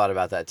similar thought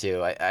about that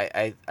too.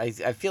 I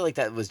feel like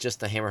that was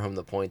just to hammer home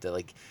the point that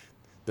like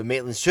the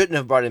Maitlands shouldn't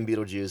have brought in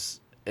Beetlejuice,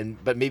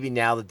 but maybe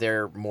now that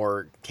they're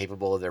more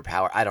capable of their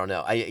power, I don't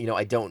know.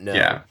 I don't know.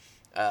 Yeah.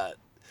 Uh,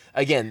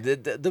 Again,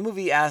 the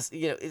movie asks,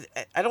 I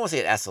don't want to say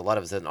it asks a lot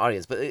of us as an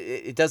audience, but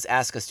it does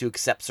ask us to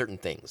accept certain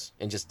things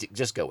and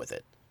just go with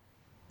it.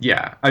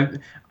 Yeah,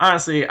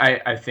 honestly,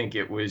 I think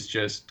it was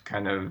just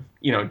kind of,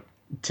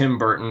 Tim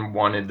Burton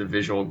wanted the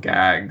visual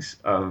gags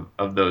of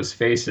those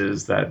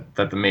faces that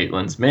the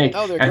Maitlands make.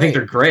 Oh, they're I think great.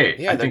 they're great.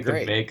 Yeah, I they're think the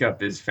great.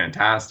 makeup is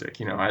fantastic.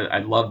 I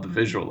love the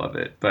visual of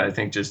it, but I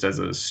think just as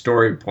a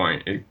story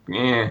point, it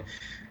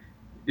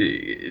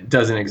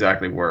doesn't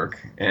exactly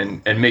work,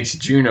 and makes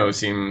Juno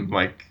seem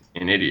like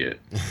an idiot.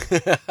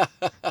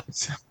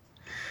 So,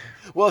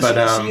 Well,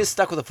 but she is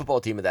stuck with a football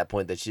team at that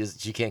point that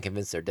she can't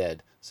convince they're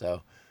dead.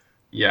 So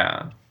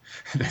yeah,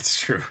 that's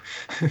true.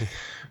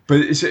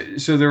 But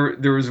so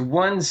there was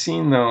one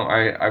scene though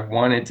I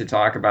wanted to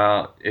talk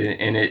about,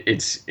 and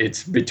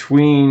it's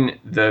between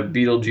the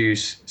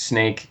Beetlejuice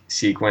snake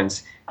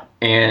sequence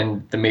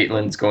and the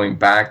Maitlands going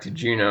back to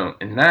Juno,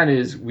 and that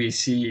is we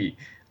see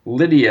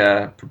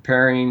Lydia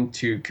preparing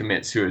to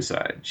commit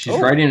suicide. She's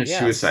writing a yes,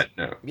 suicide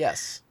note.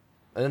 yes,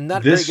 and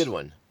not a very good This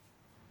one.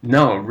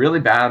 No, a really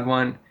bad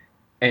one,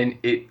 and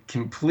it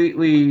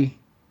completely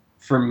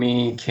for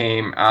me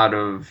came out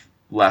of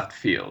left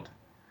field,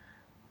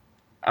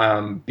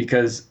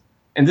 because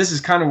and this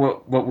is kind of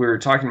what we were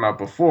talking about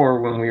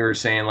before when we were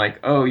saying like,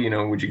 oh,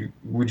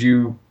 would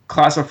you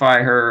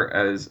classify her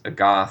as a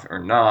goth or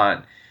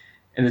not?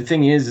 And the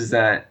thing is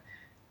that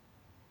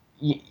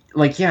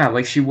like, yeah,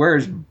 like she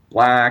wears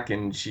black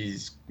and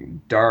she's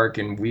dark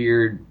and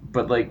weird,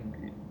 but like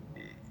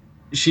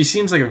she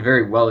seems like a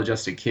very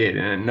well-adjusted kid,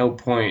 and at no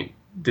point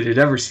did it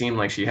ever seem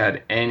like she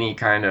had any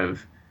kind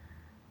of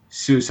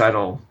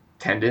suicidal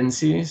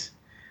tendencies.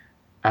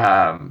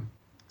 Um,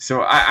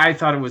 so I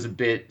thought it was a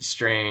bit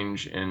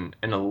strange and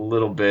a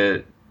little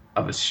bit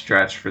of a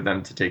stretch for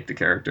them to take the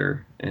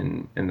character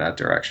in that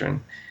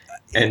direction.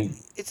 And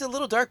It's a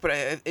little dark, but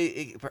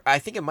I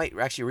think it might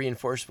actually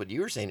reinforce what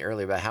you were saying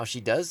earlier about how she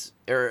does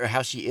or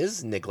how she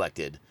is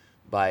neglected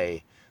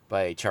by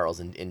Charles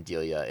and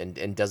Delia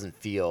and doesn't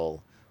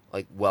feel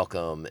like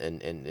welcome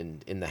and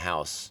in the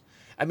house.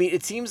 I mean,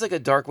 it seems like a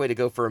dark way to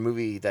go for a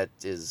movie that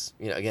is,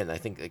 again, I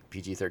think like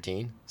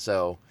PG-13.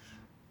 So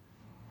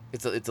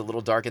it's a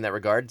little dark in that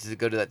regard to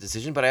go to that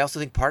decision. But I also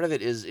think part of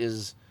it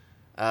is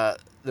the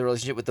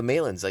relationship with the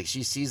Malins. Like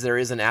she sees there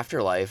is an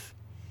afterlife,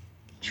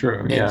 true,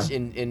 and yeah,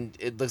 and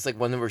it looks like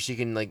one where she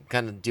can like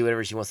kind of do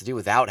whatever she wants to do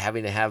without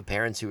having to have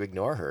parents who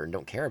ignore her and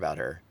don't care about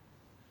her.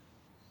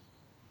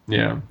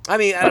 yeah, I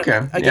mean,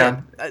 okay, yeah,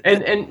 again,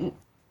 and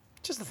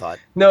just a thought.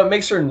 no, it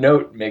makes her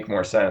note make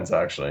more sense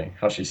actually.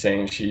 How she's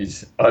saying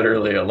she's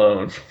utterly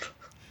alone.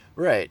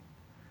 Right.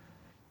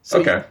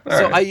 So Okay, all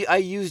so right, I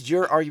used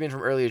your argument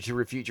from earlier to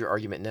refute your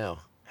argument now.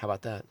 How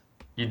about that?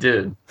 you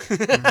did.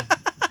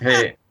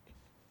 Hey,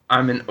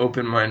 I'm an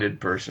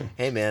open-minded person.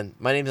 Hey man,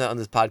 my name's not on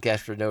this podcast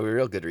for no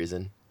real good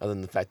reason other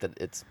than the fact that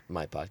it's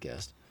my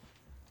podcast.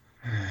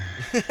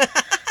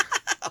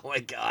 Oh my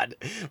god.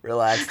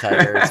 Relax,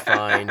 Tyler. It's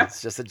fine.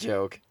 It's just a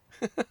joke.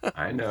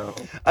 I know.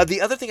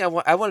 The other thing I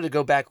wanted to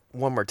go back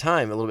one more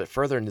time, a little bit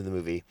further into the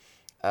movie,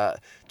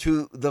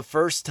 to the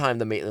first time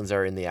the Maitlands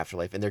are in the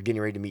afterlife and they're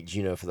getting ready to meet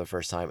Juno for the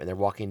first time and they're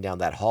walking down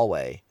that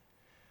hallway.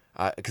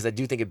 Because I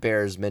do think it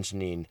bears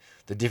mentioning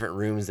the different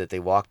rooms that they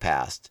walk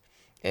past.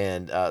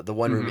 And the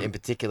one room in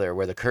particular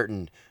where the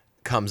curtain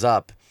comes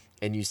up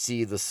and you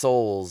see the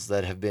souls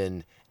that have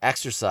been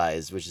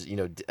exorcised, which is,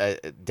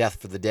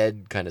 death for the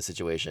dead kind of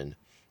situation.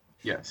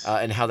 Yes.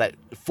 And how that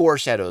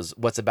foreshadows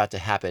what's about to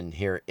happen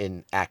here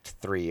in Act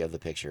 3 of the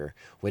picture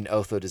when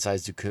Otho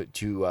decides to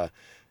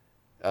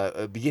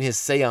begin his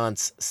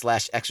seance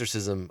 /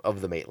 exorcism of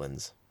the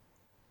Maitlands.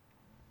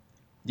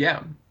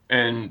 Yeah,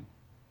 and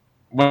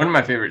one of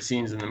my favorite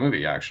scenes in the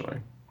movie, actually,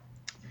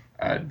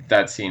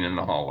 that scene in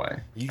the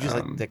hallway. You just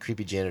like that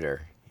creepy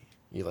janitor.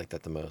 You like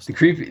that the most. The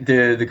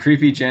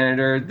creepy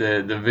janitor,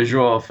 the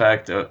visual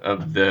effect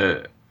of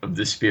the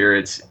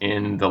spirits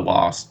in the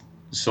lost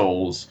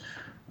souls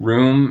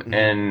room,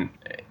 and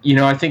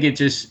I think it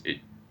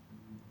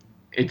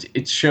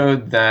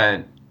showed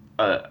that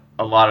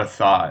a lot of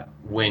thought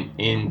went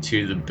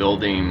into the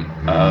building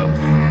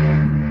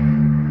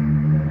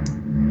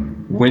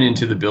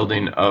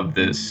of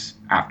this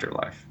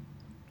afterlife.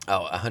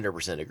 Oh,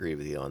 100% agree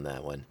with you on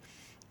that one.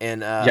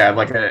 And Yeah,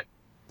 like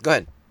go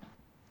ahead.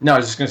 no, I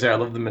was just gonna say I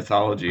love the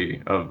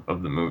mythology of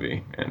the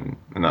movie, and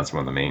that's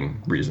one of the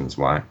main reasons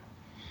why.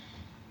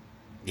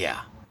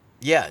 Yeah.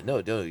 Yeah, no,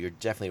 you're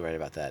definitely right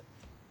about that.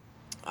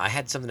 I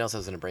had something else I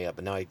was going to bring up,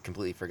 but now I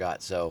completely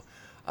forgot. So,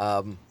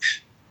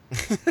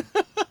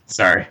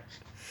 Sorry.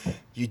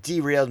 you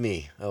derailed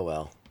me. Oh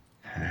well.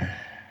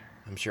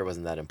 I'm sure it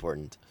wasn't that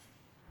important.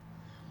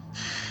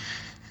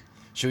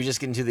 Should we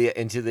just get into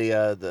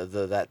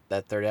that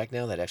third act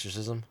now? That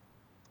exorcism.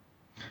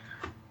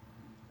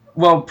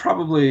 Well,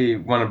 probably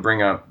want to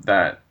bring up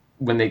that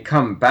when they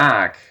come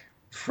back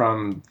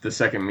from the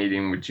second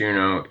meeting with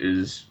Juno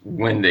is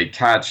when they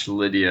catch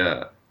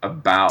Lydia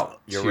about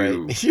You're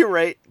to. right. You're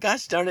right.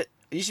 Gosh darn it!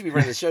 You should be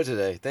running the show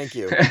today. Thank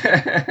you.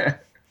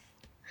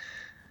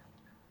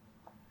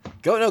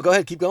 Go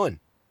ahead. Keep going.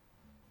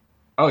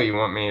 Oh, you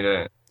want me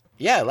to?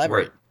 Yeah,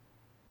 elaborate.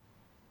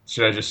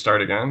 Should I just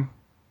start again?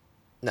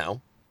 No.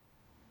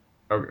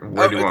 Okay,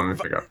 where do you want me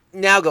to pick up?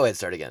 Now go ahead.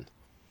 Start again.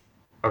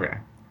 Okay.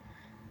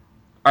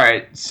 All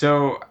right.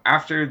 So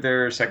after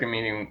their second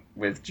meeting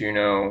with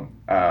Juno,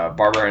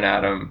 Barbara and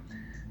Adam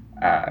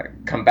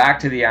come back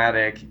to the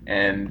attic,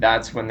 and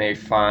that's when they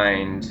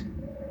find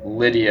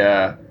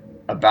Lydia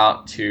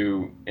about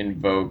to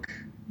invoke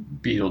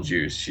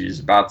Beetlejuice. She's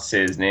about to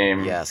say his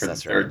name for the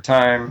third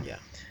time. Yeah.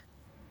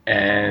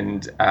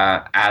 And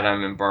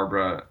Adam and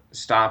Barbara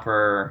stop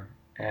her,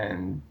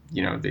 and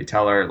they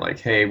tell her like,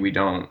 "Hey, we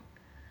don't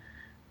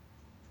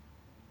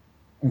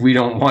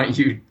want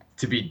you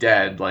to be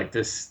dead. Like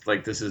this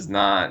is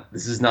not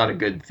a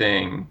good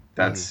thing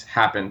that's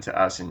happened to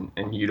us, and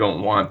you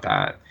don't want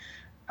that."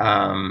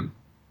 And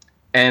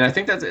I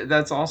think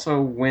that's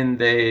also when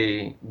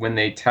they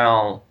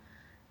tell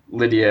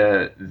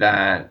Lydia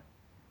that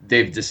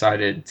they've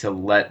decided to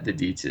let the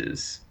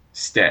Dietzes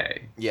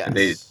stay. Yes. And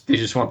they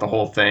just want the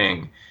whole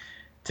thing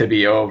to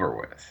be over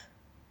with.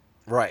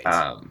 Right.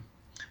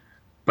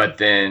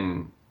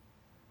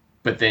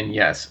 But then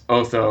yes,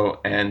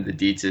 Otho and the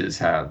Dietzes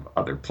have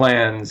other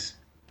plans.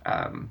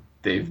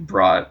 They've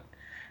brought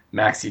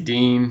Maxie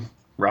Dean,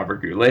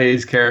 Robert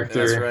Goulet's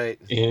character, That's right,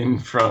 in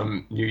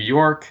from New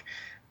York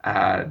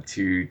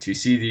to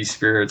see these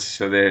spirits.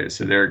 So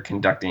they're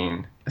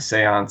conducting a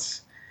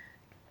séance,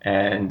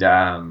 and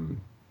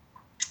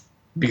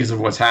because of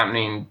what's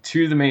happening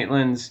to the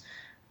Maitlands,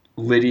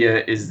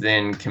 Lydia is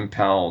then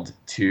compelled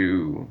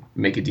to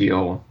make a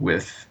deal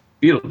with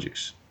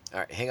Beetlejuice. All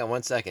right, hang on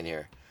 1 second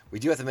here. We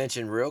do have to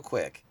mention real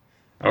quick.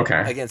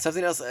 Okay. Again,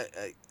 something else.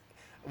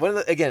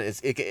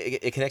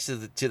 It connects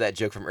to that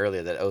joke from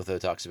earlier that Otho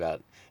talks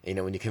about.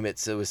 When you commit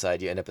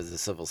suicide, you end up as a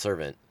civil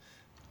servant.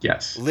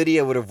 Yes.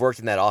 Lydia would have worked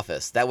in that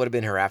office. That would have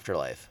been her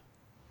afterlife.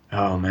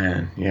 Oh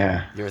man,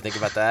 yeah. You ever think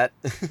about that?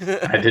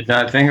 I did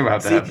not think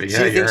about that, but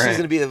yeah, you're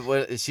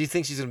right. She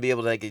thinks she's gonna be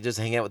able to just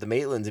hang out with the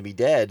Maitlands and be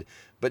dead,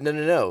 but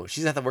no.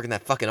 She's gonna have to work in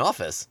that fucking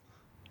office.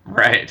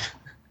 Right.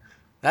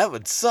 That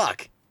would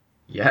suck.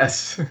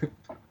 Yes.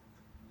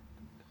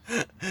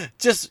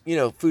 Just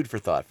food for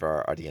thought for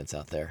our audience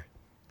out there.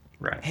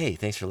 Right. Hey,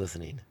 thanks for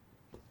listening.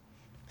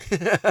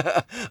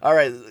 All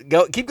right,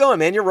 keep going,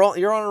 man. You're on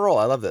a roll.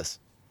 I love this.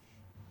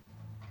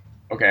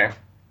 Okay.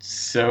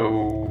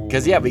 So.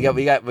 Because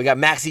we got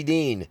Maxie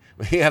Dean.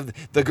 We have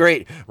the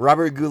great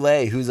Robert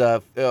Goulet, who's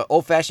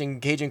Old Fashioned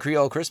Cajun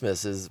Creole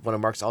Christmas is one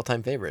of Mark's all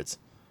time favorites.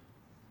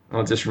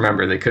 Well, just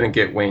remember they couldn't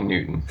get Wayne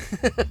Newton.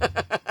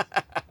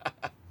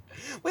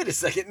 Wait a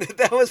second,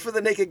 that was for the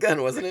Naked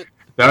Gun, wasn't it?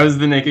 That was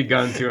the Naked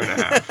Gun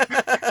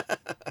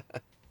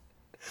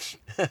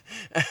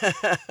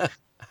 2.5.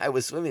 I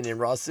was swimming in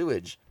raw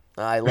sewage.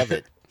 I love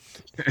it.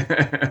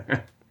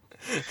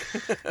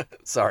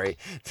 Sorry.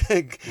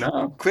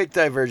 No. Quick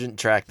divergent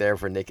track there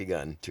for Naked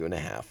Gun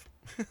 2.5.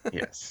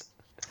 Yes.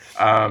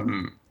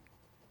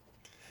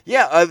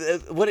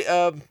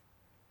 Yeah.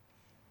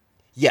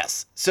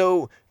 Yes.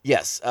 So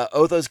yes,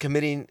 Otho's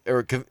commencing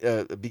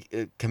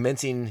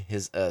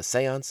his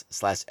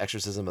séance /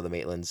 exorcism of the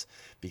Maitlands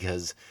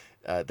because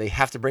they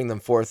have to bring them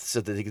forth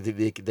so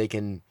that they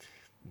can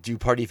do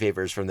party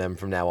favors from them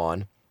from now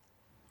on.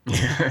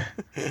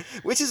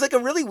 Which is like a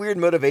really weird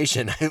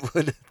motivation, I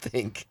would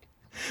think.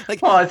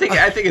 Well, I think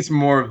it's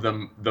more of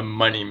the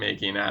money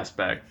making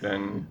aspect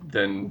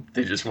than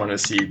they just want to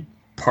see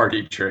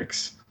party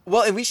tricks.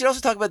 Well, and we should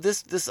also talk about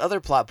this other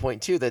plot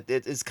point too, that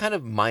it's kind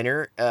of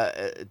minor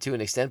to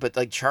an extent, but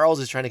like Charles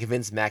is trying to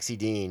convince Maxie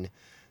Dean,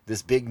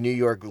 this big New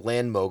York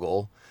land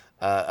mogul,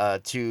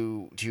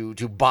 to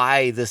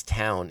buy this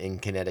town in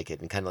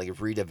Connecticut and kind of like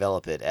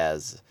redevelop it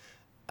as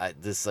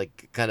this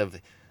like kind of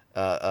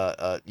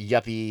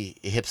yuppie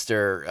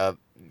hipster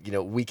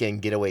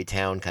weekend getaway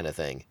town kind of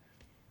thing.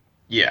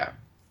 Yeah.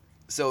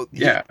 So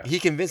he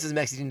convinces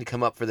Maxie Dean to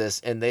come up for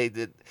this, and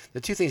the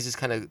two things just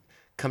kind of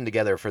come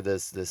together for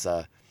this.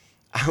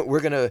 We're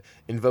gonna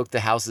invoke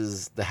the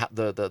houses,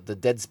 the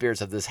dead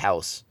spirits of this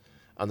house,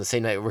 on the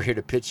same night we're here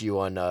to pitch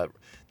you on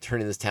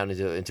turning this town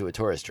into a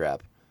tourist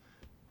trap.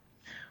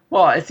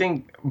 Well, I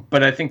think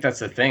that's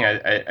the thing.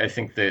 I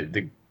think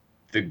the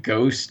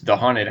ghost, the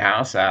haunted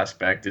house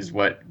aspect is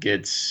what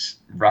gets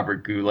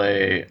Robert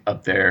Goulet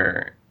up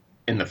there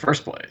in the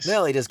first place.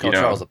 Well, he does call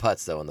Charles a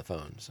putz though on the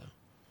phone. So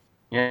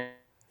yeah.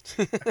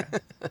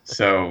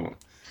 So.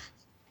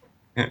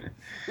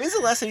 When's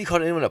the last time you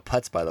called anyone a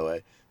putz, by the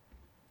way?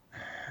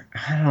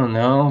 I don't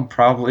know.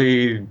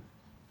 Probably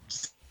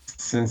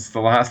since the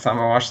last time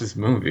I watched this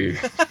movie.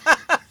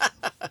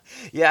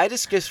 Yeah, I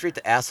just go straight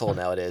to asshole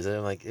nowadays. And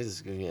I'm like,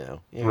 it's,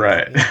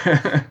 right.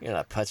 You're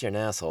not a putz, you're an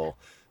asshole.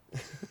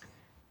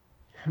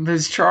 But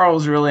is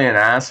Charles really an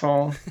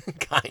asshole?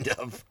 Kind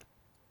of.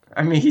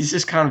 I mean, he's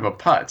just kind of a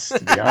putz,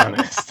 to be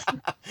honest.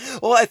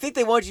 Well, I think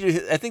they want you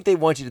to. I think they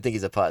want you to think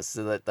he's a putz,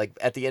 so that like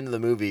at the end of the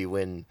movie,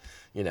 when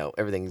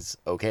everything's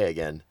okay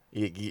again,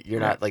 you're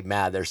not like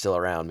mad they're still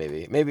around.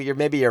 Maybe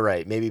you're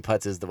right. Maybe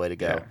putz is the way to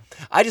go. Yeah.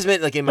 I just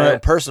meant like in my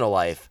own personal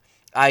life,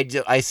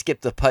 I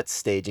skip the putz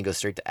stage and go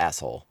straight to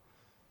asshole.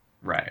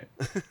 Right.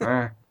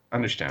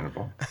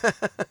 Understandable.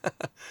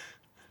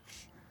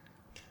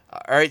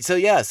 All right, so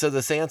yeah, so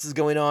the seance is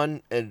going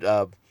on, and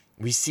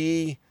we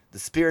see the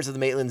spirits of the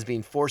Maitlands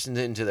being forced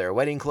into their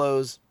wedding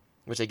clothes,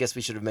 which I guess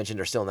we should have mentioned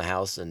are still in the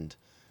house and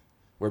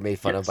were made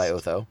fun of by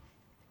Otho.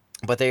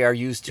 But they are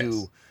used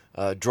to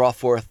draw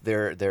forth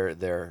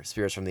their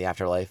spirits from the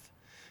afterlife.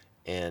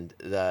 And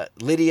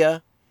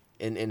Lydia,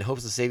 in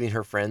hopes of saving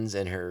her friends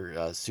and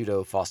her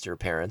pseudo foster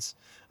parents,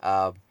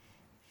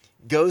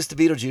 goes to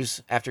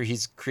Beetlejuice after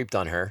he's creeped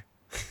on her.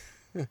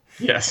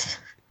 Yes.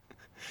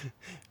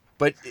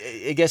 But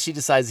I guess she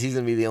decides he's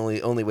going to be the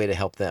only way to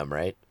help them,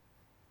 right?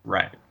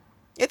 Right.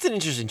 It's an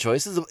interesting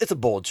choice. It's a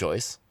bold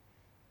choice.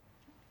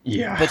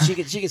 Yeah. But she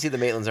can see the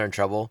Maitlands are in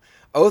trouble.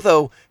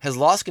 Otho has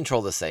lost control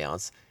of the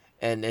seance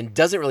and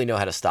doesn't really know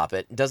how to stop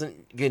it.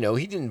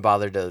 He didn't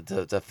bother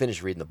to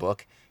finish reading the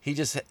book. He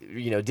just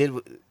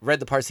read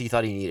the parts he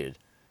thought he needed,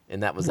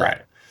 and that was right.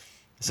 it.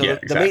 So yeah,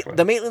 exactly.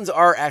 the Maitlands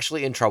are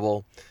actually in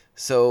trouble.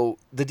 So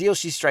the deal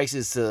she strikes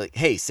is to,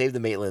 hey, save the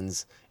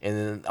Maitlands, and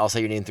then I'll say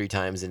your name 3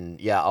 times, and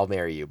yeah, I'll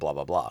marry you, blah,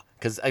 blah, blah.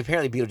 Because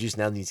apparently Beetlejuice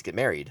now needs to get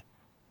married.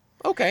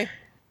 Okay.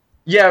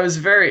 Yeah, it was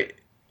very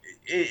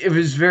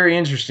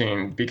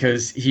interesting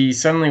because he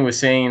suddenly was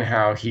saying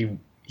how he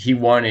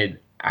wanted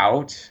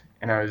out,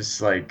 and I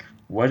was like,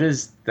 what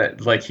is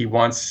that? Like, he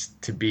wants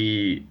to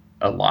be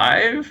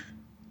alive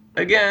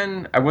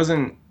again?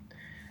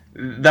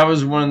 That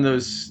was one of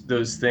those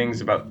things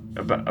about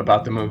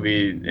the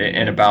movie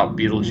and about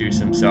Beetlejuice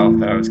himself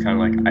that I was kind of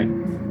like,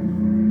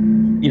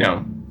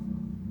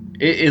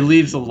 it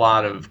leaves a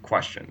lot of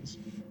questions.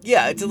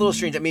 Yeah, it's a little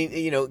strange. I mean,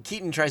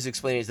 Keaton tries to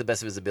explain it to the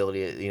best of his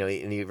ability,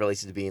 and he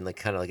relates it to being like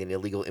kind of like an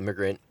illegal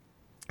immigrant.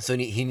 So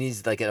he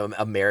needs like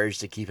a marriage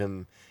to keep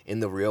him in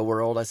the real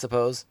world, I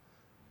suppose.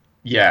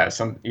 Yeah,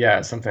 something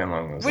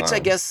along those lines. Which I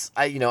guess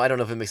I don't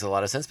know if it makes a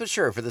lot of sense, but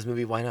sure, for this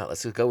movie, why not?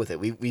 Let's just go with it.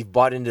 We've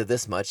bought into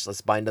this much.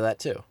 Let's buy into that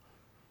too.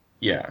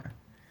 Yeah.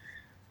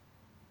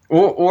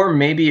 Or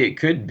maybe it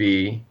could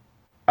be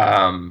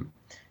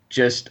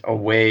just a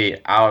way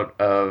out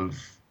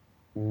of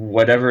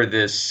whatever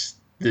this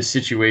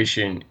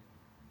situation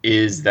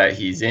is that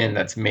he's in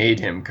that's made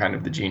him kind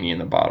of the genie in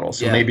the bottle.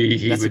 So maybe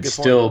he would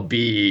still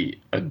be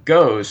a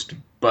ghost,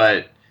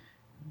 but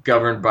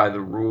governed by the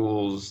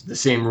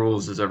same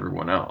rules as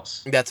everyone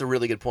else. That's a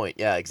really good point.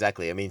 Yeah,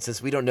 exactly. I mean,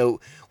 since we know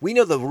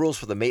the rules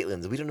for the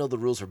Maitlands, we don't know the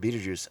rules for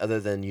Beetlejuice other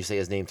than you say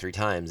his name 3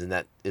 times, and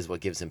that is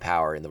what gives him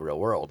power in the real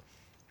world.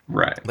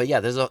 Right. But yeah,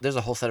 there's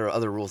a whole set of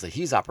other rules that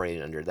he's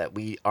operating under that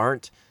we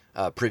aren't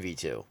privy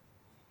to.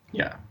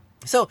 Yeah.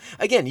 So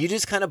again, you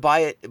just kind of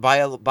buy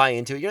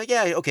into it. You're like,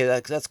 yeah, okay,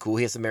 that's cool.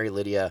 He has to marry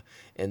Lydia,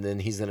 and then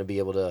he's going to be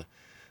able to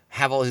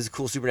have all his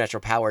cool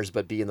supernatural powers,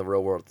 but be in the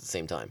real world at the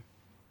same time.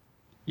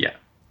 Yeah.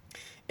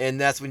 And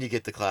that's when you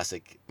get the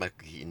classic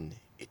Michael Keaton,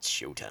 it's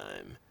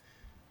showtime.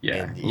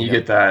 Yeah, and, you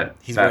get that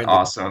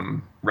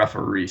awesome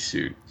referee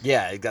suit.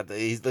 Yeah,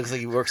 he looks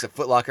like he works at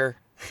Foot Locker.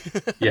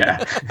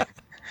 Yeah.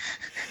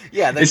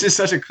 Yeah, it's just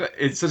such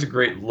a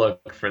great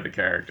look for the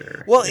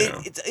character. Well,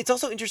 it's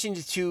also interesting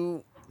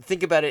to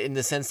think about it in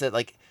the sense that,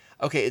 like,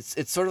 okay,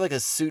 it's sort of like a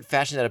suit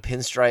fashioned out of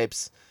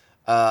pinstripes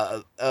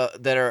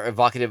that are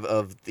evocative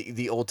of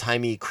the old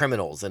timey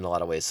criminals in a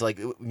lot of ways. So,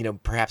 like,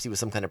 perhaps he was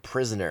some kind of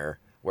prisoner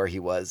where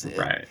he was.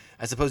 Right.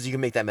 I suppose you can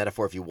make that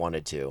metaphor if you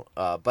wanted to.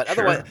 But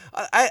otherwise,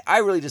 I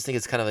really just think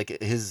it's kind of like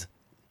his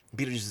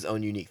Beetlejuice's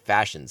own unique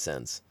fashion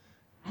sense.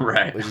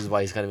 Right. Which is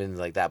why he's kind of in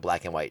like that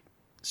black and white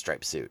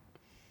striped suit.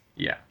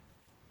 Yeah.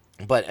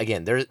 But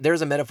again,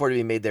 there's a metaphor to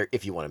be made there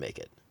if you want to make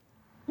it.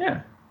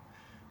 Yeah.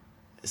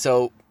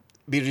 So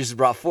Beetlejuice is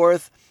brought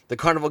forth. The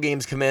carnival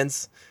games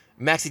commence.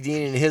 Maxie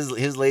Dean and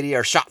his lady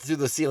are shot through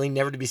the ceiling,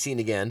 never to be seen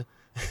again.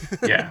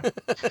 Yeah.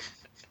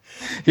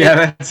 Yeah,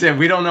 that's it.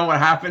 We don't know what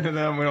happened to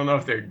them. We don't know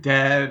if they're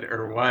dead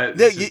or what.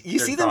 No, you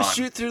see them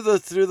shoot through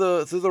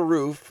the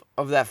roof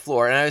of that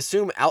floor, and I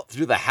assume out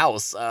through the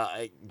house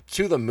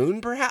to the moon.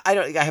 Perhaps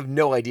I have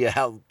no idea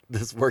how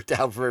this worked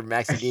out for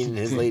Maxie Dean and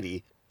his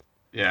lady.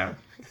 Yeah.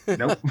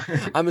 Nope.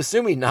 I'm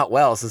assuming not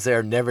well, since they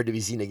are never to be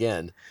seen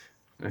again.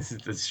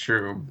 That's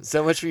true.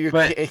 So much for your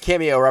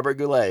cameo, Robert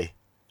Goulet.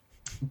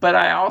 But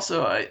I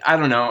also, I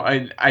don't know,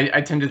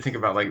 I tend to think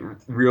about like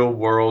real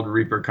world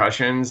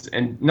repercussions,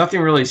 and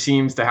nothing really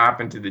seems to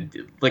happen to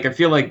I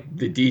feel like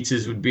the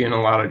Dietzes would be in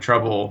a lot of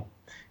trouble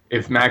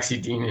if Maxie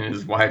Dean and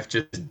his wife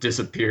just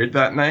disappeared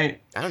that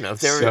night. I don't know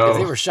if they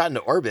were shot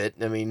into orbit.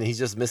 I mean, he's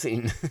just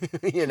missing,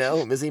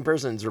 missing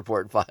persons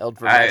report filed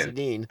for Maxie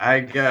Dean.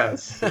 I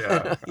guess,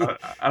 yeah.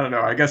 I don't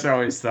know. I guess I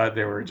always thought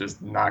they were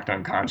just knocked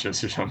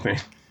unconscious or something.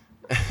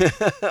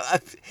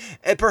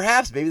 And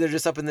perhaps maybe they're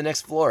just up in the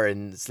next floor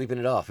and sleeping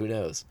it off. Who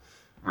knows?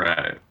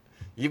 Right.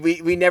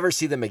 We never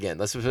see them again.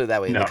 Let's put it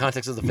that way. In No. the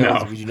context of the film,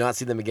 No. we do not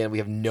see them again. We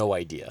have no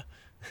idea.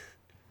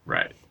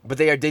 Right. But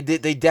they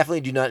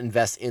definitely do not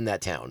invest in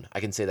that town. I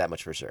can say that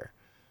much for sure.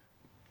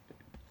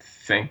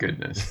 Thank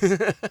goodness.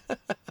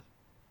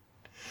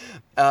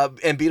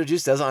 And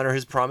Beetlejuice does honor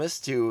his promise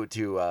to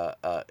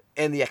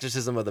end the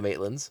exorcism of the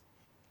Maitlands.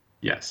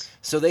 Yes.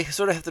 So they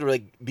sort of have to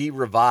like be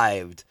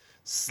revived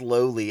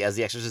slowly as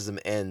the exorcism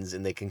ends,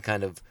 and they can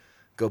kind of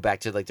go back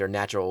to like their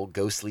natural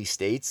ghostly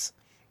states.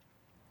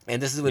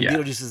 And this is when Yeah.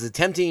 Beetlejuice is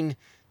attempting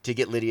to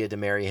get Lydia to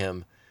marry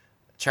him.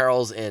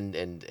 Charles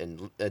and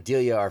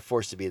Delia are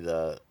forced to be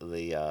the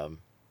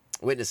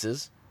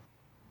witnesses.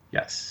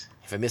 Yes.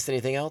 If I missed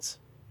anything else,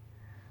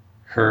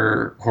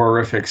 Her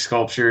horrific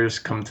sculptures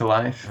come to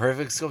life.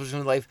 horrific sculptures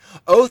from life.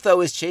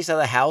 Otho is chased out of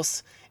the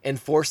house and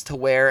forced to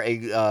wear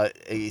a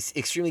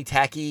extremely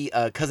tacky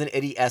Cousin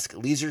Eddie-esque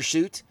leisure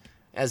suit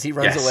as he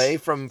runs Yes. away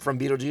from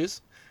Beetlejuice,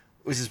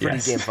 which is pretty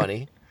Yes. damn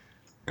funny.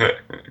 Yeah,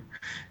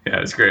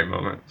 it's a great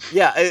moment.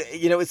 Yeah,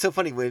 it's so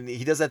funny when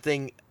he does that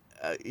thing.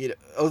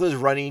 Otho's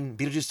running.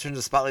 Beetlejuice turns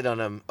the spotlight on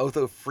him.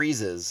 Otho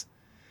freezes,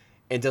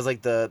 and does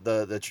like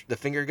the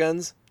finger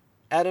guns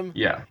at him.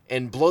 Yeah.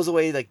 And blows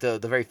away like the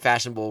very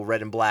fashionable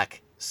red and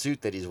black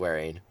suit that he's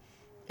wearing,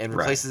 and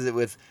Right. replaces it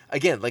with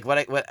again like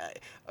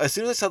as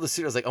soon as I saw the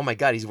suit, I was like, oh my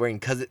god, he's wearing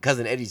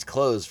cousin Eddie's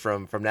clothes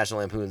from National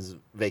Lampoon's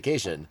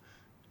Vacation.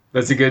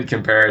 That's a good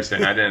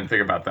comparison. I didn't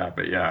think about that,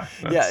 but yeah.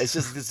 Yeah,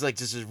 it's like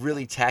just a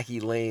really tacky,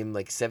 lame,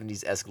 like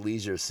 70s-esque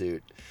leisure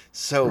suit.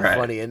 So Right.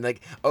 funny. And like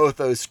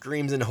Otho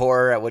screams in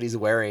horror at what he's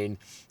wearing.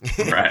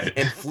 Right.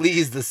 And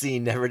flees the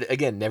scene, never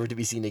to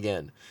be seen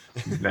again.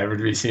 never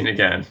to be seen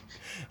again.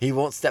 He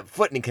won't step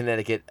foot in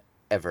Connecticut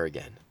ever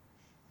again.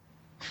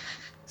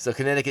 So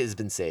Connecticut has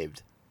been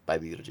saved by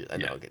Beetlejuice. I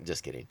know,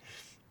 just kidding.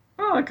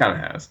 Well, it kind of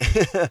has.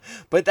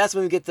 But that's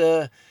when we get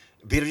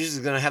Beetlejuice is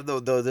going to have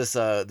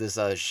this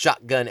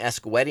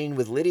shotgun-esque wedding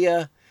with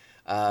Lydia.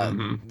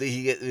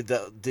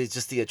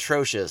 Just the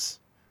atrocious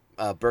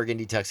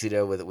burgundy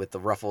tuxedo with the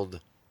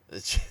ruffled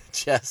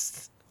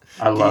chest.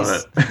 I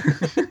love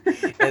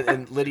it.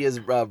 and Lydia's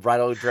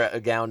bridal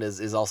gown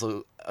is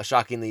also a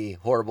shockingly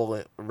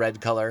horrible red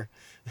color,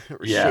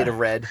 Yeah. shade of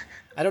red.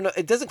 I don't know.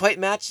 It doesn't quite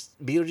match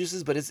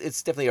Beetlejuice's, but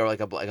it's definitely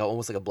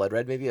almost like a blood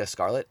red, maybe a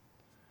scarlet.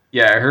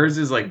 Yeah, hers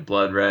is like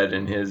blood red,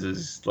 and his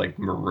is like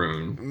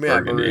maroon. Yeah,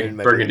 Burgundy. maroon,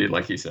 maybe. Burgundy,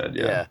 like you said.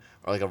 Yeah.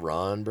 Or like a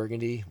Ron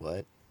Burgundy.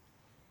 What?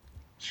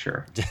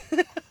 Sure.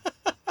 Okay.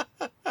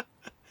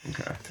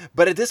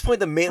 But at this point,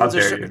 the Maitlands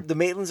dare you.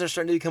 are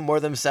starting to become more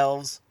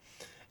themselves,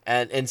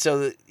 and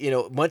so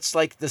much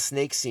like the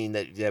snake scene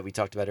that we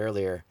talked about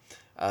earlier,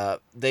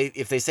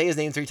 if they say his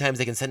name 3 times,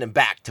 they can send him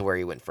back to where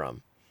he went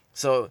from.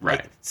 So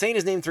Right. saying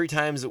his name 3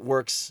 times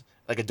works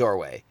like a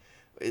doorway.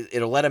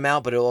 It'll let him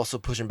out, but it'll also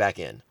push him back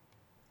in.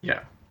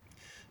 Yeah.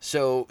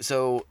 So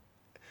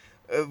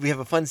we have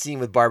a fun scene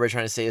with Barbara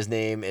trying to say his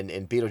name, and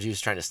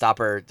Beetlejuice trying to stop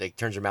her. Like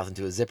turns her mouth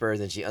into a zipper,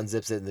 then she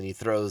unzips it, and then he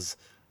throws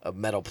a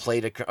metal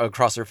plate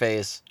across her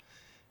face.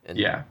 And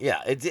Yeah.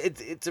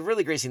 it's a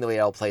really great scene the way it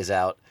all plays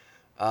out.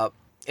 And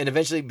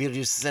eventually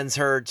Beetlejuice sends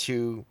her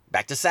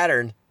back to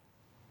Saturn,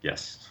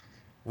 Yes.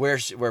 where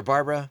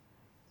Barbara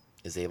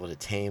is able to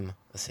tame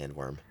a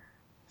sandworm.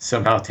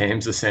 Somehow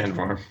tames a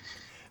sandworm.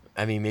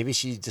 I mean, maybe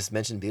she just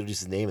mentioned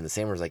Beetlejuice's name, and the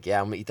sandworm's like, "Yeah,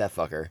 I'm gonna eat that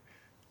fucker."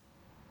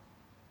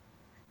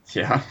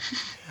 Yeah.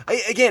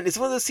 Again, it's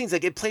one of those scenes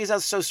like it plays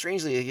out so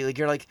strangely. Like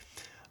you're like,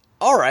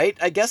 all right,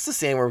 I guess the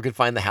sandworm could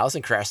find the house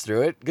and crash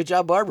through it. Good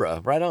job,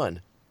 Barbara. Right on.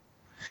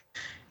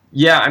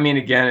 Yeah, I mean,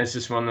 again, it's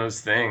just one of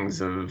those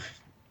things of,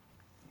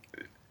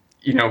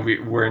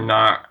 we're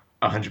not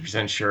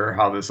 100% sure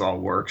how this all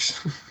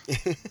works.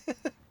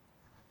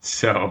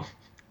 So,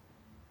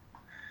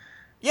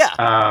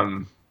 Yeah.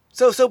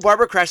 So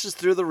Barbara crashes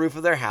through the roof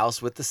of their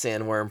house with the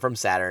sandworm from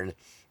Saturn,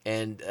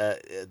 and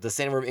the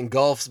sandworm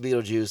engulfs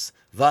Beetlejuice,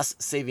 thus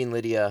saving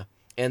Lydia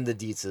and the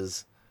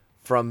Dietzes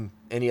from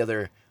any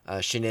other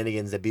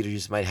shenanigans that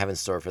Beetlejuice might have in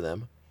store for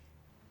them.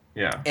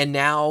 yeah. And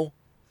now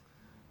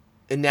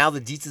the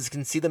Dietzes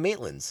can see the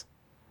Maitlands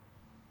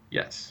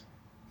Yes.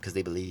 because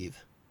they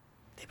believe.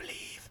 They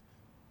believe.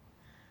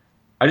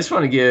 I just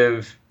want to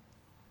give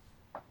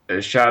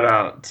a shout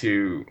out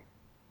to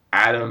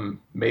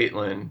Adam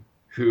Maitland,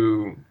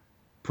 who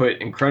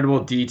put incredible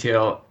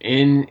detail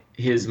in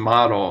his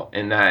model,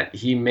 in that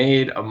he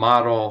made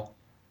a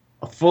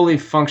fully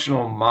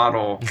functional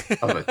model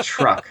of a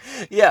truck.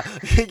 Yeah,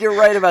 you're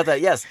right about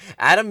that. Yes,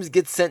 Adams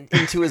gets sent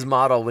into his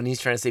model when he's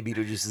trying to say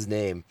Beetlejuice's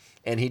name,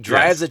 and he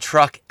drives Yes. a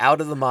truck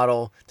out of the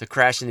model to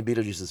crash into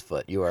Beetlejuice's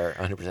foot. You are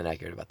 100%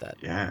 accurate about that.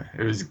 Yeah,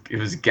 it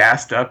was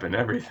gassed up and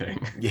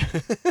everything. Yeah,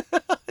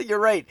 you're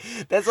right.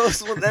 That's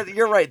also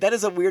you're right. That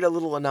is a weird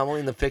little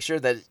anomaly in the picture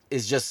that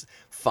is just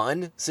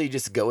fun, so you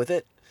just go with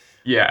it.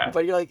 Yeah.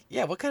 But you're like,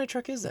 yeah, what kind of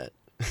truck is that?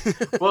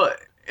 Well,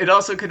 it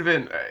also could have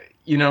been,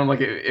 like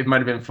it might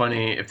have been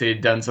funny if they had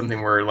done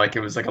something where like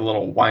it was like a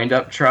little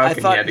wind-up truck,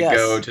 and thought- you had to yes.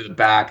 go to the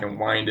back and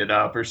wind it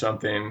up or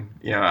something.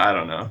 I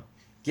don't know.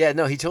 Yeah,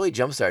 no, he totally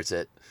jumpstarts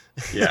it.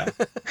 Yeah.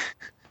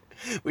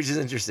 which is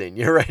interesting.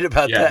 You're right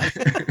about Yeah.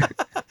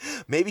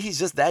 that. Maybe he's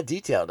just that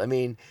detailed. I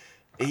mean,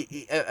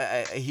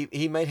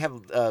 he might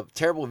have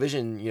terrible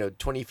vision,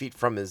 20 feet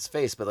from his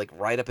face, but like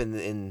right up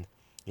in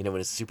when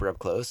it's super up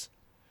close.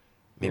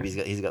 Maybe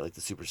he's got like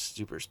the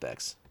super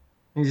specs.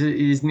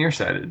 He's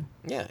nearsighted.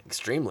 Yeah,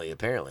 extremely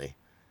apparently.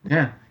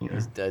 Yeah.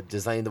 He's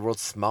designing the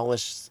world's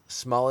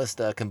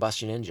smallest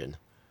combustion engine.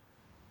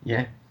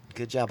 Yeah.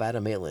 Good job,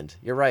 Adam Maitland.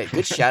 You're right.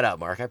 Good shout out,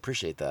 Mark. I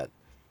appreciate that.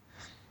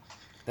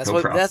 No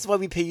problem. That's why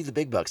we pay you the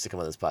big bucks to come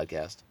on this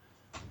podcast.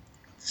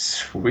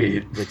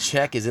 Sweet. The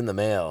check is in the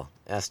mail.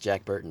 Ask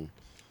Jack Burton.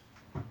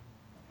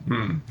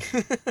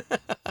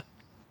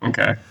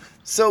 Okay.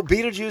 So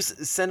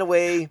Beetlejuice sent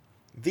away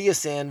via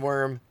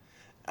Sandworm.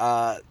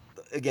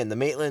 Again, the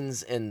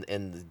Maitlands and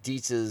the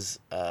Dietzes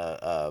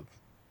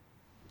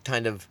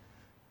kind of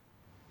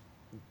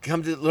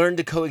come to learn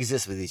to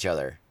coexist with each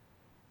other.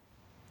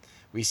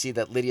 We see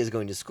that Lydia's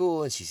going to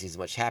school and she seems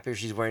much happier.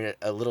 She's wearing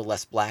a little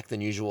less black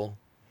than usual.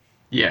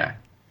 Yeah.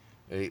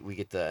 We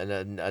get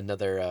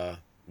another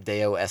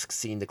Deo-esque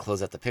scene to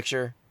close out the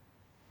picture.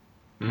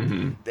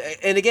 Mm-hmm.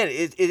 And again,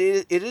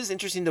 it is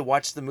interesting to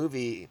watch the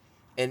movie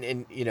and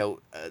in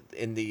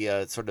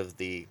the sort of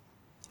the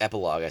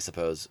epilogue, I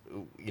suppose,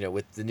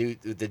 with the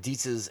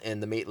Dietzes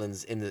and the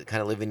Maitlands in the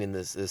kind of living in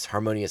this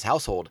harmonious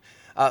household.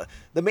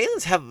 The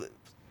Maitlands have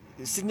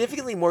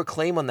significantly more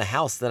claim on the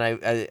house than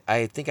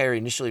I think I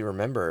initially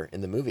remember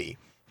in the movie.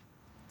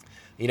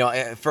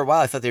 For a while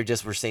I thought they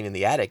were staying in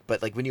the attic,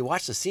 but like when you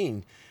watch the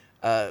scene,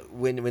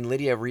 when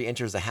Lydia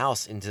re-enters the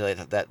house into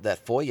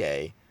that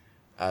foyer,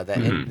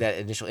 that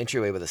initial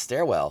entryway with a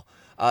stairwell,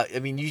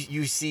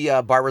 you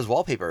see Barbara's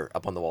wallpaper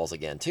up on the walls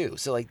again too.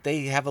 So like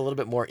they have a little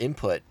bit more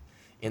input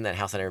in that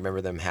house than I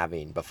remember them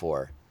having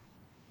before.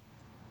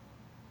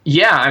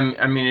 Yeah,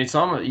 I mean, it's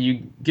almost,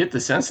 you get the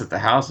sense that the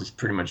house is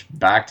pretty much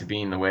back to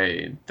being the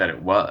way that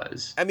it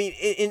was. I mean,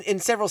 in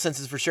several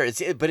senses for sure.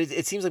 But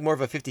it seems like more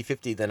of a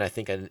 50-50 than I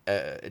think I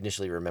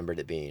initially remembered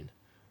it being.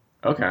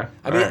 Okay.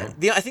 I mean,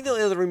 I think the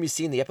only other room you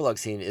see in the epilogue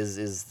scene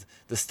is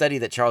the study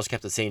that Charles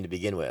kept us saying to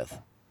begin with.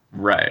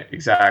 Right,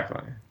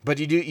 exactly. But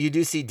you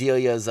do see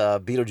Delia's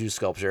Beetlejuice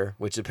sculpture,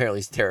 which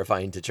apparently is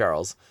terrifying to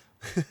Charles.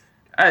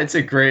 It's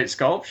a great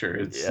sculpture.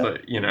 It's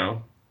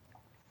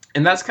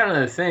and that's kind of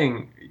the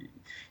thing.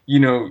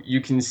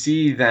 You can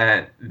see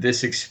that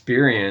this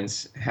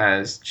experience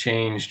has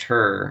changed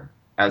her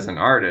as an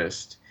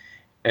artist,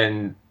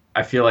 and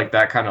I feel like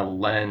that kind of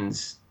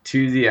lends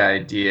to the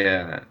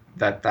idea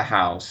that the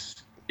house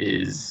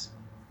is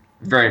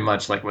very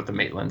much like what the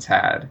Maitlands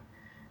had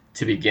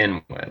to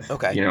begin with.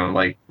 Okay.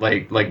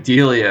 Like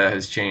Delia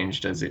has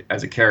changed as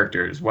a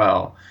character as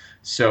well.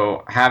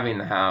 So having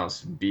the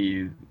house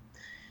be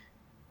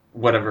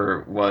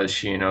whatever it was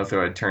she and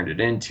Otho had turned it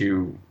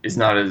into is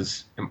not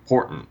as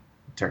important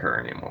to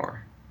her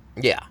anymore.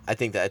 Yeah, I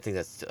think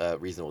that's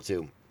reasonable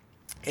too.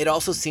 It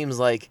also seems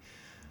like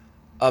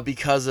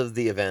because of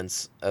the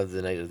events of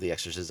the night of the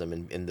exorcism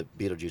and the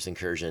Beetlejuice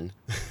incursion,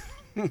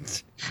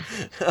 it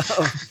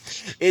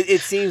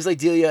seems like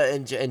Delia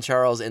and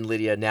Charles and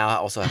Lydia now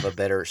also have a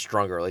better,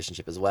 stronger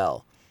relationship as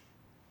well.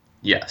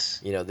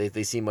 Yes.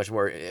 They seem much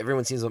more.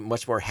 Everyone seems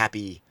much more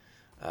happy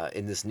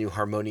in this new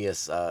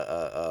harmonious.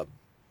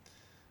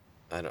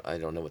 I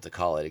don't know what to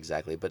call it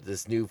exactly, but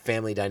this new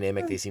family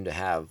dynamic they seem to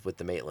have with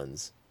the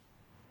Maitlands.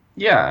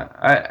 Yeah,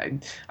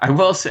 I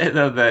will say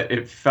though that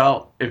it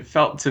felt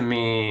to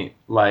me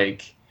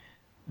like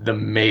the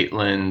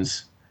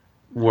Maitlands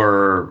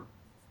were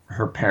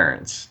her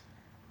parents,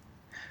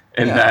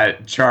 and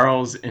that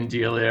Charles and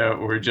Delia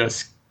were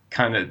just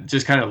kind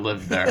of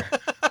lived there.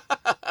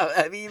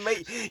 I mean,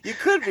 you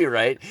could be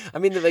right. I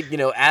mean, like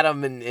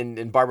Adam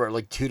and Barbara are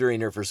like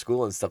tutoring her for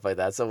school and stuff like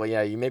that. So well,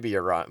 yeah, maybe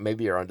you're wrong.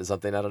 Maybe you're onto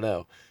something. I don't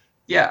know.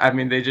 Yeah, I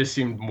mean, they just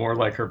seemed more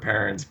like her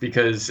parents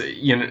because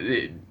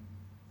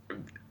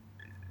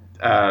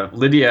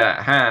Lydia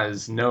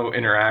has no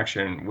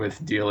interaction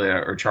with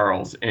Delia or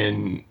Charles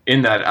in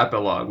that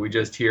epilogue. We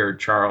just hear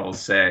Charles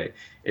say,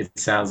 "It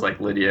sounds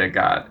like Lydia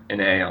got an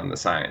A on the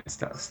science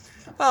test."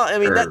 Well, I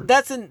mean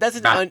that's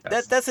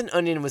an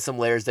onion with some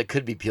layers that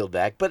could be peeled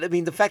back. But I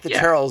mean, the fact that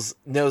Charles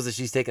knows that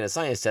she's taken a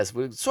science test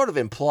would sort of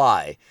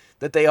imply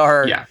that they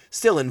are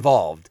still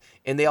involved,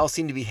 and they all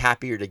seem to be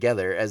happier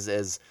together.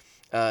 As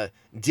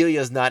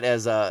Delia's not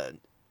as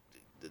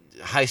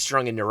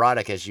high-strung and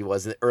neurotic as she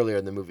was earlier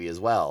in the movie as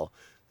well.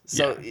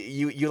 So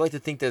you like to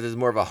think that there's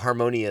more of a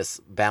harmonious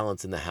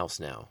balance in the house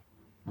now.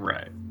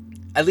 Right.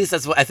 At least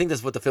that's what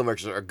the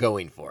filmmakers are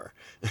going for.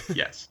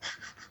 Yes.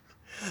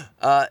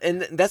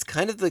 And that's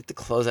kind of like the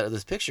closeout of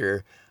this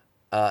picture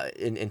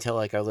until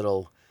like our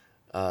little,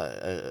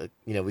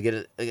 we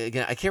get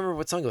again. I can't remember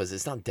what song it was.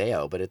 It's not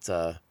Deo, but it's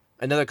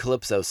another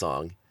Calypso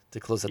song to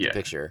close out the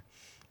picture.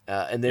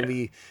 And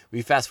then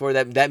we fast forward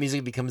that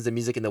music becomes the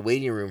music in the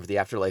waiting room for the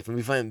afterlife, and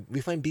we find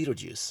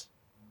Beetlejuice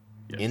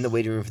in the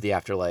waiting room for the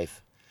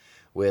afterlife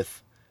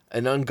with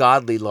an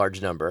ungodly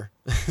large number.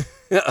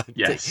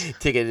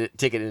 Ticket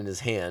in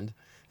his hand.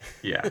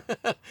 Yeah.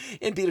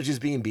 And Beetlejuice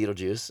being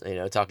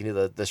Beetlejuice, talking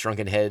to the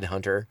shrunken head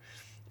hunter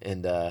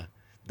and the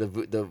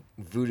the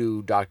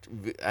voodoo doctor.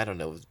 I don't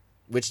know,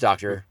 witch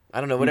doctor. I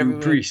don't know, whatever.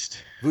 Voodoo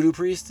priest. Voodoo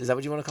priest. Is that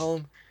what you want to call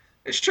him?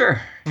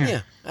 Sure.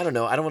 Yeah. I don't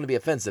know. I don't want to be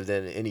offensive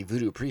to any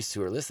voodoo priests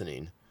who are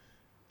listening.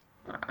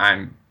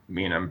 I'm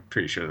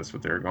pretty sure that's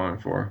what they were going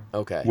for.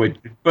 Okay.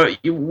 But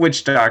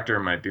which doctor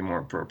might be more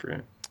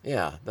appropriate?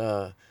 Yeah.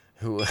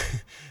 Who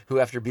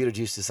after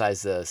Beetlejuice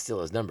decides to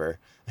steal his number.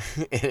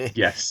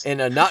 Yes. In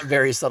a not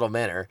very subtle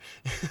manner.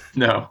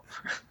 No.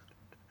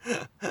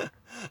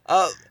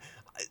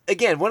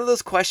 Again, one of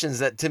those questions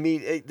that to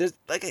me,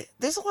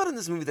 there's a lot in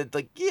this movie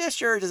that yeah,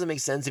 sure, it doesn't make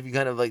sense if you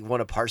kind of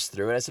want to parse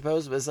through it, I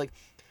suppose. But it's like,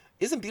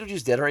 isn't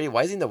Beetlejuice dead already?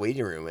 Why is he in the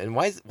waiting room? And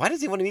why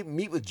does he want to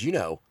meet with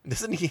Juno?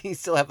 Doesn't he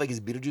still have his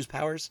Beetlejuice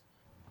powers?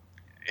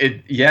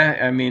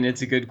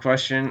 It's a good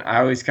question. I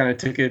always kind of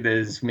took it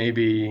as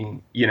maybe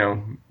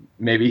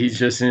he's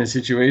just in a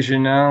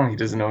situation now. He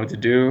doesn't know what to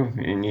do.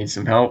 He needs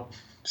some help.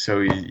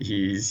 So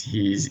he's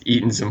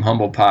eating some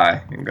humble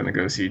pie and gonna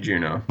go see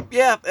Juno.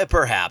 Yeah,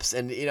 perhaps.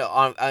 And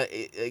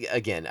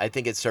again, I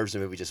think it serves the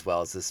movie just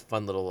well. It's this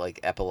fun little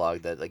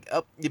epilogue that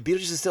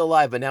Beetlejuice is still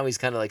alive, but now he's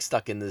kind of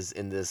stuck in this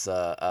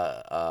DMV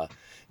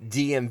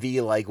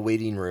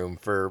waiting room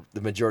for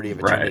the majority of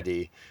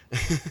eternity.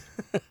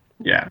 Right.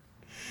 Yeah.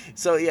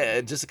 So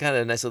yeah, just a kind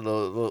of nice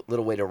little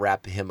way to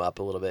wrap him up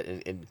a little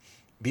bit. And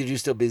Beetlejuice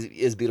still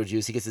is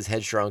Beetlejuice. He gets his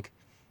head shrunk.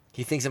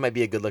 He thinks it might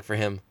be a good look for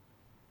him.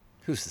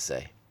 Who's to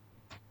say?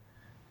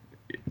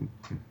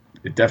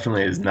 It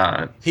definitely is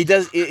not. He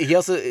does. He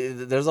also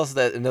there's also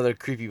that another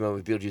creepy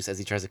moment with Beetlejuice as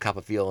he tries to cop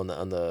a feel on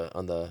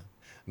the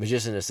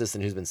magician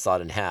assistant who's been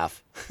sawed in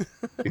half.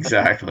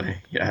 Exactly.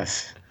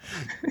 Yes.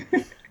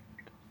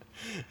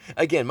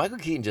 Again, Michael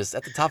Keaton just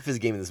at the top of his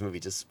game in this movie,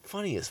 just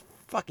funny as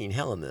fucking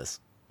hell in this.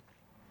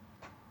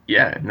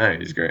 Yeah. No,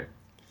 he's great.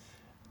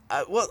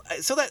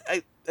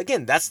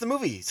 Again, that's the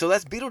movie. So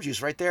that's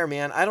Beetlejuice right there,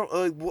 man. I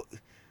don't.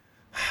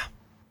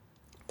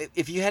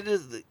 If you had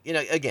to,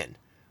 again,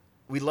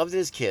 we loved it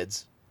as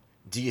kids.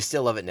 Do you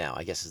still love it now?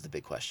 I guess is the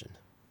big question.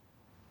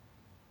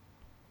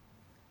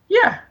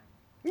 Yeah.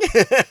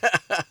 Yeah,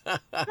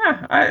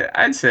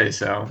 I'd say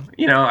so.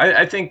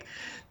 I think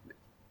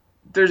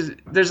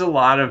there's a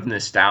lot of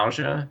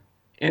nostalgia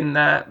in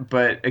that,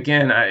 but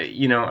again,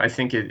 I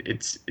think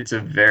it's a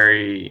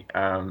very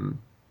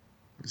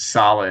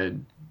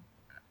solid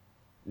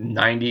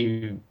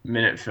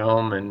 90-minute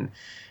film, and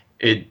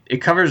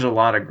it covers a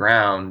lot of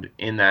ground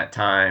in that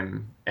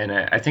time, and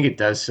I think it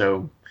does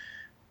so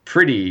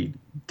pretty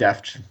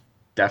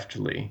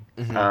deftly.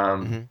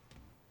 Mm-hmm.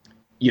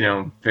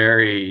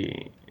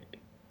 Very,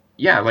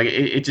 yeah,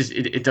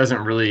 it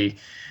doesn't really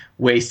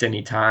waste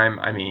any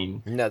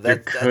time. No,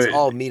 that's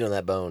all meat on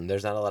that bone.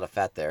 There's not a lot of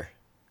fat there.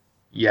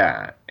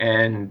 Yeah,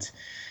 and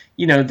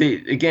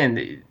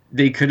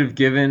they could have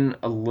given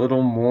a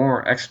little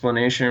more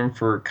explanation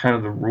for kind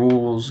of the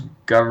rules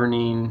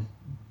governing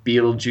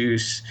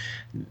Beetlejuice.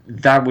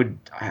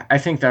 I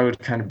think that would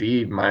kind of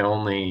be my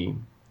only,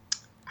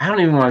 I don't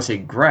even want to say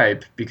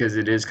gripe, because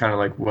it is kind of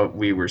like what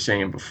we were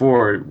saying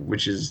before,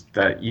 which is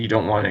that you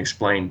don't want to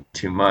explain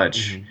too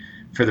much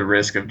for the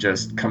risk of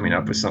just coming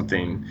up with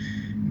something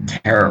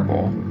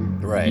terrible.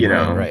 Right.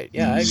 Right.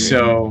 Yeah, I agree.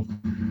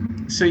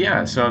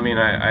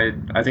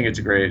 I think it's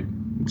a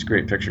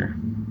great picture.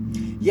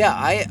 Yeah,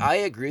 I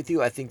agree with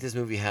you. I think this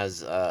movie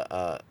has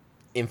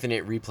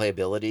infinite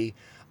replayability.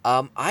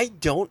 I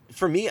don't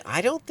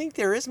think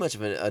there is much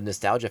of a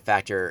nostalgia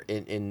factor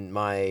in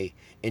my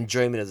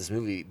enjoyment of this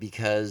movie,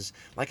 because,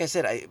 like I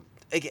said,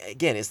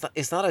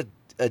 it's not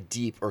a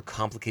deep or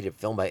complicated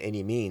film by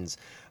any means,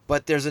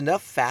 but there's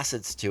enough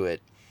facets to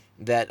it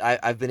that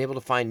I've been able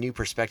to find new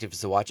perspectives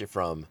to watch it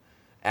from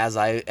as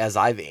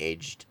I've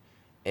aged,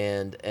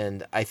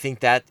 and I think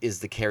that is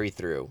the carry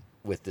through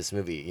with this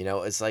movie.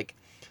 It's like,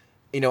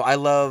 I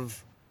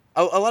love.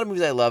 A lot of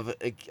movies I love,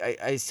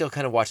 I still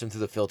kind of watch them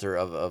through the filter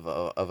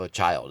of a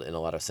child in a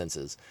lot of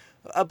senses.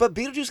 But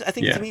Beetlejuice, I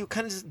think, to me,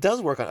 kind of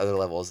does work on other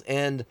levels.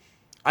 And,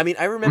 I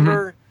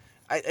remember...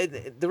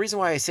 the reason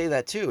why I say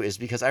that, too, is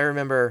because I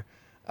remember...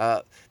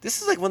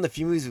 this is, one of the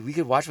few movies we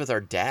could watch with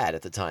our dad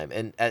at the time.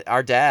 And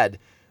our dad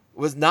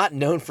was not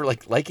known for,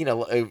 liking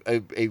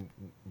a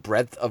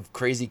breadth of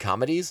crazy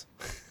comedies.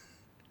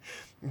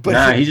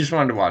 But he just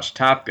wanted to watch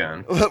Top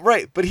Gun.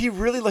 Right, but he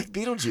really liked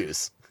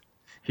Beetlejuice.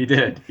 He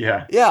did,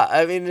 yeah. Yeah,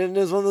 and it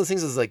was one of those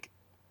things that's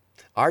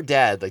our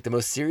dad, the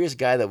most serious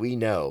guy that we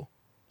know,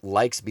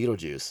 likes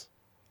Beetlejuice.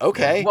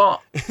 Okay.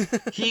 Well,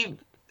 he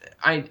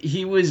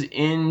was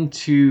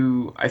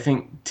into, I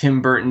think,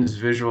 Tim Burton's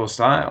visual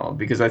style,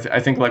 because I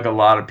think, like a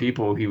lot of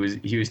people, he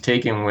was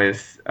taken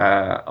with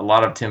a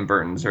lot of Tim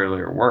Burton's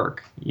earlier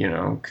work,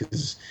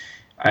 because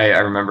I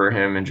remember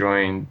him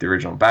enjoying the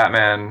original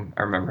Batman.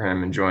 I remember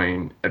him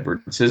enjoying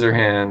Edward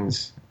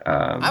Scissorhands.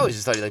 I always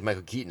just thought he liked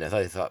Michael Keaton.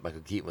 I thought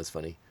Michael Keaton was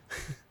funny.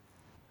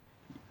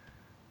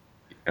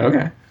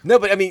 Okay. No,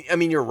 but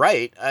you're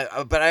right.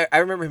 But I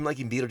remember him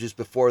liking Beetlejuice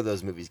before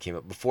those movies came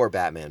up, before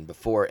Batman,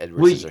 before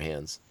Edward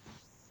Scissorhands.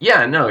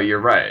 Yeah, no, you're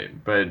right.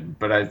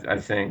 But I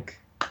think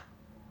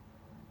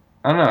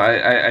I don't know.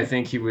 I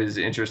think he was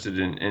interested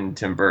in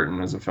Tim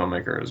Burton as a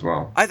filmmaker as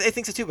well. I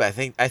think so too, but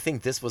I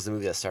think this was the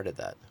movie that started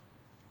that.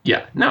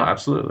 Yeah, no,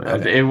 absolutely.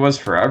 Okay. It was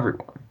for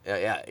everyone.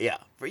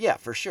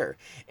 For sure.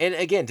 And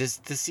again, to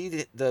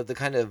see the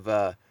kind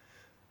of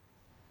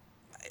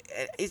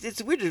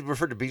it's weird to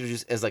refer to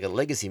Beetlejuice as like a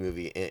legacy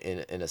movie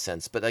in a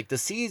sense, but like the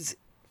seeds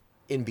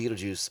in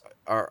Beetlejuice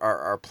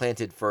are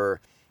planted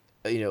for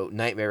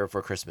Nightmare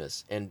Before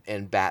Christmas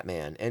and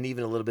Batman and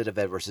even a little bit of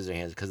Edward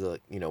Scissorhands because of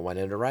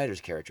Winona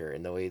Ryder's character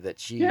and the way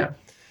that Yeah,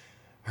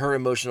 her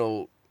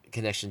emotional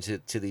connection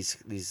to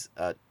these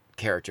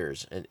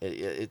characters, and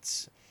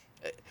it's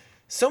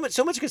so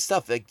much good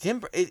stuff. Like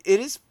it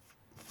is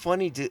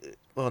funny to,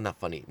 well, not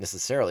funny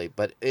necessarily,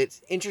 but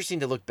it's interesting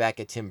to look back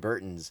at Tim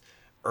Burton's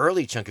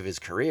early chunk of his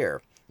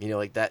career.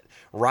 Like that,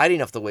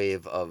 riding off the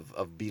wave of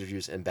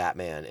Beetlejuice and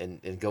Batman,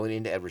 and going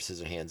into Edward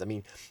Scissorhands. I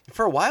mean,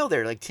 for a while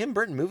there, like Tim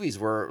Burton movies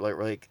were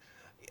like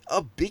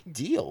a big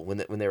deal when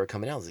they were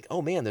coming out. It's like,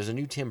 oh man, there's a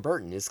new Tim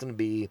Burton. It's going to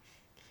be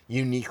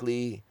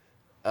uniquely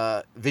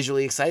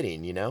visually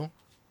exciting.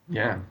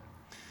 yeah.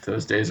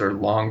 Those days are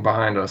long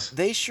behind us.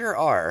 They sure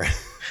are.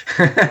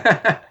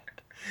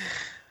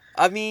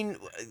 I mean,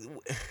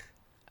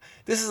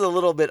 this is a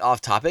little bit off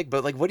topic,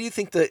 but like, what do you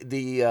think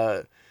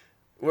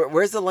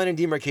where's the line of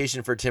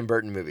demarcation for Tim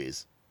Burton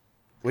movies?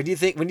 When do you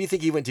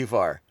think he went too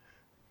far?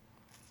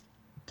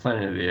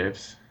 Planet of the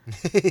Apes.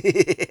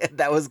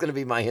 That was going to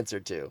be my answer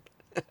too.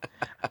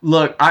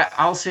 Look,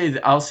 I'll say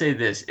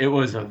this. It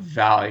was a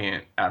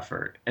valiant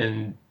effort,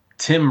 and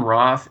Tim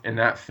Roth in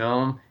that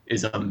film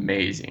is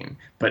amazing,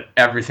 but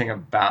everything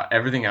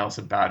else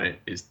about it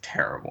is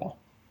terrible.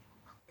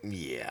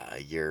 Yeah,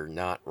 you're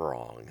not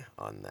wrong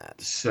on that.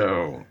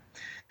 So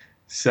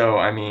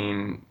I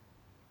mean,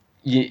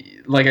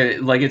 like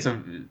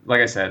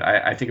I said,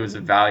 I think it was a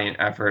valiant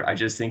effort. I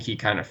just think he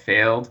kind of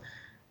failed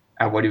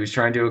at what he was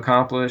trying to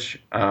accomplish.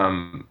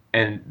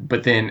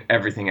 But then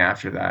everything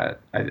after that,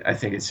 I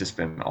think it's just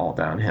been all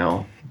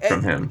downhill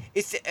from him.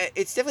 It's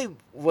definitely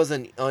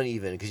wasn't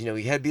uneven because you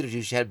had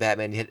Beetlejuice, you had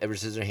Batman, you had Edward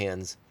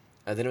Scissorhands,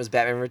 then it was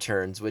Batman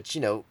Returns, which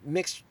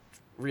mixed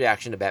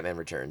reaction to Batman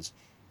Returns.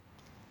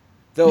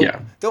 Though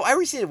I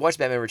recently watched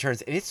Batman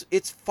Returns, and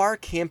it's far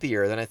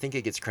campier than I think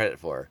it gets credit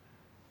for.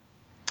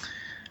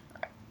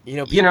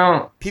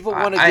 People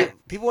want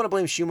to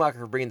blame Schumacher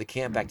for bringing the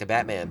camp back to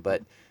Batman,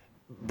 but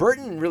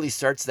Burton really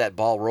starts that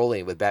ball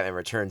rolling with Batman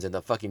Returns and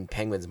the fucking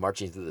penguins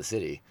marching through the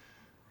city.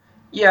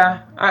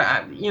 Yeah,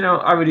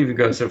 I would even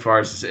go so far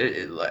as to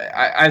say,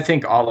 I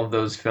think all of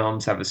those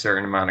films have a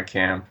certain amount of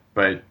camp,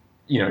 but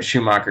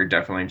Schumacher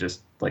definitely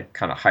just like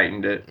kind of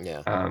heightened it.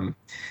 Yeah.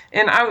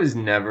 And I was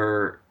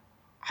never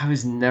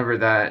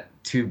that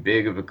too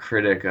big of a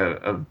critic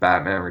of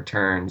Batman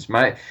Returns.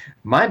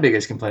 My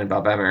biggest complaint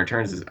about Batman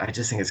Returns is I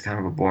just think it's kind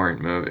of a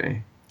boring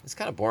movie. It's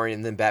kind of boring,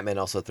 and then Batman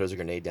also throws a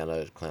grenade down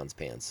a clown's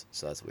pants,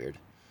 so that's weird.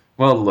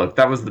 Well, look,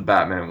 that was the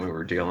Batman we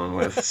were dealing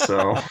with,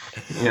 so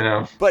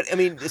But I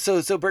mean,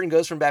 so Burton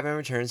goes from Batman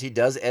Returns. He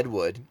does Ed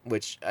Wood,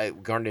 which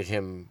garnered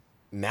him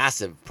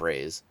massive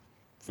praise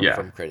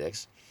from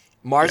critics.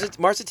 Mars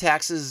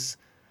Attacks is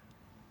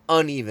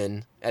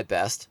uneven at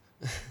best.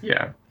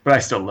 Yeah, but I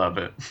still love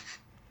it.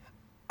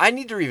 I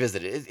need to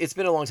revisit it. It's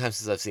been a long time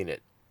since I've seen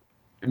it.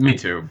 Me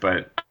too,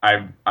 but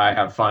I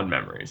have fond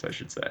memories, I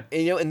should say.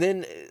 And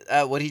then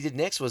what he did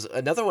next was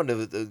another one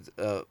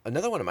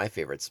of my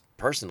favorites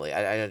personally.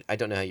 I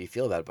don't know how you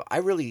feel about it, but I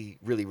really,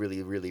 really,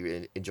 really,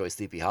 really enjoy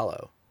Sleepy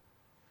Hollow.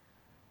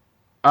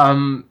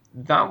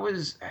 That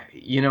was,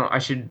 I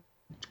should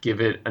give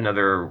it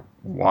another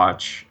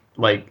watch.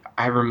 Like,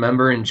 I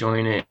remember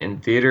enjoying it in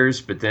theaters,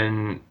 but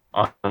then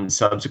on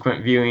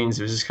subsequent viewings,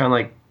 it was just kind of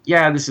like,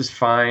 yeah, this is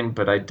fine,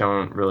 but I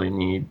don't really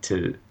need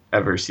to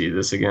ever see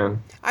this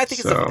again. I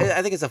think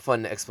it's a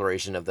fun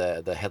exploration of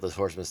the Headless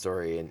Horseman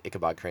story and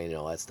Ichabod Crane and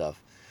all that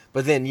stuff.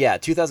 But then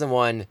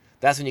 2001,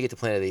 that's when you get to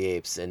Planet of the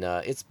Apes, and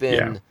it's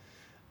been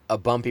a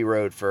bumpy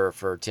road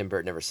for Tim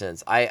Burton ever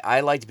since.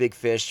 I liked Big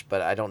Fish,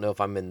 but I don't know if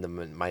I'm in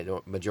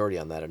the majority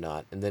on that or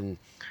not. And then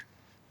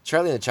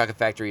Charlie and the Chocolate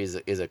Factory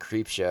is a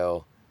creep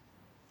show.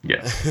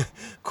 Yes.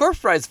 Corpse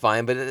Bride's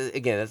fine, but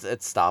again,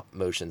 it's stop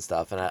motion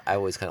stuff, and I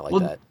always kind of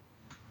like that.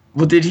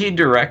 Well, did he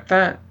direct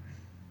that?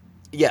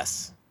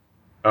 Yes.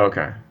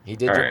 Okay. He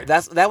did. Right.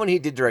 That one he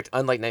did direct,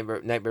 unlike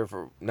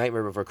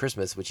Nightmare Before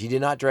Christmas, which he did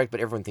not direct, but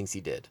everyone thinks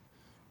he did.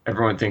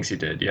 Everyone thinks he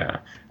did, yeah.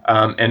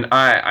 And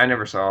I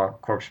never saw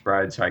Corpse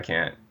Bride, so I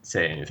can't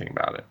say anything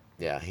about it.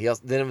 Yeah.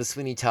 Then it was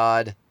Sweeney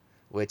Todd,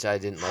 which I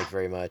didn't like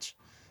very much.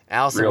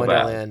 Alice in Real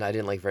bad. Wonderland, I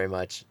didn't like very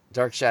much.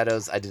 Dark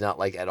Shadows, I did not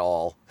like at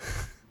all.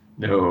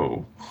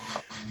 No.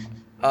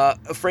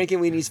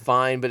 Frankenweenie's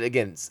fine, but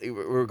again,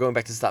 we're going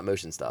back to stop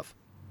motion stuff.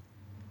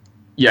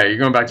 Yeah, you're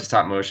going back to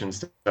stop motion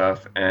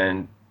stuff,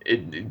 and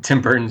Tim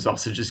Burton's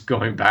also just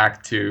going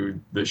back to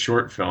the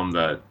short film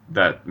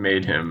that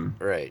made him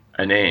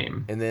a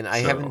name. And then I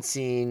haven't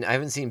seen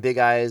Big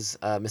Eyes,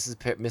 Miss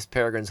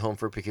Peregrine's Home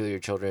for Peculiar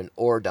Children,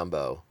 or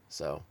Dumbo.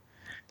 So,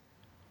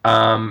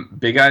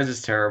 Big Eyes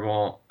is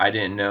terrible. I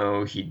didn't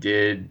know he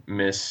did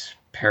Miss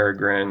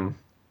Peregrine.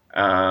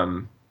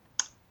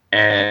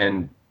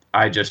 and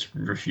I just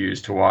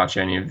refuse to watch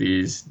any of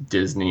these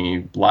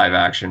Disney live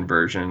action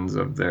versions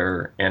of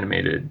their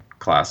animated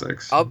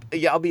classics. I'll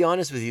be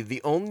honest with you.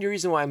 The only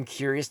reason why I'm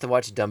curious to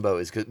watch Dumbo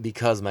is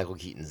because Michael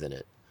Keaton's in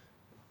it.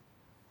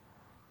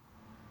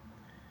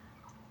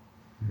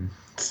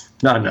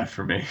 Not enough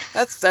for me.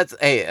 That's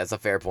a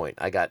fair point.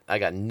 I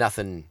got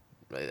nothing.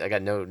 I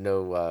got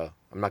no.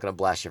 I'm not gonna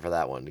blast you for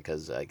that one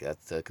because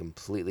that's a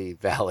completely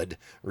valid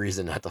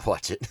reason not to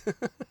watch it.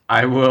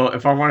 I will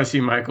if I want to see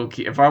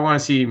if I want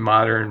to see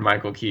modern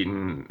Michael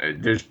Keaton.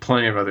 There's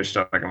plenty of other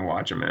stuff I can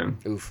watch him in.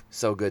 Oof,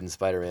 so good in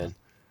Spider-Man.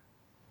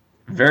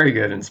 Very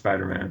good in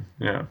Spider-Man.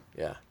 Yeah.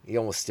 Yeah, he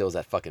almost steals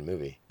that fucking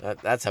movie.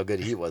 That's how good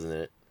he was in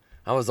it.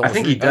 I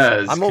think he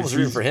does. I'm almost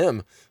rooting for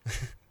him.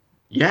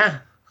 Yeah.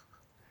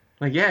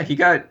 Like he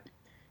got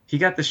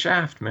the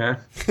shaft, man.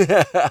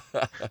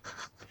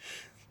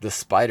 The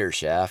spider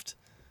shaft.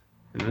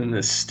 And then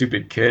this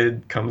stupid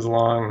kid comes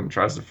along and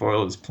tries to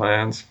foil his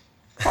plans.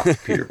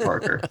 Fuck Peter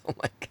Parker. Oh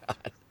my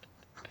god.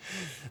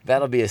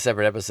 That'll be a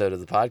separate episode of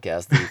the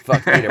podcast, the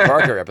Fuck Peter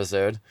Parker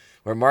episode,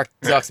 where Mark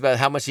talks about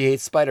how much he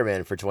hates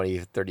Spider-Man for 20,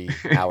 30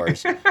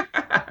 hours.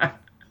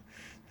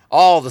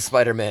 All the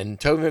Spider-Men.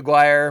 Tobey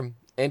Maguire,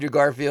 Andrew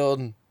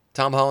Garfield,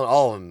 Tom Holland,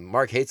 all of them.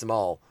 Mark hates them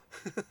all.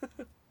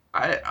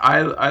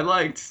 I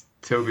liked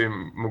Tobey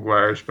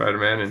Maguire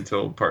Spider-Man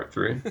until part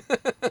 3.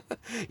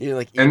 You didn't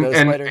like emo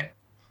Spider?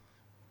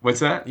 What's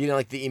that? You didn't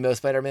like the emo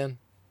Spider-Man?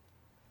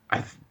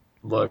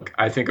 Look,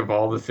 I think of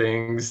all the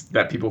things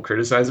that people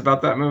criticize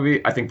about that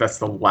movie, I think that's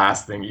the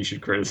last thing you should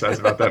criticize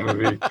about that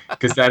movie,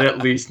 because that at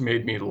least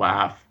made me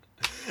laugh.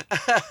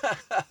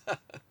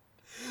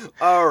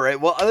 All right.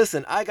 Well,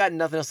 listen, I got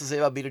nothing else to say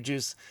about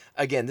Beetlejuice.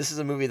 Again, this is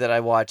a movie that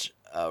I watch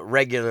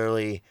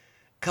regularly,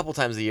 a couple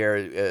times a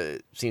year.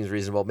 Seems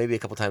reasonable. Maybe a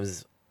couple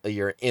times a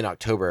year in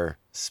October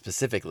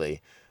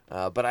specifically.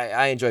 But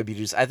I enjoy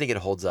Beetlejuice. I think it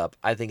holds up.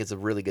 I think it's a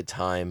really good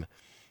time.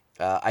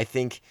 I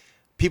think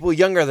people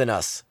younger than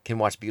us can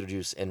watch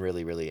Beetlejuice and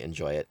really, really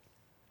enjoy it.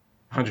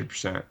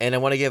 100%. And I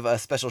want to give a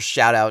special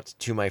shout out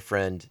to my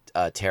friend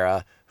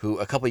Tara, who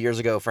a couple years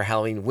ago for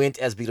Halloween went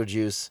as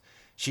Beetlejuice.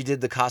 She did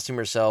the costume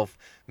herself,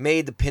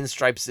 made the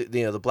pinstripe suit,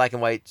 the black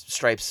and white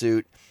striped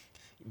suit,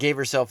 gave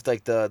herself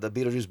like the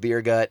Beetlejuice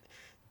beer gut,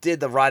 did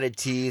the rotted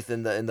teeth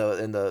and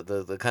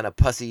the kind of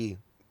pussy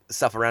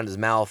stuff around his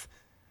mouth.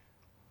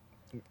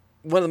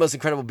 One of the most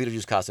incredible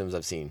Beetlejuice costumes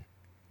I've seen.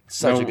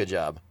 Such a good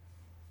job.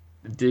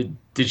 Did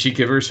she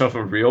give herself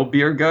a real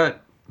beer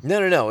gut?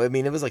 No. I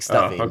mean, it was like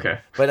stuffing. Oh, okay.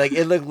 But like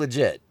it looked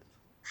legit.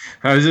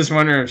 I was just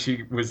wondering if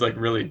she was like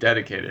really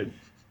dedicated.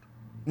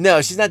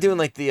 No, she's not doing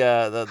like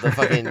the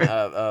fucking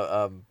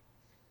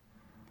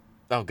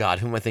oh god,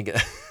 who am I thinking?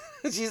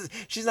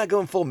 she's not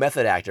going full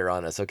method actor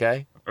on us,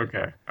 okay?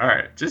 Okay. All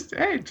right. Just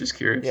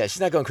curious. Yeah, she's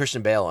not going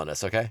Christian Bale on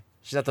us, okay?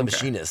 She's not the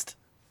machinist.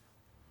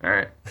 All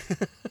right.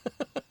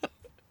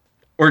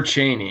 Or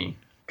Cheney,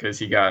 because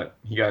he got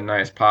a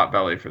nice pot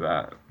belly for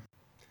that.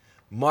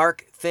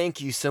 Mark, thank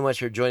you so much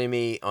for joining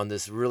me on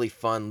this really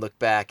fun look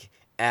back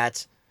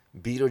at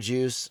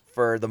Beetlejuice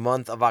for the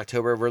month of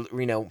October.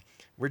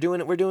 We're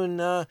doing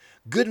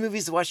good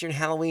movies to watch during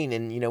Halloween,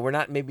 and we're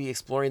not maybe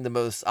exploring the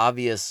most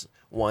obvious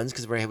ones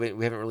because we haven't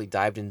really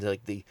dived into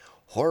like the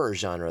horror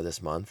genre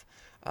this month.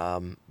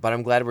 But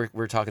I'm glad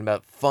we're talking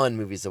about fun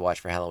movies to watch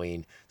for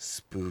Halloween,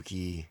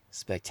 spooky,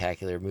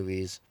 spectacular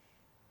movies.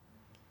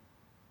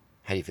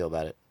 How do you feel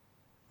about it?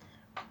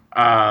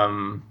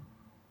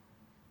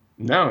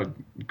 No,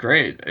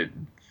 great.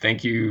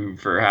 Thank you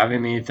for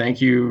having me.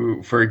 Thank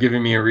you for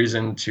giving me a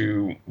reason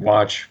to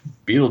watch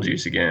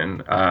Beetlejuice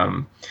again.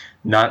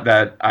 Not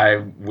that I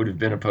would have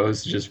been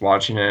opposed to just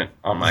watching it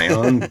on my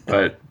own,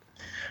 but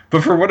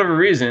for whatever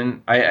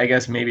reason, I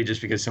guess maybe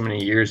just because so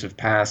many years have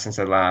passed since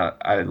I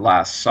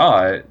last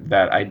saw it,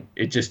 that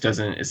it just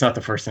doesn't. It's not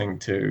the first thing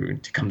to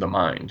come to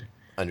mind.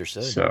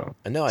 Understood. So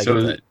no, I get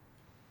that.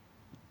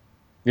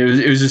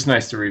 It was just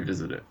nice to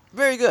revisit it.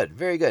 Very good,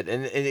 very good.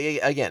 And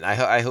again,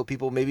 I hope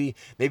people maybe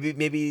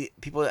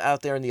people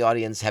out there in the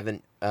audience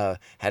haven't had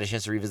a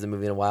chance to revisit the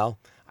movie in a while.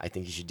 I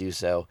think you should do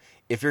so.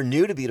 If you're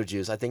new to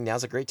Beetlejuice, I think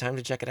now's a great time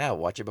to check it out.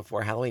 Watch it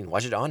before Halloween.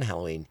 Watch it on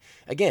Halloween.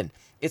 Again,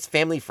 it's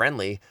family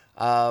friendly,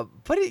 but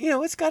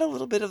it's got a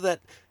little bit of that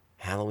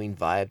Halloween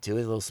vibe to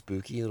it. A little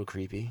spooky, a little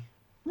creepy.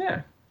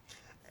 Yeah.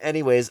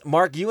 Anyways,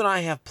 Mark, you and I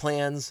have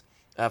plans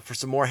for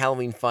some more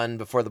Halloween fun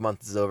before the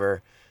month is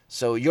over.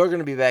 So you're going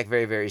to be back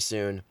very, very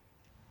soon.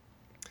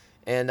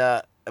 And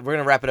we're going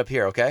to wrap it up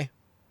here, okay?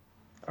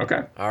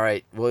 Okay. All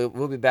right.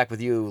 We'll be back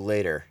with you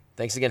later.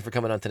 Thanks again for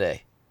coming on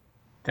today.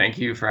 Thank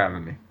you for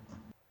having me.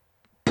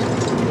 Put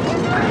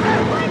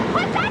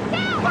that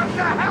down! What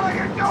the hell are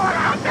you doing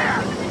out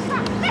there?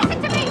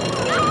 Listen to me!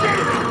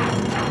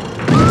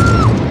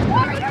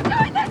 Why are you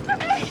doing this to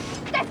me?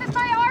 This is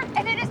my art,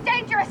 and it is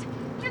dangerous.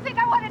 You think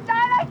I want to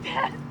die like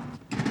this?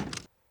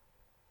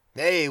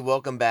 Hey,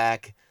 welcome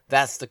back.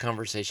 That's the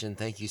conversation.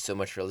 Thank you so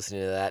much for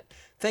listening to that.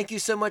 Thank you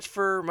so much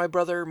for my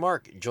brother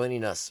Mark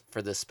joining us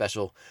for this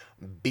special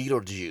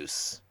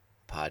Beetlejuice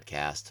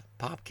podcast,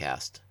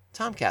 Tomcast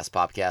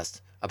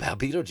podcast about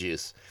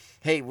Beetlejuice.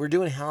 Hey, we're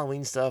doing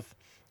Halloween stuff.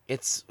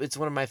 It's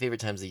one of my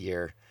favorite times of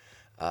year.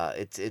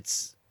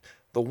 It's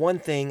the one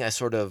thing I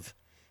sort of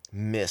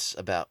miss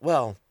about.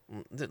 Well,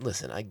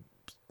 listen,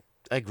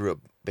 I grew up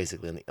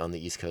basically on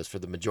the East Coast for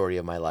the majority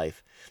of my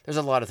life. There's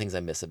a lot of things I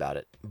miss about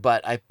it,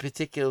 but I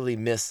particularly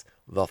miss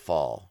the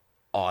fall,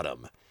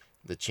 autumn,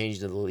 the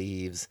changing of the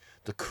leaves,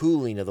 the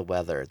cooling of the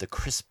weather, the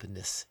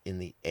crispness in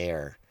the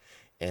air.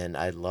 And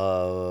I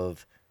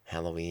love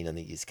Halloween on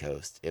the East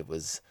Coast. It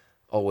was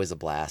always a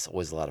blast,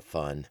 always a lot of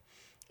fun.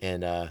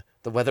 And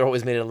the weather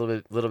always made it a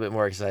little bit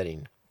more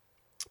exciting.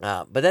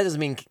 But that doesn't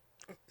mean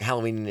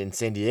Halloween in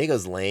San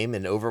Diego's lame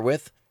and over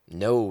with.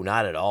 No,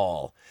 not at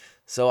all.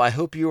 So I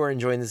hope you are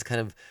enjoying this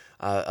kind of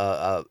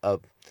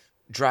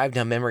drive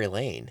down memory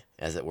lane,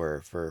 as it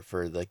were,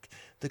 for like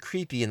the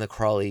creepy and the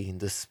crawly, and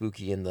the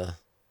spooky and the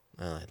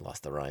I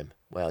lost the rhyme.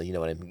 Well, you know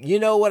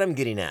what I'm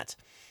getting at.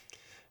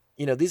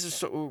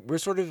 These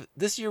are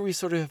this year we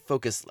sort of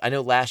focused. I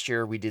know last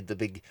year we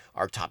did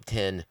our top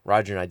 10.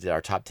 Roger and I did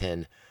our top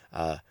 10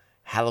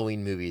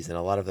 Halloween movies, and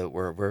a lot of it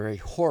were very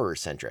horror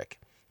centric.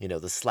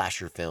 The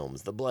slasher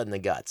films, the blood and the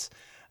guts.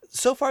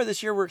 So far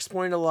this year, we're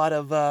exploring a lot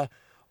of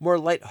more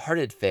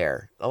lighthearted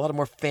fare, a lot of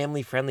more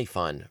family-friendly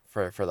fun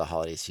for the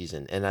holiday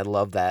season, and I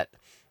love that.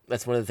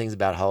 That's one of the things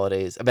about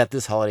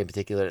this holiday in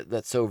particular,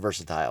 that's so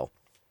versatile.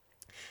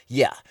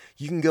 Yeah,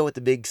 you can go with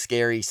the big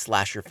scary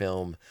slasher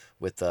film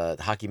with the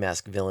hockey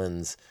mask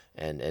villains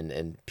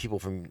and people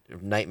from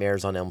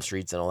Nightmares on Elm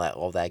Streets and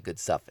all that good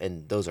stuff,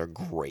 and those are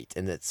great,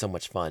 and it's so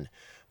much fun.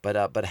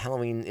 But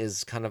Halloween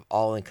is kind of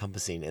all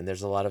encompassing, and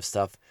there's a lot of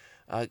stuff.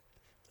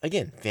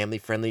 Again, family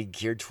friendly,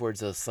 geared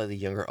towards a slightly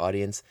younger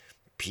audience,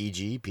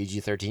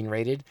 PG-13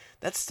 rated.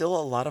 That's still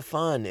a lot of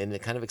fun, and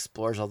it kind of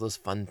explores all those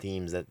fun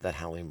themes that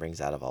Halloween brings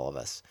out of all of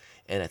us.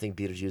 And I think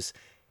Beetlejuice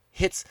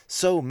hits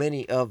so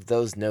many of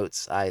those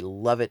notes. I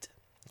love it,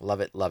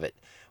 love it, love it.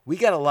 We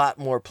got a lot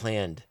more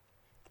planned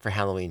for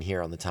Halloween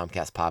here on the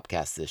Tomcast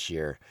Podcast this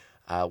year.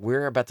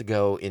 We're about to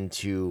go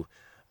into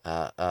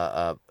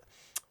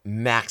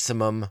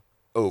Maximum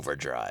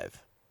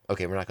Overdrive.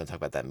 Okay, we're not going to talk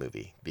about that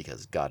movie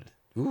because God,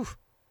 oof.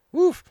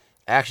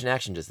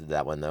 Action just did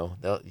that one though.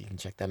 You can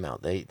check them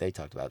out. They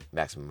talked about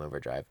Maximum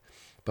Overdrive,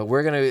 but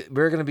we're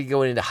gonna be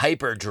going into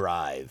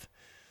Hyperdrive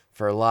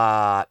for a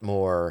lot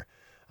more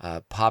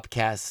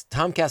Tomcast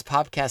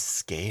Podcast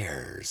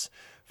scares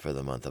for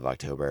the month of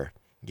October.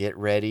 Get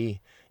ready.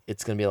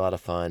 It's gonna be a lot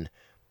of fun.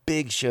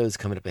 Big shows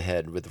coming up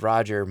ahead with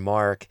Roger,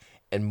 Mark,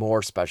 and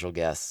more special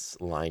guests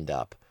lined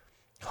up.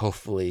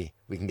 Hopefully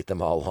we can get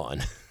them all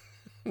on.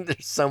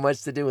 There's so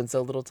much to do in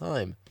so little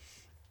time.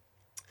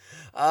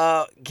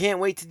 Can't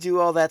wait to do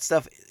all that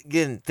stuff.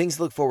 Again, things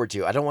to look forward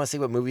to. I don't want to say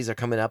what movies are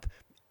coming up.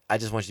 I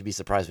just want you to be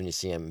surprised when you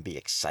see them and be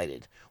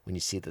excited when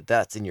you see that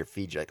that's in your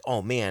feed. You're like,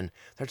 oh man,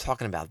 they're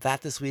talking about that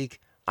this week.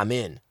 I'm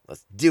in.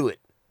 Let's do it.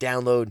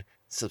 Download,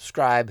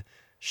 subscribe,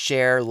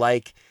 share,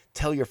 like,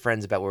 tell your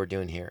friends about what we're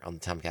doing here on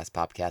the Tomcast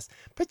Podcast,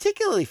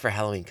 particularly for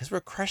Halloween, because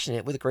we're crushing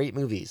it with great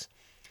movies.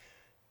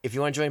 If you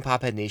want to join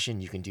Pophead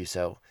Nation, you can do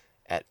so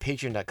at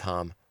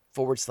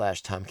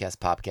patreon.com/Tomcast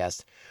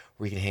Podcast,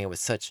 where you can hang out with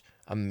such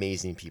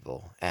amazing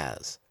people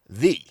as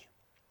the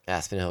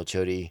Aspen Hill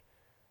Chody,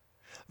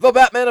 the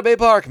Batman of Bay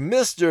Park,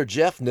 Mr.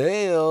 Jeff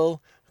Nail,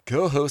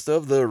 co-host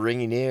of The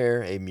Ringing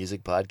Ear, a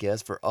music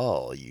podcast for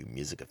all you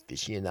music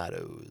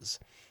aficionados.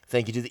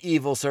 Thank you to the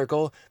Evil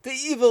Circle, the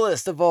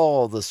evilest of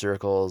all the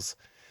circles,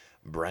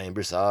 Brian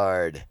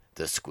Broussard,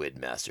 the Squid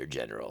Master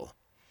General,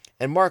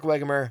 and Mark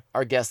Wegemer,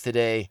 our guest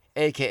today,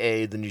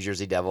 a.k.a. the New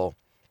Jersey Devil.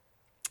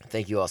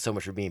 Thank you all so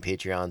much for being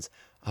Patreons.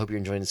 I hope you're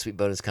enjoying the sweet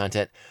bonus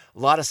content. A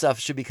lot of stuff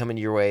should be coming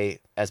your way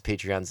as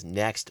Patreons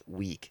next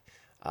week.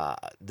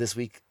 This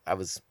week, I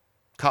was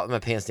caught with my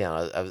pants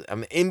down.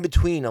 I'm in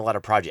between a lot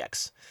of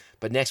projects.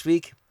 But next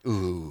week, it's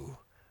going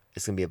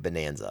to be a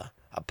bonanza.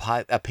 A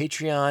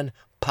Patreon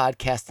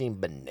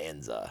podcasting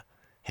bonanza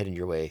heading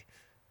your way,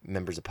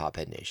 members of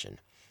Pophead Nation.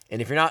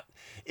 And if you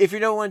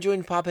don't want to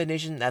join Pophead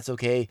Nation, that's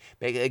okay.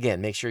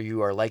 Make sure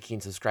you are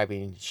liking,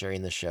 subscribing,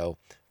 sharing the show.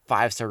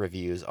 5-star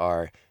reviews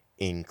are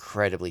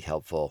incredibly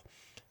helpful.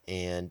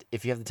 And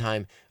if you have the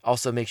time,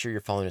 also make sure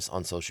you're following us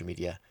on social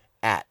media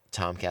at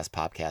Tomcast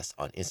Podcast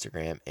on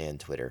Instagram and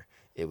Twitter.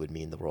 It would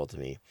mean the world to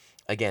me.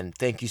 Again,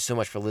 thank you so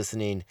much for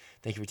listening.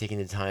 Thank you for taking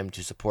the time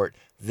to support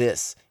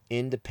this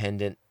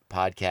independent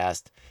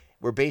podcast.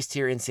 We're based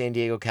here in San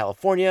Diego,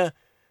 California.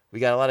 We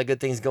got a lot of good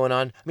things going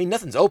on. I mean,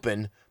 nothing's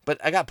open,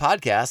 but I got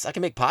podcasts. I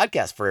can make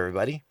podcasts for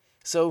everybody.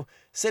 So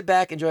sit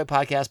back, enjoy a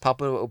podcast,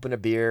 open a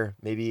beer,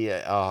 maybe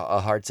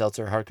a hard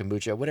seltzer, hard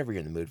kombucha, whatever you're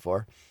in the mood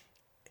for.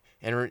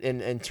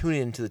 And tune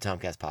in to the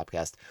Tomcast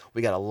Podcast.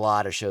 We got a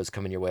lot of shows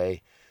coming your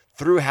way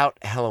throughout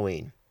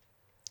Halloween.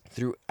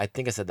 I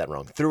think I said that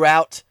wrong.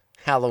 Throughout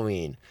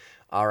Halloween.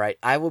 All right,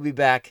 I will be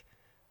back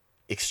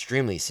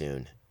extremely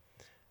soon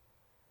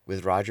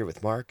with Roger,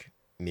 with Mark,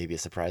 maybe a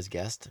surprise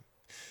guest.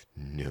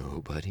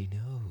 Nobody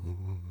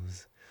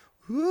knows.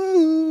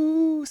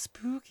 Ooh,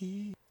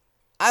 spooky.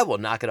 I will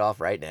knock it off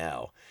right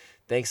now.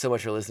 Thanks so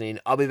much for listening.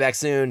 I'll be back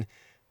soon.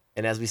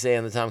 And as we say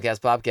on the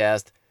Tomcast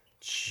Podcast,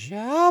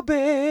 Ciao,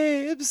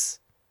 babes.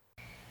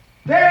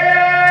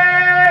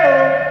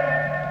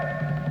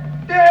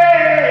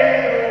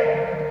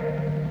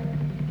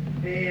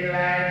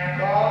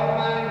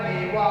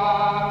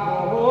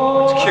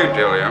 It's cute,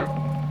 Delia.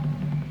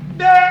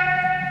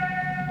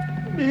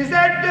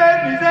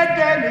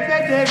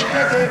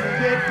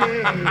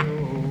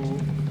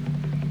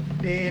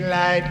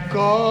 Daylight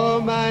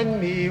come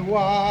and me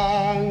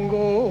want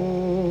go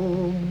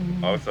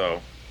home. Also,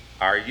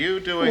 are you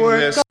doing Work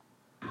this?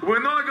 We're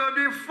not gonna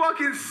be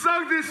fucking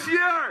sunk this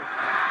year.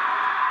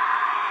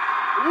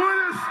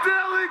 We're the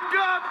Stanley